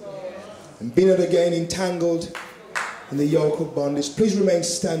liberty and be not again entangled in the yoke of bondage. Please remain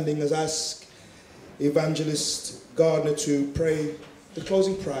standing as I ask Evangelist Gardner to pray the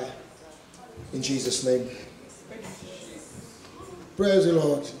closing prayer in Jesus' name. Praise the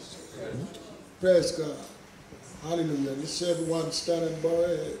Lord. Praise God. Hallelujah. Let's everyone stand and bow our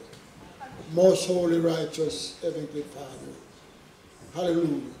head. Most holy, righteous, heavenly Father.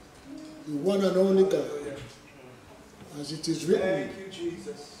 Hallelujah. The one and only God. As it is written, Thank you,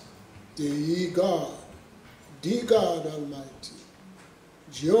 Jesus. the God Almighty,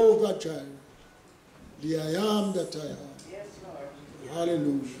 Jehovah Jireh, the I am that I am. Yes, Lord.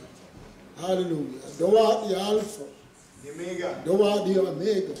 Hallelujah. Hallelujah. Thou art the Alpha. The Omega. Thou art the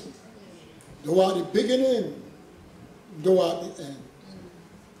Omega. Thou art the beginning. Thou art the end.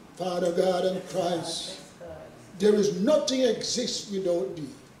 Father God and Christ, there is nothing exists without thee.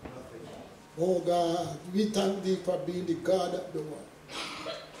 Oh God, we thank thee for being the God of the world.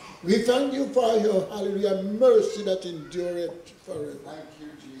 We thank you for your, hallelujah, mercy that endureth forever. Thank you,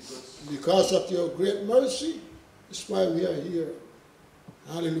 Jesus. Because of your great mercy, that's why we are here.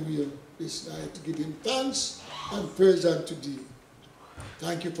 Hallelujah. This night, giving thanks and praise unto thee.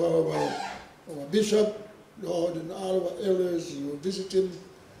 Thank you for our bishop, Lord, and all our elders, your visiting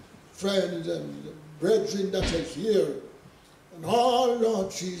friends and brethren that are here. And all,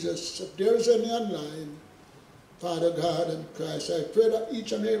 Lord Jesus, if there is any online, Father God and Christ, I pray that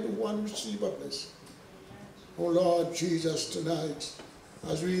each and every one receive a blessing. Oh Lord Jesus, tonight,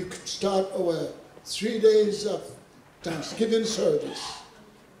 as we start our 3 days of Thanksgiving service,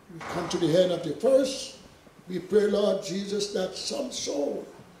 we come to the end of the first. We pray, Lord Jesus, that some soul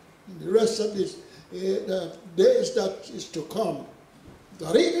in the rest of this the days that is to come,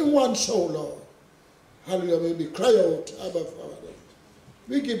 that even one soul, Lord, hallelujah, may we cry out, Abba Father.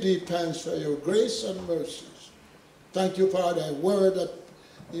 We give thee thanks for your grace and mercies. Thank you for thy word that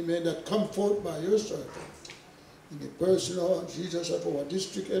amen, that come forth by your servant. In the person of Jesus of our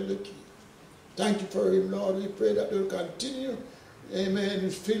district elder key. Thank you for him, Lord. We pray that they'll continue, amen,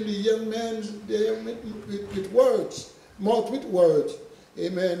 fill the young man there with words, mouth with words,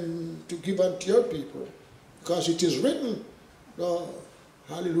 amen, to give unto your people. Because it is written, Lord,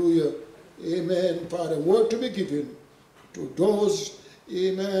 hallelujah, amen, for the word to be given to those,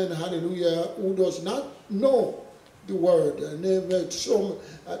 amen, hallelujah, who does not know the word and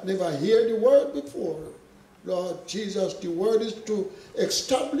never hear the word before. Lord Jesus, the word is to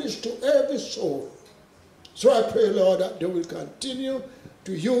establish to every soul. So I pray, Lord, that they will continue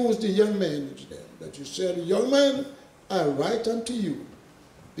to use the young men, that you said, young man, I write unto you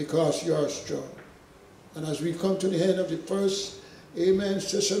because you are strong. And as we come to the end of the first, amen,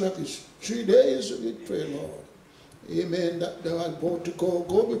 session of these 3 days, we pray, Lord, amen, that they are about to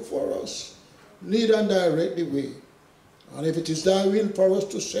go before us, lead and direct the way. And if it is thy will for us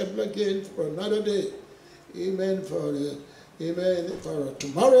to assemble again for another day, amen, for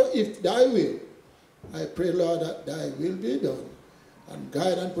tomorrow, if thy will, I pray, Lord, that thy will be done, and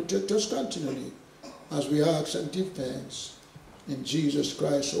guide and protect us continually, as we ask and give thanks, in Jesus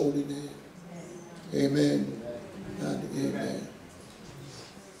Christ's holy name. Amen and amen.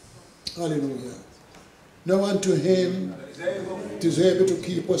 Hallelujah. Now unto him it is able to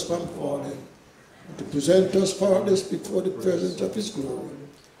keep us from falling, and to present us faultless before the presence of his glory.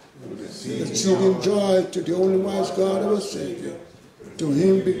 Exceeding joy to the only wise God our Savior. To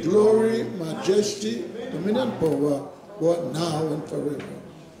him be glory, majesty, dominion, power, both now and forever.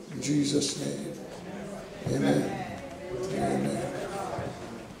 In Jesus' name. Amen. Amen.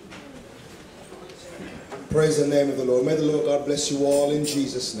 Praise the name of the Lord. May the Lord God bless you all in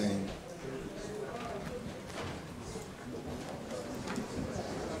Jesus' name.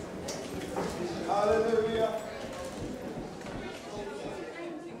 Hallelujah.